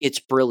 It's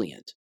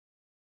brilliant.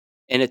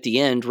 And at the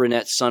end,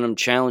 Renette Sunham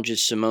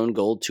challenges Simone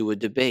Gold to a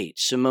debate.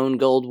 Simone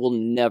Gold will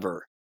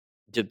never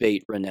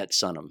debate Renette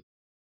Sunham.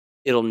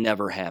 It'll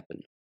never happen.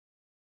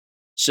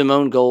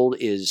 Simone Gold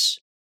is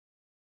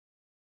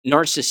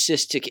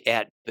narcissistic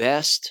at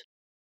best,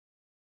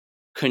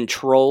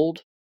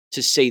 controlled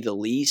to say the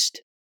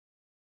least,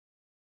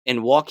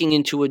 and walking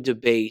into a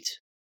debate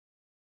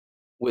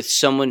with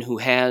someone who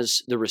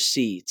has the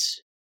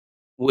receipts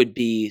would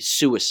be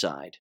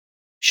suicide.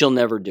 She'll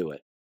never do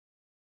it.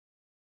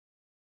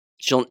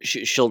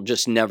 She'll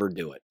just never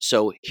do it.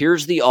 So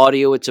here's the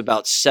audio. It's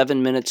about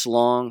 7 minutes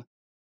long.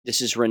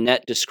 This is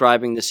Renette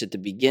describing this at the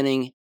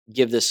beginning.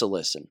 Give this a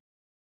listen.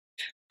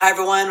 Hi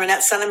everyone,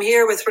 Renette Sunham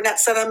here with Renette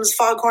Sunham's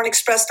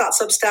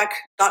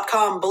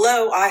foghornexpress.substack.com.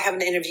 Below, I have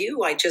an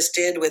interview I just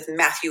did with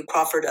Matthew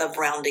Crawford of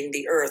Rounding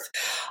the Earth,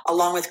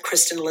 along with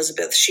Kristen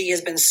Elizabeth. She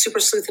has been super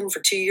sleuthing for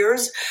 2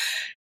 years,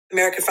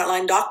 American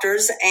Frontline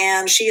Doctors,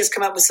 and she has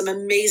come up with some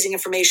amazing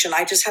information.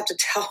 I just have to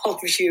tell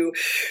you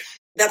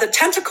that the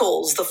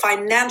tentacles, the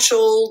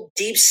financial,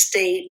 deep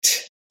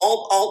state,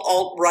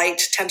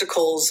 alt-right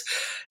tentacles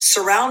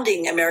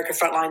surrounding American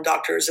Frontline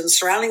Doctors and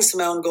surrounding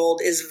Simone Gold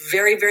is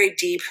very, very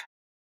deep,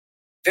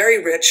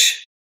 very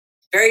rich,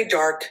 very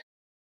dark,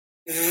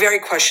 very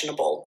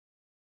questionable.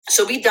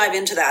 So we dive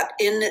into that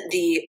in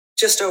the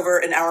just over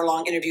an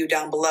hour-long interview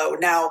down below.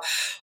 Now,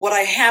 what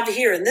I have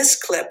here in this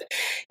clip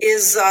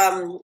is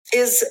a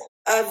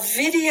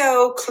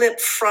video clip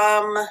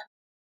from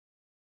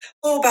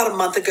about a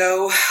month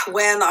ago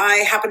when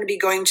I happened to be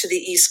going to the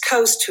East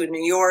Coast to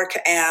New York,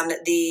 and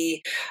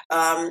the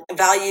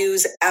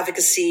Values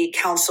Advocacy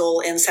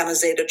Council in San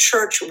Jose de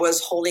Church was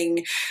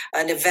holding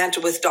an event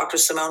with Dr.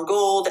 Simone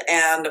Gold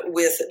and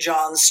with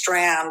John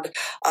Strand.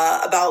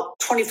 About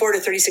 24 to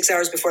 36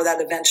 hours before that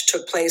event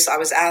took place, I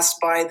was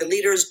asked by the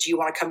leaders, do you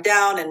want to come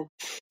down and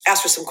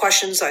ask for some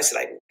questions? I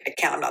said, I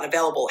can't, I'm not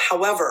available.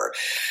 However,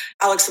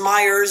 Alex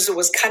Myers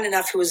was kind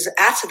enough, who was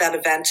at that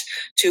event,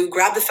 to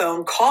grab the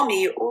phone, call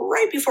me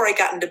right before I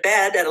got into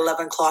bed at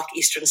 11 o'clock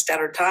Eastern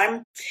Standard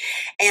Time.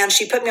 And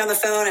she put me on the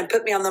phone and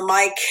put me on the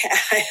mic,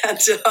 and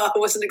I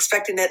wasn't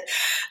expecting it,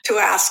 to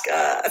ask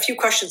a few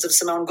questions of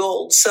Simone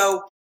Gold.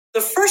 So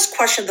the first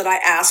question that I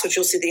asked, which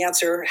you'll see the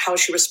answer, how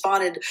she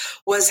responded,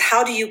 was,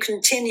 how do you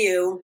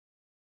continue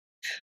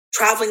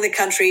traveling the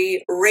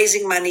country,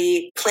 raising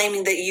money,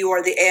 claiming that you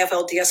are the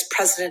AFLDS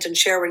president and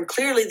chair, when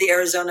clearly the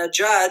Arizona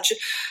judge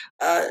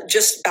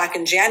just back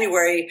in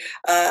January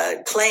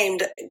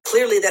claimed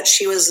clearly that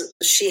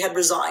she had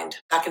resigned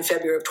back in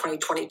February of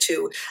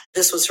 2022.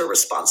 This was her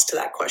response to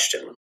that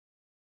question.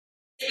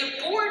 The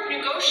board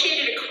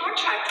negotiated a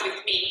contract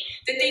with me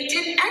that they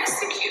didn't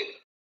execute.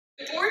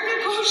 The board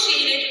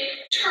negotiated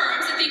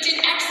terms that they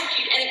didn't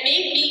execute, and it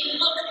made me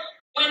look,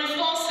 when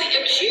falsely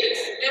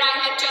accused, that I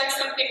had done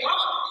something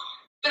wrong.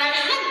 But I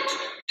hadn't.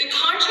 The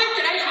contract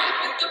that I had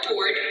with the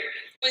board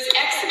was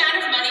X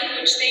amount of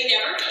money, which they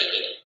never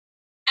paid,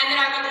 and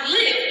that I would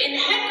live in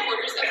the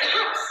headquarters of the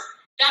house.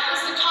 That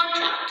was the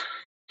contract.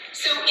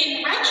 So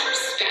in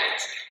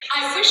retrospect,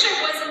 I wish I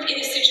wasn't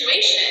in a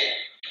situation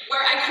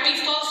where I could be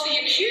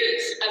falsely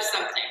accused of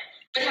something.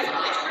 But have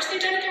I personally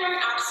done it wrong?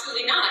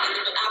 Absolutely not. And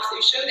they will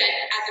absolutely show that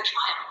at the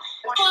trial.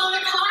 Well, the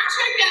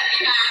contract that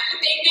we had,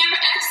 that they never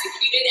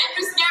executed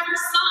and was never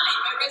signed,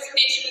 my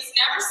resignation was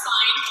never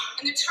signed,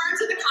 and the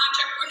terms of the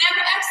contract were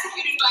never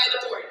executed by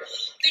the board.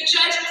 The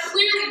judge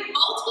clearly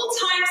multiple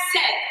times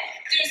said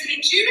there's an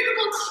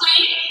adjudicable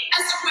claim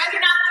as to whether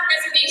or not the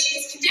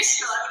resignation is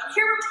conditional. I mean,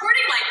 you hear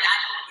reporting like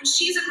that when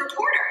she's a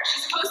reporter.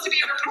 She's supposed to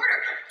be a reporter.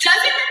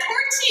 Doesn't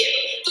report to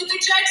you that the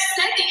judge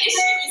said the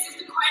issue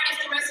is if the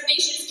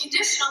resignation is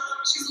conditional.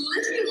 She's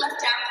literally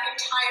left out the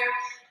entire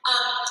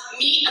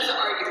meat of the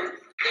argument.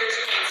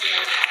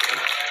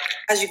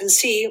 As you can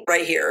see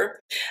right here,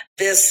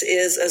 this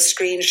is a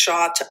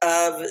screenshot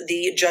of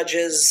the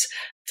judge's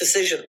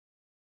decision.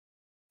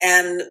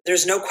 And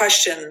there's no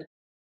question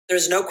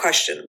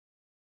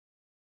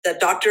that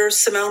Dr.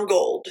 Simone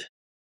Gold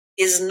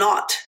is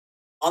not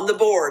on the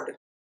board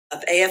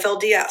of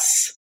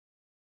AFLDS,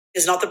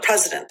 is not the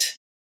president,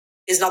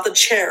 is not the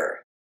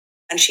chair,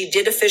 and she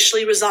did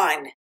officially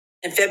resign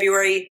in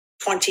February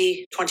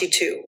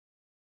 2022.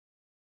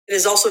 It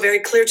is also very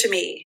clear to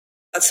me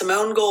that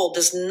Simone Gold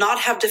does not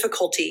have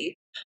difficulty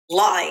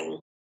lying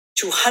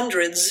to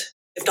hundreds,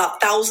 if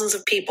not thousands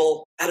of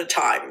people at a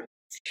time.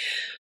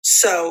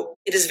 So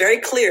it is very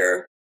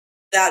clear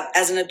that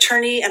as an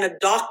attorney and a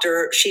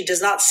doctor, she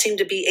does not seem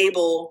to be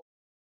able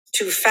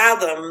to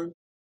fathom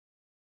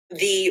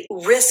the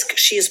risk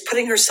she is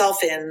putting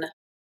herself in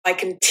by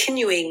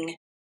continuing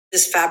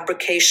this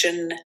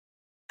fabrication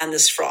and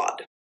this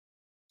fraud.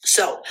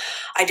 So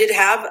I did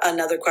have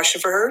another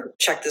question for her.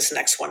 Check this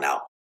next one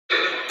out.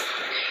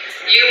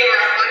 You are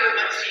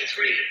a 501c3.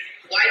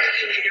 Why do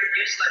you in your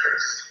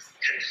newsletters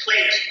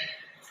conflate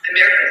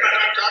American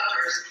Frontline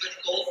Doctors with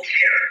Gold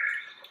Care,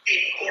 a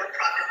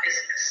for-profit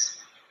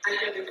business? I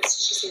don't know,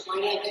 she said, why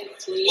do I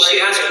conflate? She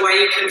asked why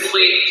you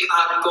conflate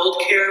Gold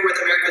Care with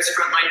America's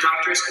Frontline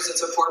Doctors, because it's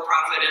a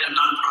for-profit and a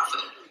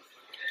non-profit.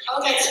 Oh,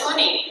 that's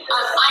funny.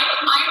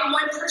 I am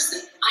one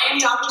person. I am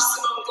Dr.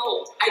 Simone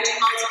Gold. I do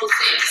multiple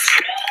things.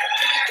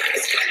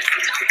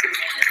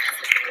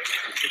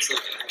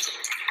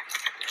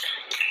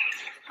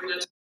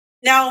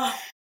 Now,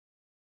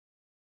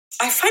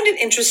 I find it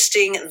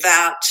interesting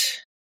that,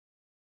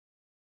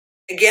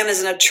 again,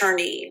 as an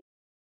attorney,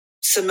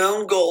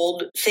 Simone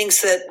Gold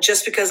thinks that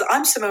just because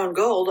I'm Simone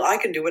Gold, I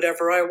can do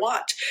whatever I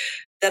want.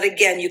 That,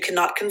 again, you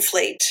cannot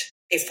conflate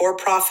a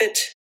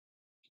for-profit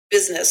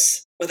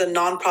business with a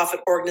nonprofit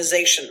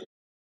organization.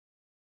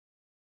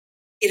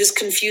 It is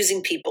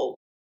confusing people.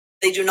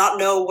 They do not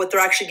know what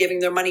they're actually giving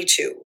their money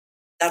to.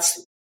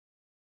 That's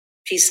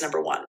piece number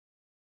one.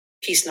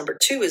 Piece number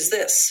two is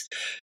this.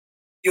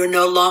 You're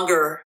no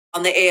longer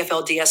on the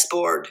AFLDS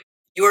board.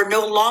 You are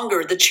no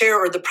longer the chair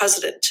or the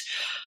president.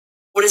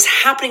 What is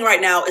happening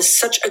right now is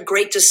such a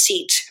great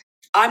deceit.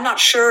 I'm not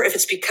sure if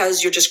it's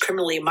because you're just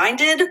criminally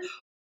minded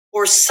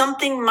or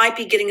something might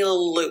be getting a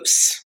little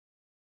loose.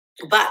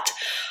 But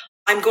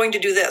I'm going to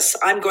do this.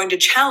 I'm going to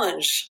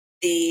challenge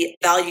the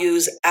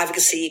Values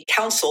Advocacy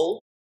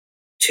Council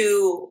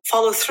to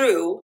follow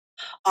through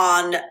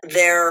on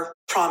their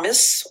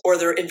promise or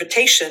their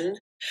invitation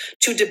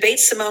to debate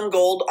Simone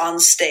Gold on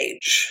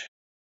stage.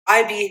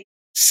 I'd be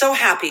so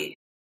happy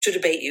to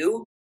debate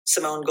you,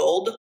 Simone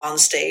Gold, on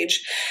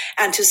stage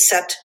and to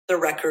set the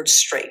record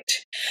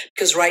straight.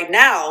 Because right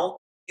now,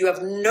 you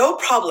have no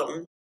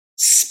problem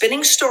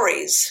spinning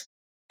stories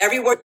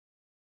everywhere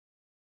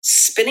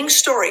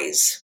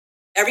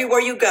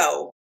you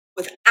go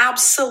with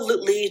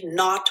absolutely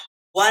not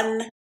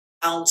 1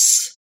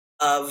 ounce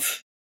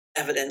of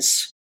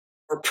evidence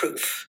or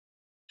proof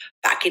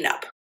backing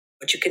up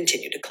what you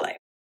continue to claim.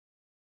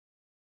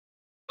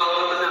 Follow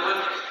up on that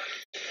one?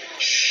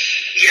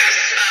 Yes,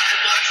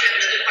 Box, I have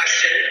another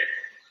question.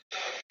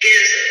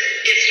 Is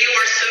if you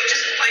are so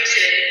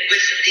disappointed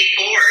with the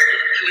board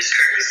who is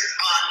currently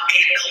on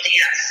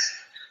AFLDS,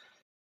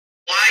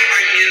 why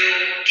are you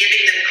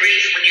giving them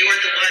grief when you are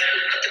the one who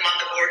put them on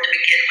the board to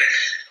begin with?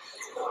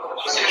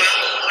 So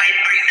why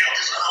are you now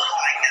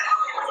disqualifying them?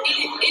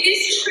 It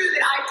is true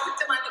that I put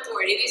them on the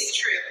board. It is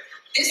true.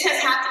 This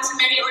has happened to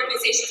many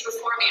organizations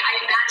before me.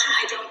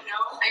 I don't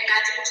know. I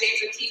imagine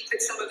James O'Keefe put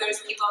some of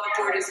those people on the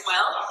board as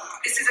well.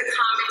 This is a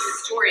common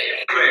story.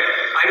 Right.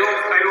 I don't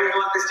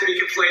want this to be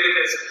conflated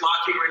as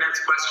blocking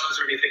Renette's questions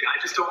or anything. I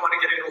just don't want to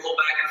get into a whole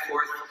back and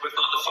forth with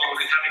on the phone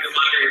and having to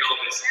moderate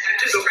all this. I'm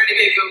just trying to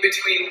go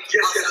between.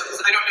 Yes. Because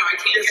I don't know. I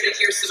can't even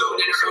hear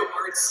Simone in her own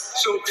words.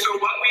 So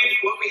what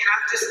we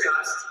have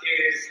discussed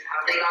is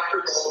having Dr.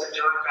 Gold and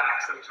John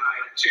back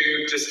sometime to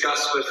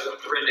discuss with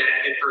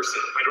Renette in person.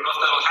 I don't know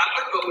if that'll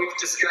happen, but we've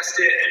discussed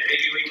it and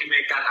maybe we can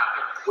make that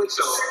happen. Would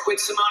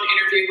Simone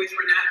interview with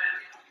Renette?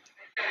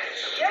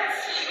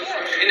 Yes.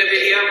 In a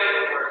video?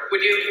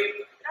 Would you?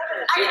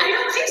 I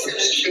don't think so.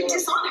 She's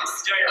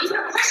dishonest. Even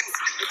her questions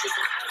are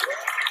dishonest.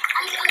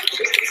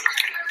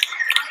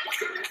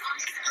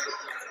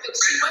 But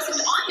she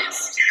wasn't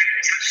honest.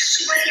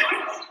 She wasn't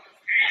honest.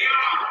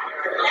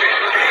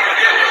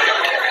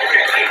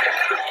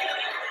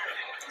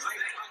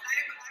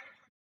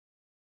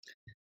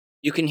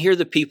 You can hear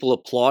the people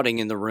applauding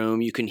in the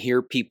room. You can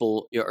hear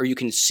people, or you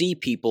can see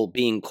people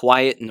being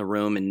quiet in the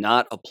room and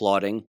not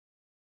applauding.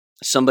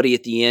 Somebody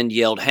at the end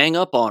yelled, hang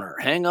up on her,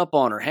 hang up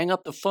on her, hang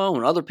up the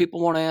phone. Other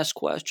people want to ask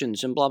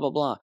questions and blah, blah,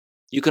 blah.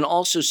 You can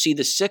also see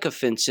the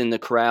sycophants in the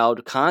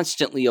crowd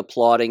constantly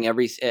applauding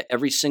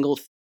every single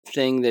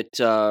thing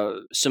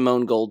that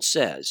Simone Gold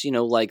says,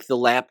 like the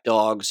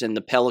lapdogs and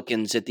the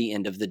pelicans at the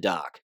end of the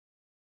dock.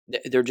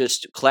 They're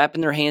just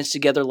clapping their hands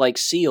together like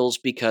seals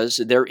because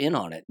they're in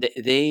on it.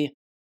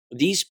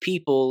 These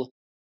people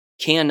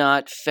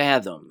cannot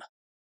fathom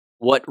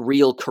what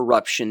real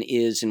corruption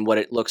is and what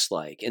it looks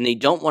like. And they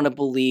don't want to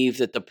believe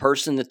that the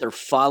person that they're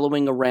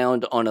following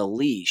around on a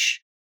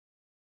leash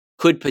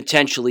could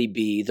potentially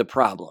be the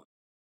problem.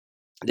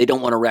 They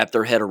don't want to wrap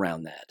their head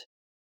around that.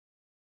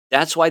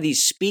 That's why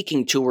these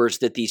speaking tours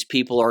that these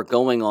people are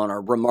going on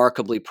are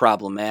remarkably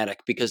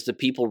problematic, because the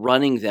people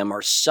running them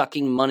are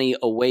sucking money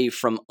away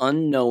from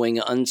unknowing,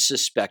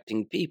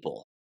 unsuspecting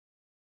people.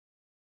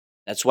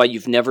 That's why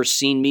you've never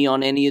seen me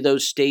on any of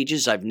those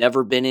stages. I've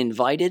never been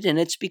invited, and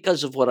it's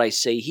because of what I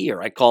say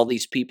here. I call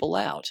these people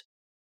out.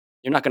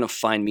 You're not going to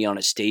find me on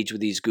a stage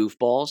with these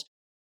goofballs.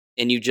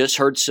 And you just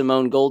heard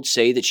Simone Gold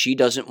say that she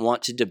doesn't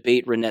want to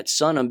debate Renette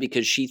Sunham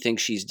because she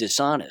thinks she's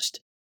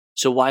dishonest.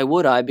 So why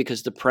would I?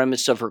 Because the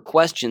premise of her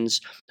questions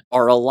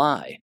are a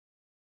lie.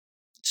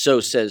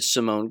 So says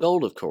Simone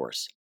Gold, of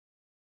course.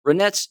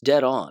 Renette's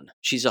dead on.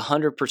 She's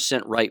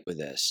 100% right with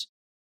this.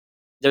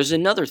 There's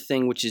another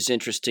thing which is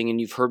interesting, and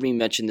you've heard me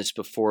mention this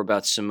before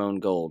about Simone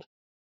Gold.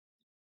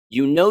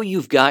 You know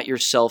you've got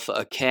yourself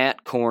a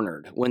cat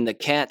cornered when the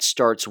cat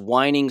starts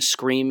whining,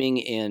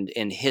 screaming, and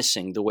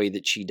hissing the way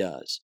that she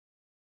does.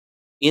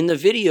 In the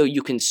video,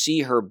 you can see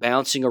her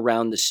bouncing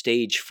around the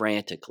stage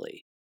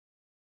frantically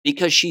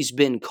because she's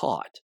been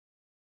caught.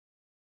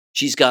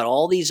 She's got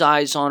all these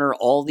eyes on her,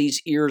 all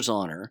these ears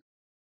on her,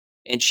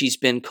 and she's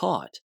been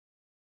caught.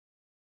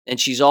 And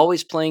she's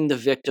always playing the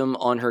victim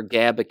on her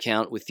Gab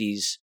account with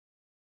these,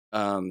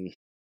 what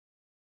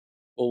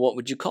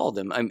would you call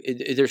them?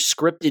 They're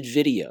scripted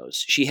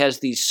videos. She has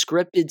these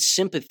scripted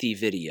sympathy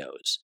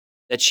videos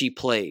that she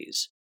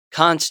plays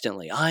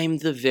constantly. I'm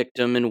the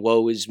victim and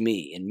woe is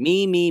me. And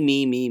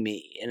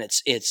me. And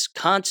it's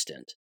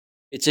constant.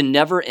 It's a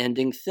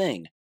never-ending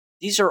thing.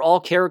 These are all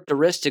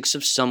characteristics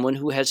of someone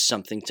who has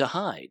something to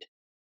hide.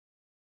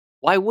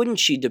 Why wouldn't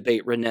she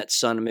debate Renette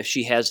Sunham if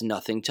she has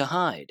nothing to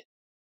hide?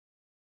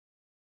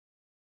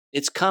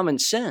 It's common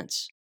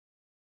sense.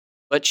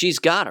 But she's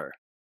got her.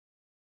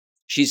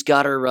 She's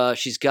got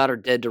her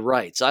dead to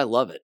rights. I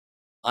love it.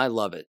 I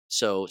love it.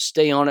 So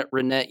stay on it,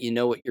 Renette. You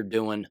know what you're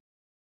doing.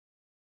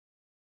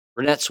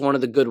 Renette's one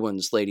of the good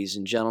ones, ladies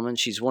and gentlemen.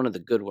 She's one of the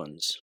good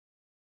ones.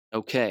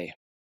 Okay.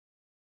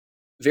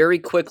 Very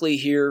quickly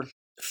here,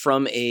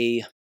 from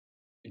a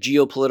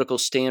geopolitical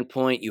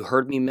standpoint, you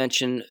heard me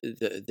mention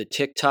the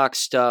TikTok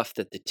stuff,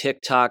 that the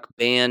TikTok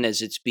ban,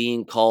 as it's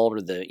being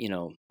called,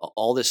 or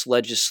all this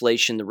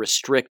legislation, the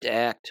Restrict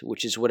Act,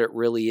 which is what it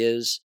really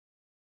is.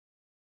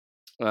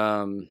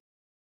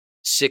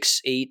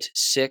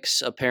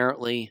 686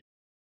 apparently.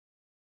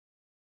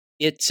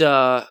 It,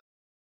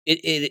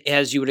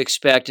 as you would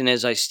expect, and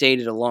as I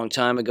stated a long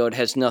time ago, it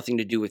has nothing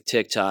to do with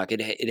TikTok.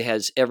 It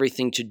has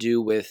everything to do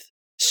with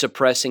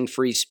suppressing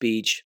free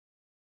speech,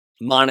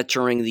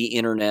 monitoring the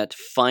internet,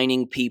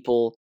 fining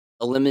people,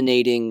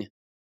 eliminating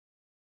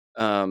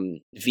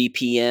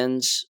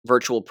VPNs,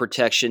 virtual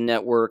protection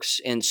networks,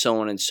 and so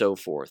on and so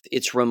forth.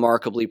 It's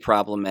remarkably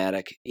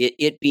problematic.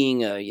 It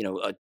being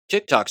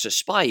TikTok's a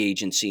spy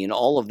agency and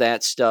all of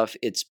that stuff,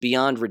 it's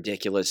beyond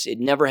ridiculous. It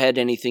never had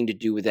anything to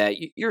do with that.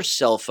 Your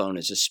cell phone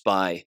is a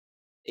spy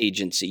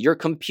agency. Your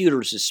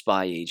computer's a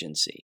spy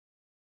agency.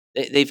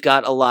 They've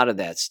got a lot of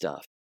that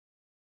stuff.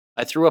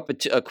 I threw up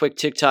a quick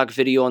TikTok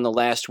video on the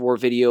last war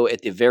video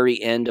at the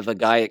very end of a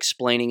guy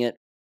explaining it.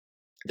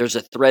 There's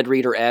a thread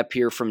reader app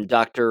here from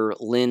Dr.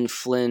 Lynn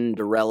Flynn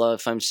Dorella,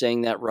 if I'm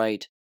saying that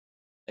right.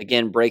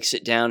 Again, breaks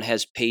it down,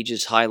 has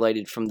pages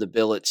highlighted from the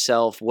bill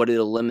itself, what it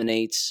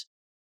eliminates,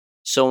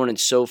 so on and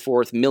so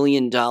forth. $1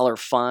 million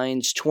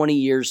fines, 20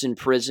 years in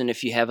prison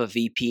if you have a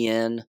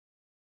VPN.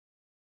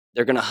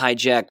 They're going to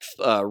hijack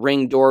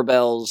Ring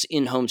doorbells,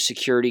 in-home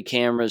security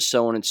cameras,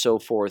 so on and so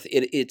forth.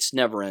 It's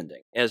never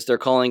ending, as they're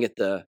calling it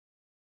the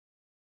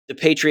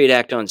Patriot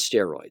Act on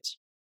steroids.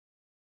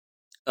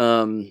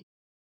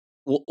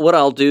 What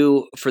I'll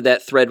do for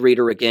that thread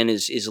reader again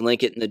is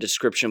link it in the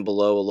description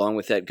below, along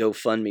with that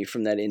GoFundMe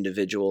from that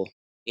individual,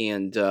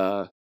 and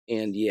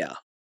yeah,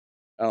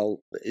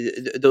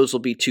 those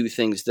will be two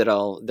things that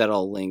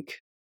I'll link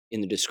in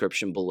the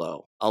description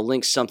below. I'll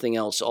link something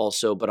else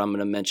also, but I'm going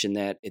to mention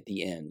that at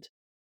the end.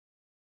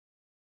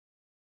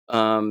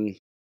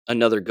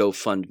 Another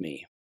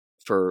GoFundMe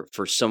for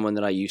someone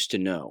that I used to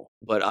know,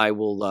 but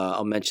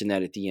I'll mention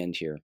that at the end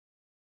here.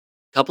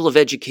 A couple of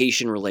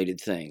education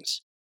related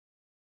things.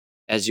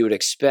 As you would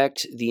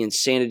expect, the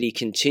insanity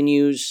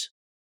continues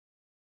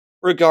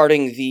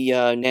regarding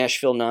the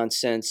Nashville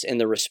nonsense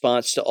and the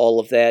response to all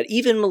of that.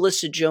 Even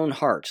Melissa Joan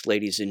Hart,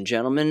 ladies and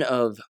gentlemen,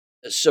 of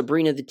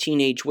Sabrina the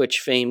Teenage Witch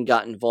fame,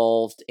 got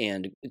involved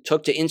and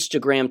took to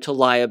Instagram to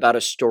lie about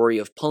a story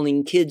of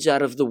pulling kids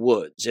out of the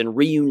woods and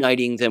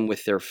reuniting them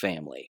with their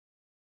family.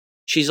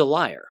 She's a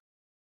liar.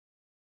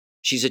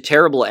 She's a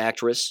terrible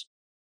actress.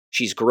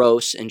 She's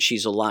gross, and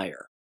she's a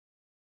liar.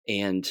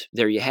 And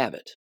there you have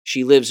it.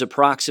 She lives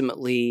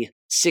approximately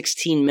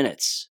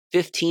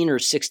 15 or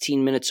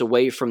 16 minutes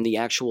away from the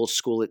actual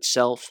school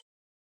itself,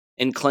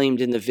 and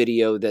claimed in the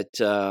video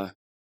that,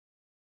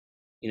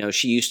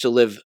 she used to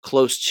live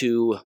close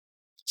to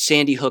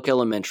Sandy Hook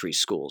Elementary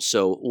School.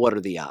 So what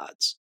are the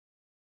odds?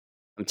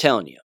 I'm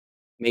telling you,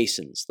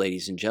 Masons,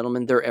 ladies and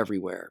gentlemen, they're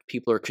everywhere.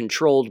 People are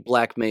controlled,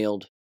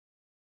 blackmailed,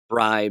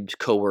 bribed,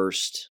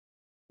 coerced.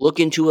 Look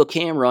into a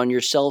camera on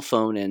your cell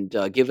phone and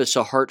give us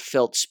a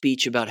heartfelt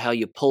speech about how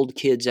you pulled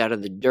kids out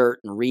of the dirt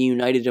and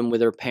reunited them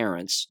with their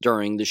parents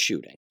during the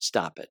shooting.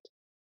 Stop it.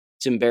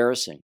 It's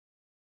embarrassing.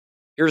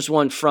 Here's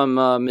one from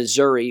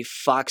Missouri,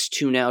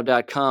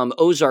 fox2now.com.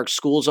 Ozark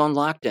schools on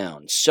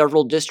lockdown.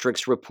 Several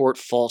districts report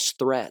false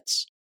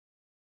threats.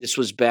 This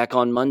was back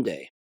on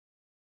Monday.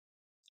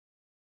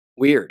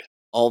 Weird.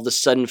 All of a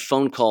sudden,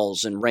 phone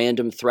calls and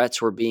random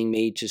threats were being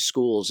made to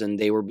schools, and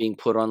they were being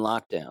put on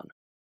lockdown.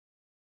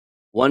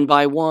 One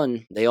by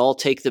one, they all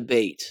take the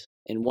bait,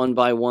 and one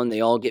by one, they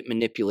all get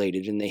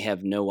manipulated, and they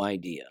have no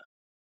idea.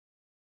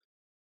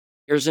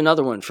 Here's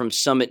another one from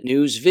Summit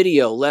News.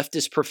 Video,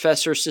 leftist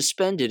professor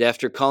suspended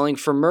after calling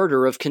for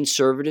murder of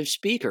conservative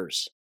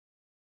speakers.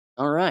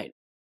 All right.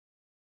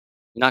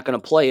 Not going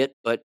to play it,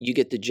 but you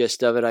get the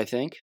gist of it, I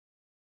think.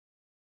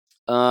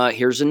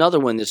 Here's another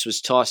one. This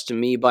was tossed to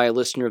me by a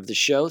listener of the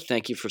show.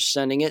 Thank you for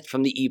sending it,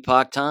 from the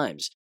Epoch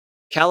Times.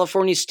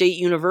 California State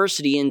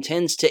University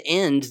intends to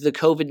end the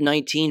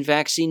COVID-19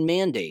 vaccine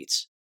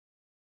mandates.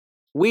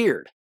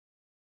 Weird.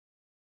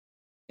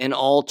 And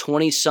all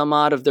 20 some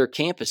odd of their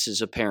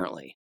campuses,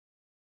 apparently.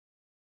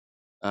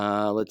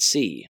 Let's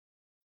see.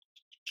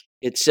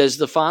 It says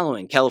the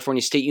following.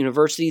 California State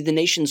University, the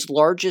nation's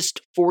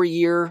largest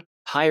four-year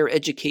higher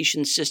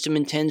education system,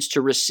 intends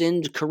to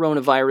rescind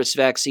coronavirus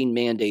vaccine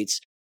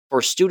mandates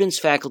for students,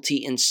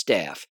 faculty, and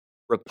staff,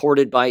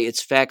 reported by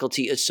its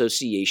Faculty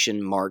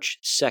Association March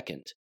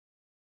 2nd.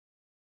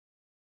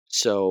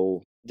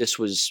 So this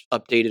was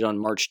updated on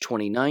March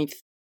 29th.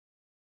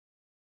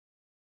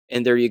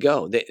 And there you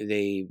go.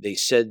 They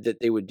said that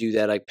they would do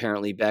that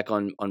apparently back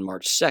on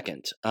March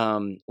 2nd.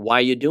 Why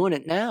are you doing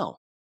it now?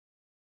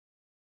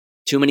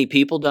 Too many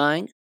people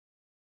dying?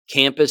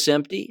 Campus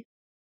empty?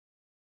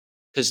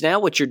 Because now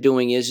what you're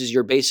doing is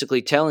you're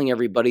basically telling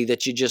everybody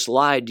that you just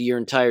lied to your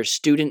entire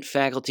student,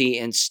 faculty,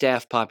 and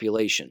staff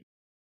population.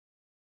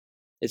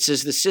 It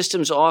says the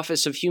system's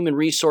Office of Human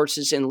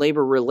Resources and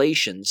Labor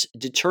Relations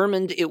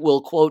determined it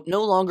will, quote,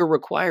 no longer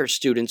require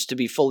students to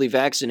be fully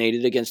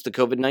vaccinated against the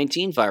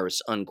COVID-19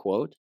 virus,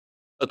 unquote.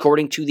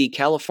 According to the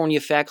California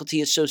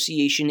Faculty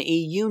Association, a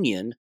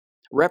union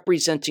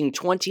representing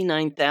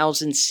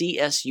 29,000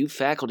 CSU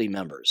faculty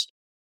members.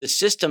 The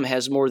system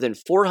has more than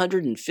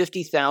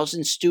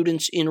 450,000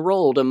 students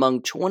enrolled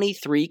among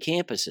 23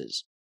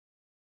 campuses.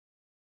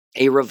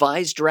 A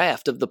revised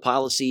draft of the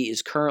policy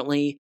is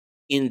currently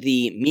in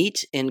the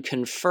meet and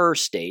confer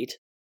state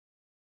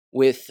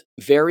with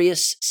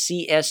various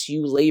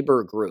CSU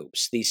labor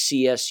groups, the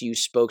CSU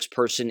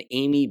spokesperson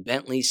Amy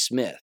Bentley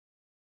Smith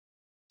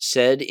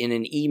said in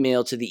an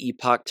email to the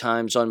Epoch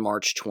Times on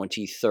March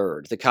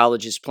 23rd. The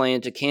college's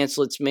plan to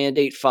cancel its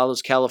mandate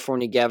follows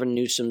California Gavin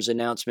Newsom's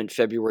announcement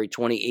February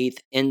 28th,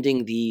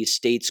 ending the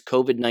state's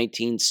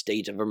COVID-19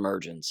 state of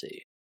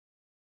emergency.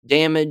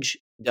 Damage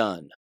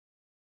done.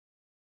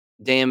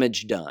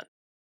 Damage done.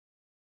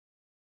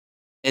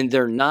 And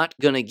they're not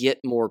going to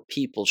get more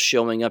people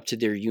showing up to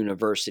their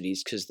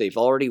universities because they've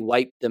already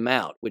wiped them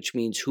out, which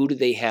means who do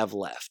they have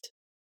left?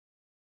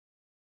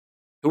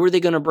 Who are they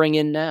going to bring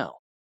in now?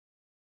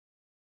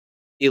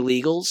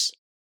 Illegals?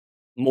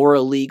 More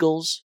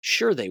illegals?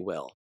 Sure they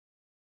will.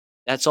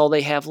 That's all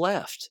they have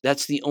left.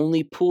 That's the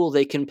only pool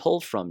they can pull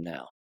from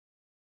now.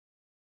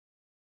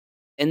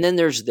 And then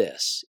there's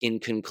this, in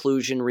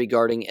conclusion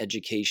regarding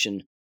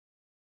education.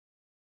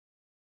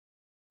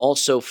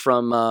 Also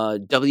from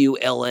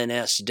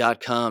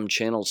WLNS.com,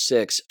 Channel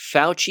 6,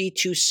 Fauci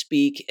to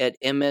speak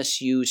at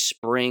MSU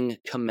spring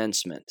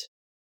commencement.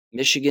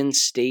 Michigan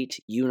State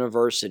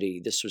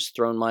University. This was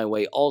thrown my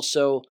way.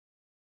 Also,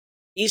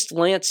 East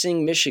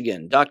Lansing,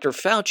 Michigan. Dr.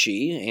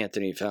 Fauci,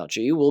 Anthony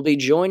Fauci, will be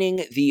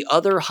joining the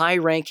other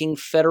high-ranking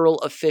federal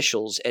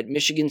officials at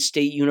Michigan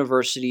State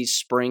University's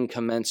spring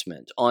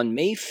commencement. On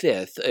May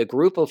 5th, a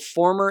group of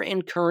former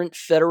and current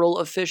federal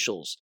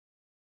officials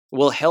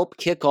will help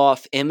kick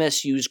off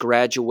MSU's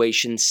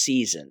graduation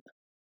season.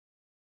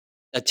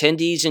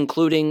 Attendees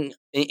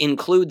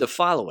include the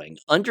following: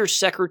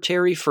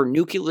 Undersecretary for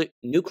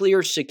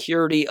Nuclear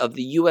Security of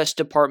the U.S.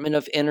 Department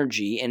of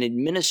Energy and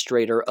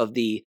Administrator of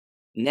the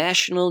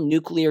National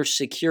Nuclear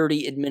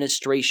Security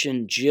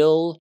Administration,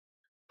 Jill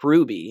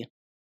Hruby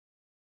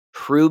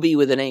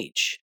with an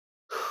H,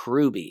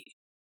 Hruby,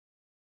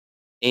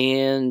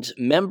 and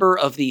member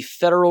of the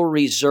Federal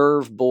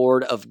Reserve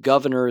Board of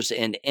Governors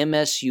and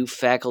MSU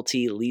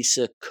faculty,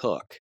 Lisa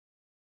Cook.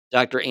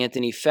 Dr.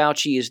 Anthony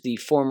Fauci is the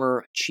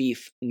former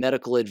chief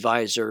medical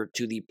advisor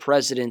to the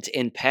president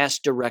and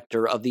past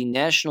director of the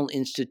National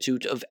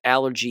Institute of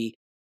Allergy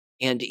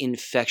and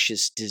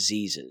Infectious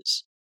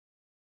Diseases.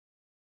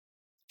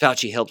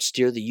 Fauci helped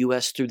steer the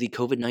U.S. through the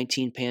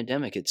COVID-19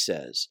 pandemic, it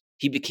says.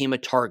 He became a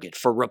target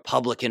for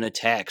Republican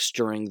attacks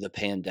during the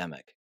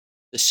pandemic.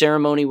 The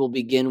ceremony will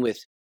begin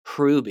with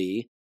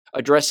Hruby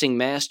addressing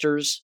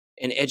master's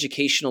and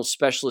educational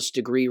specialist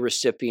degree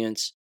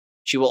recipients.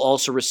 She will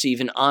also receive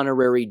an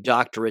honorary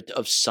doctorate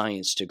of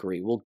science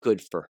degree. Well,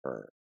 good for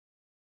her.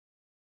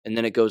 And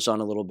then it goes on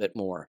a little bit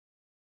more.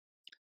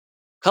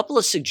 A couple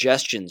of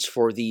suggestions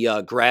for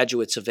the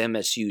graduates of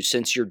MSU,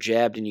 since you're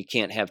jabbed and you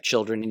can't have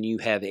children and you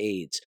have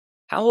AIDS.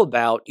 How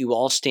about you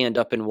all stand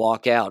up and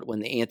walk out when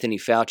the Anthony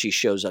Fauci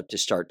shows up to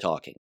start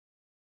talking?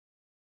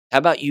 How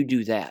about you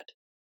do that?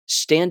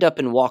 Stand up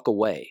and walk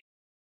away.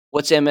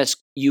 What's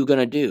MSU going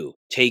to do?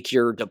 Take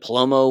your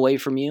diploma away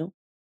from you?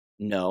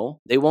 No,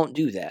 they won't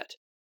do that.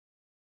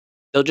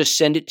 They'll just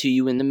send it to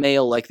you in the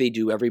mail like they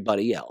do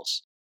everybody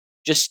else.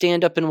 Just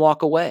stand up and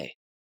walk away.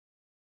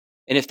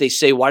 And if they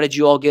say, why did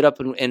you all get up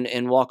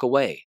and walk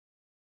away?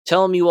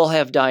 Tell them you all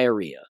have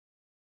diarrhea.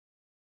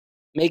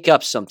 Make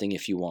up something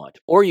if you want.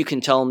 Or you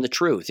can tell them the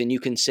truth and you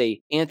can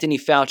say, Anthony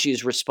Fauci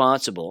is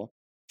responsible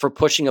for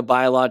pushing a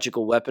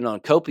biological weapon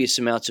on copious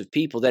amounts of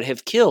people that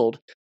have killed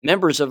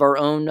members of our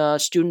own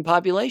student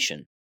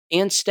population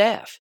and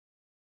staff.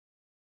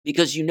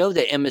 Because you know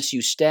that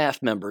MSU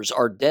staff members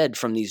are dead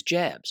from these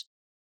jabs.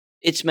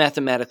 It's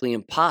mathematically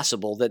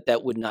impossible that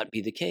that would not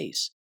be the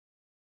case.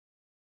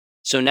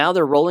 So now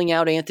they're rolling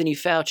out Anthony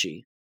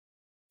Fauci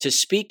to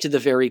speak to the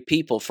very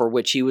people for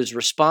which he was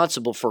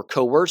responsible for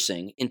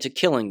coercing into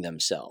killing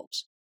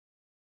themselves.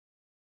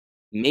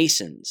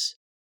 Masons.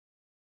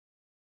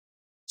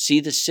 See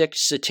the sick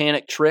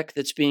satanic trick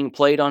that's being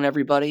played on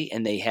everybody,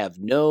 and they have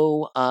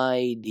no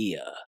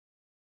idea.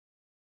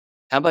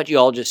 How about you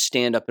all just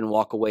stand up and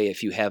walk away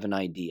if you have an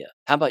idea?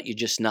 How about you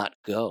just not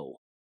go?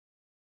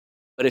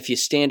 But if you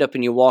stand up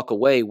and you walk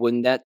away,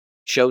 wouldn't that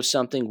show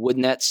something?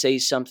 Wouldn't that say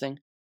something?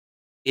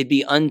 It'd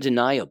be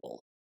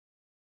undeniable.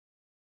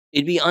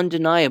 It'd be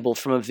undeniable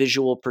from a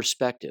visual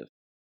perspective.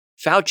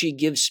 Fauci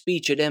gives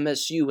speech at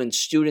MSU and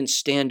students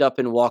stand up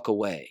and walk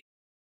away.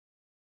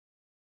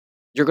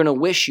 You're going to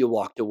wish you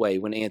walked away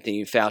when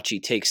Anthony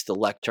Fauci takes the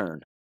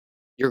lectern.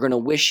 You're going to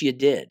wish you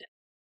did.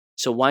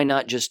 So why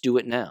not just do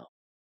it now?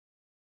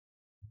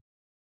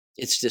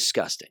 It's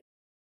disgusting.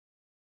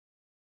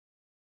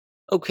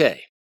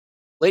 Okay,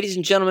 ladies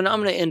and gentlemen,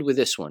 I'm going to end with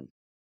this one.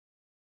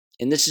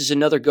 And this is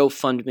another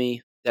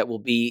GoFundMe that will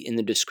be in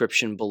the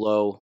description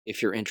below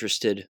if you're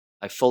interested.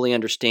 I fully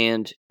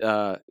understand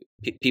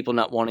people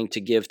not wanting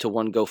to give to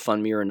one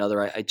GoFundMe or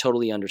another. I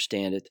totally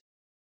understand it.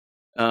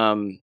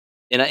 And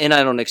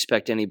I don't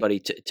expect anybody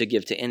to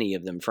give to any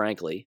of them,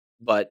 frankly.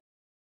 But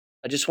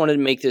I just wanted to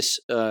make this,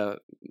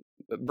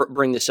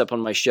 bring this up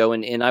on my show,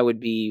 and I would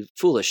be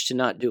foolish to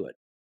not do it.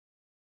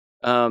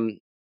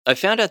 I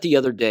found out the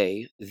other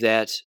day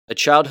that a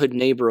childhood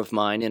neighbor of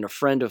mine and a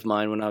friend of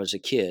mine when I was a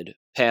kid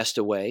passed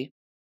away.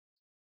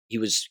 He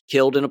was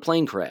killed in a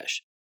plane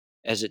crash,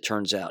 as it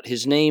turns out.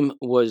 His name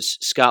was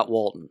Scott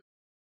Walton.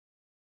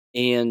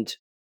 And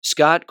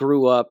Scott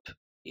grew up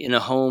in a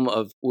home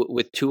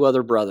with two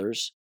other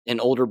brothers, an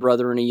older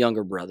brother and a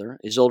younger brother.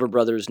 His older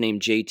brother is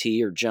named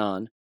JT, or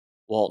John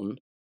Walton,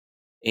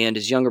 and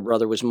his younger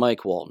brother was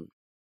Mike Walton.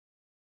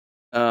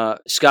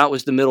 Scott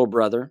was the middle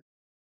brother.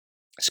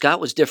 Scott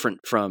was different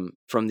from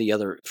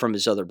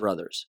his other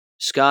brothers.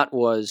 Scott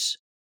was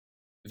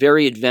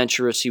very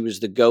adventurous. He was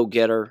the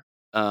go-getter.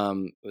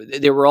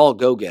 They were all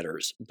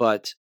go-getters,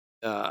 but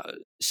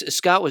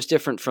Scott was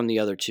different from the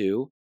other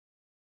two.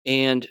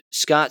 And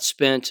Scott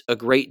spent a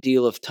great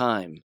deal of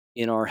time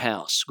in our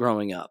house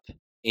growing up.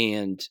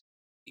 And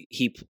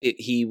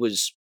he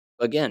was,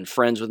 again,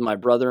 friends with my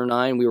brother and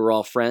I, and we were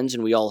all friends,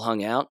 and we all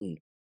hung out, and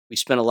we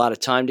spent a lot of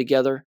time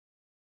together.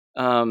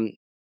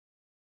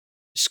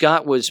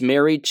 Scott was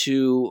married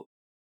to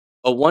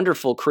a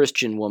wonderful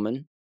Christian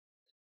woman.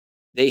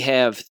 They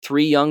have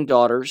 3 young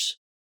daughters.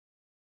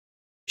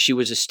 She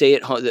was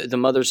the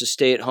mother's a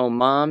stay-at-home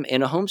mom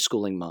and a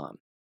homeschooling mom.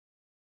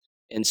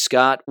 And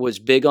Scott was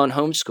big on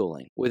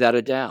homeschooling, without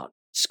a doubt.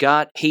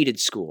 Scott hated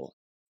school,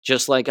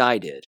 just like I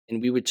did,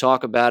 and we would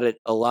talk about it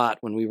a lot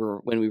when we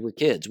were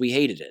kids. We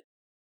hated it.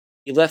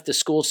 He left the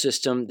school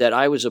system that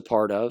I was a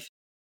part of,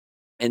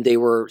 and they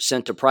were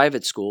sent to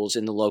private schools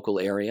in the local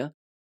area,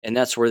 and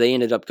that's where they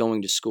ended up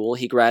going to school.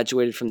 He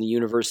graduated from the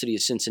University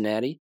of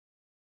Cincinnati.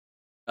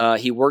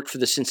 He worked for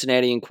the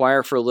Cincinnati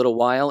Enquirer for a little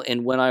while,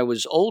 and when I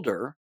was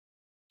older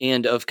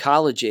and of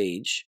college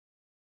age,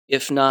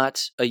 if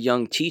not a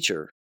young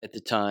teacher at the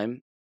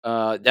time,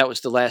 that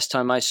was the last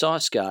time I saw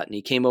Scott. And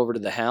he came over to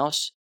the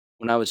house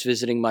when I was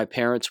visiting my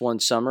parents one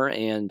summer,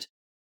 and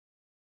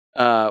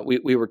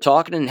we were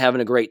talking and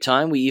having a great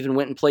time. We even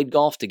went and played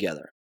golf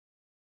together,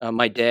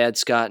 my dad,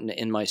 Scott,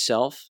 and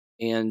myself.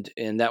 And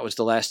that was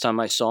the last time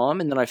I saw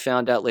him. And then I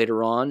found out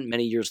later on,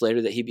 many years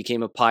later, that he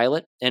became a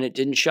pilot, and it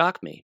didn't shock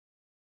me.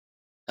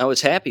 I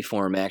was happy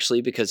for him,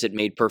 actually, because it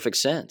made perfect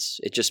sense.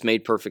 It just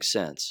made perfect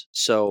sense.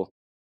 So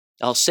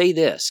I'll say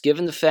this,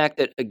 given the fact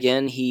that,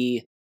 again,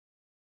 he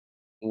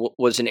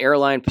was an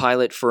airline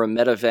pilot for a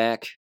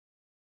medevac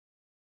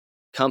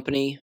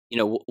company,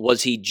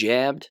 was he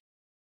jabbed?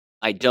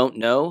 I don't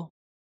know.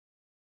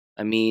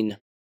 I mean,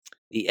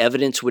 the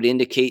evidence would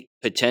indicate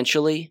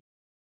potentially.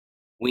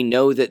 We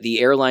know that the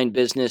airline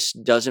business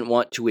doesn't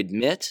want to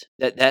admit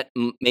that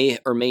may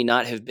or may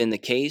not have been the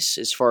case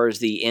as far as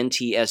the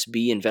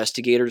NTSB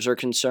investigators are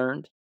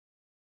concerned.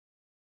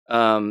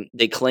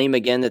 They claim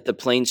again that the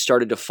plane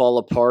started to fall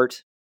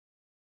apart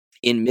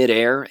in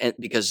midair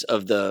because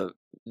of the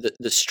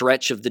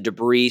stretch of the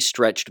debris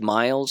stretched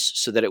miles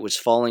so that it was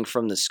falling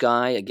from the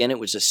sky. Again, it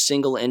was a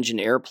single engine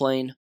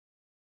airplane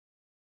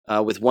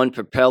with one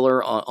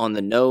propeller on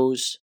the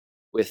nose,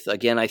 with,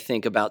 again, I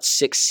think about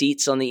 6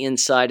 seats on the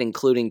inside,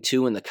 including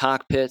 2 in the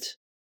cockpit.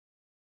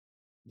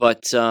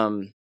 But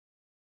I'm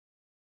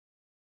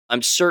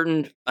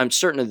certain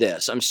of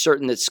this. I'm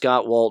certain that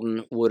Scott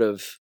Walton would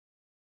have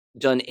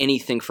done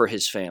anything for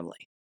his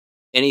family,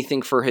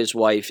 anything for his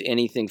wife,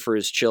 anything for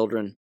his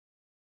children.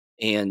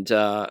 And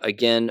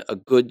again, a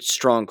good,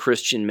 strong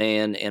Christian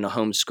man and a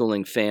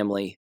homeschooling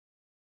family.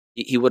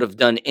 He would have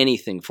done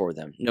anything for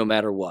them, no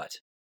matter what.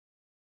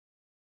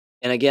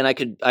 And again, I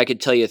could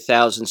tell you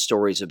 1,000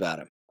 stories about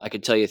him. I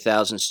could tell you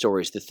 1,000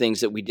 stories. The things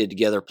that we did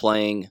together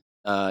playing,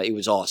 it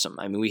was awesome.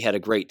 I mean, we had a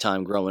great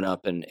time growing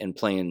up and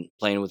playing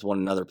with one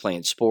another,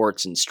 playing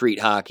sports and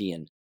street hockey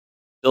and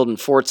building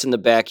forts in the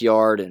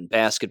backyard and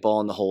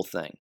basketball and the whole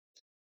thing.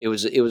 It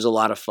was a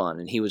lot of fun,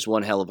 and he was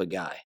one hell of a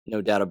guy,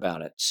 no doubt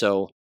about it.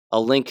 So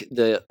I'll link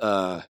the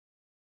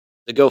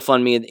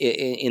GoFundMe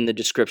in the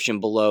description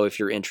below if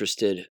you're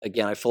interested.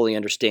 Again, I fully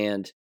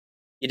understand.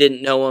 You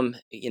didn't know him,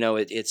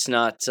 it's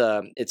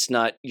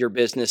not your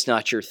business,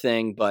 not your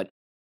thing, but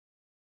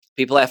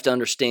people have to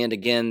understand,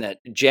 again, that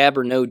jab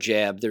or no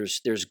jab,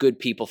 there's good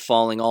people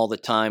falling all the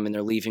time, and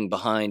they're leaving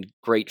behind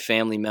great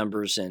family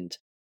members and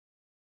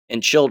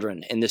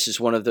children, and this is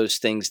one of those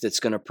things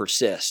that's going to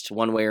persist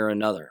one way or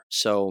another.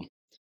 So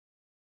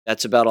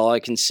that's about all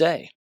I can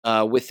say.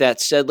 With that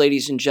said,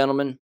 ladies and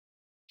gentlemen,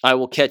 I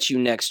will catch you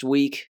next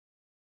week,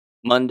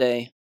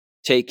 Monday.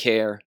 Take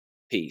care.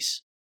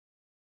 Peace.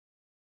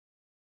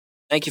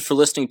 Thank you for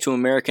listening to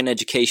American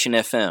Education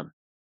FM.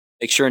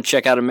 Make sure and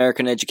check out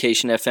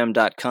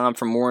AmericanEducationFM.com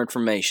for more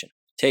information.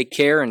 Take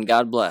care and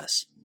God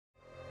bless.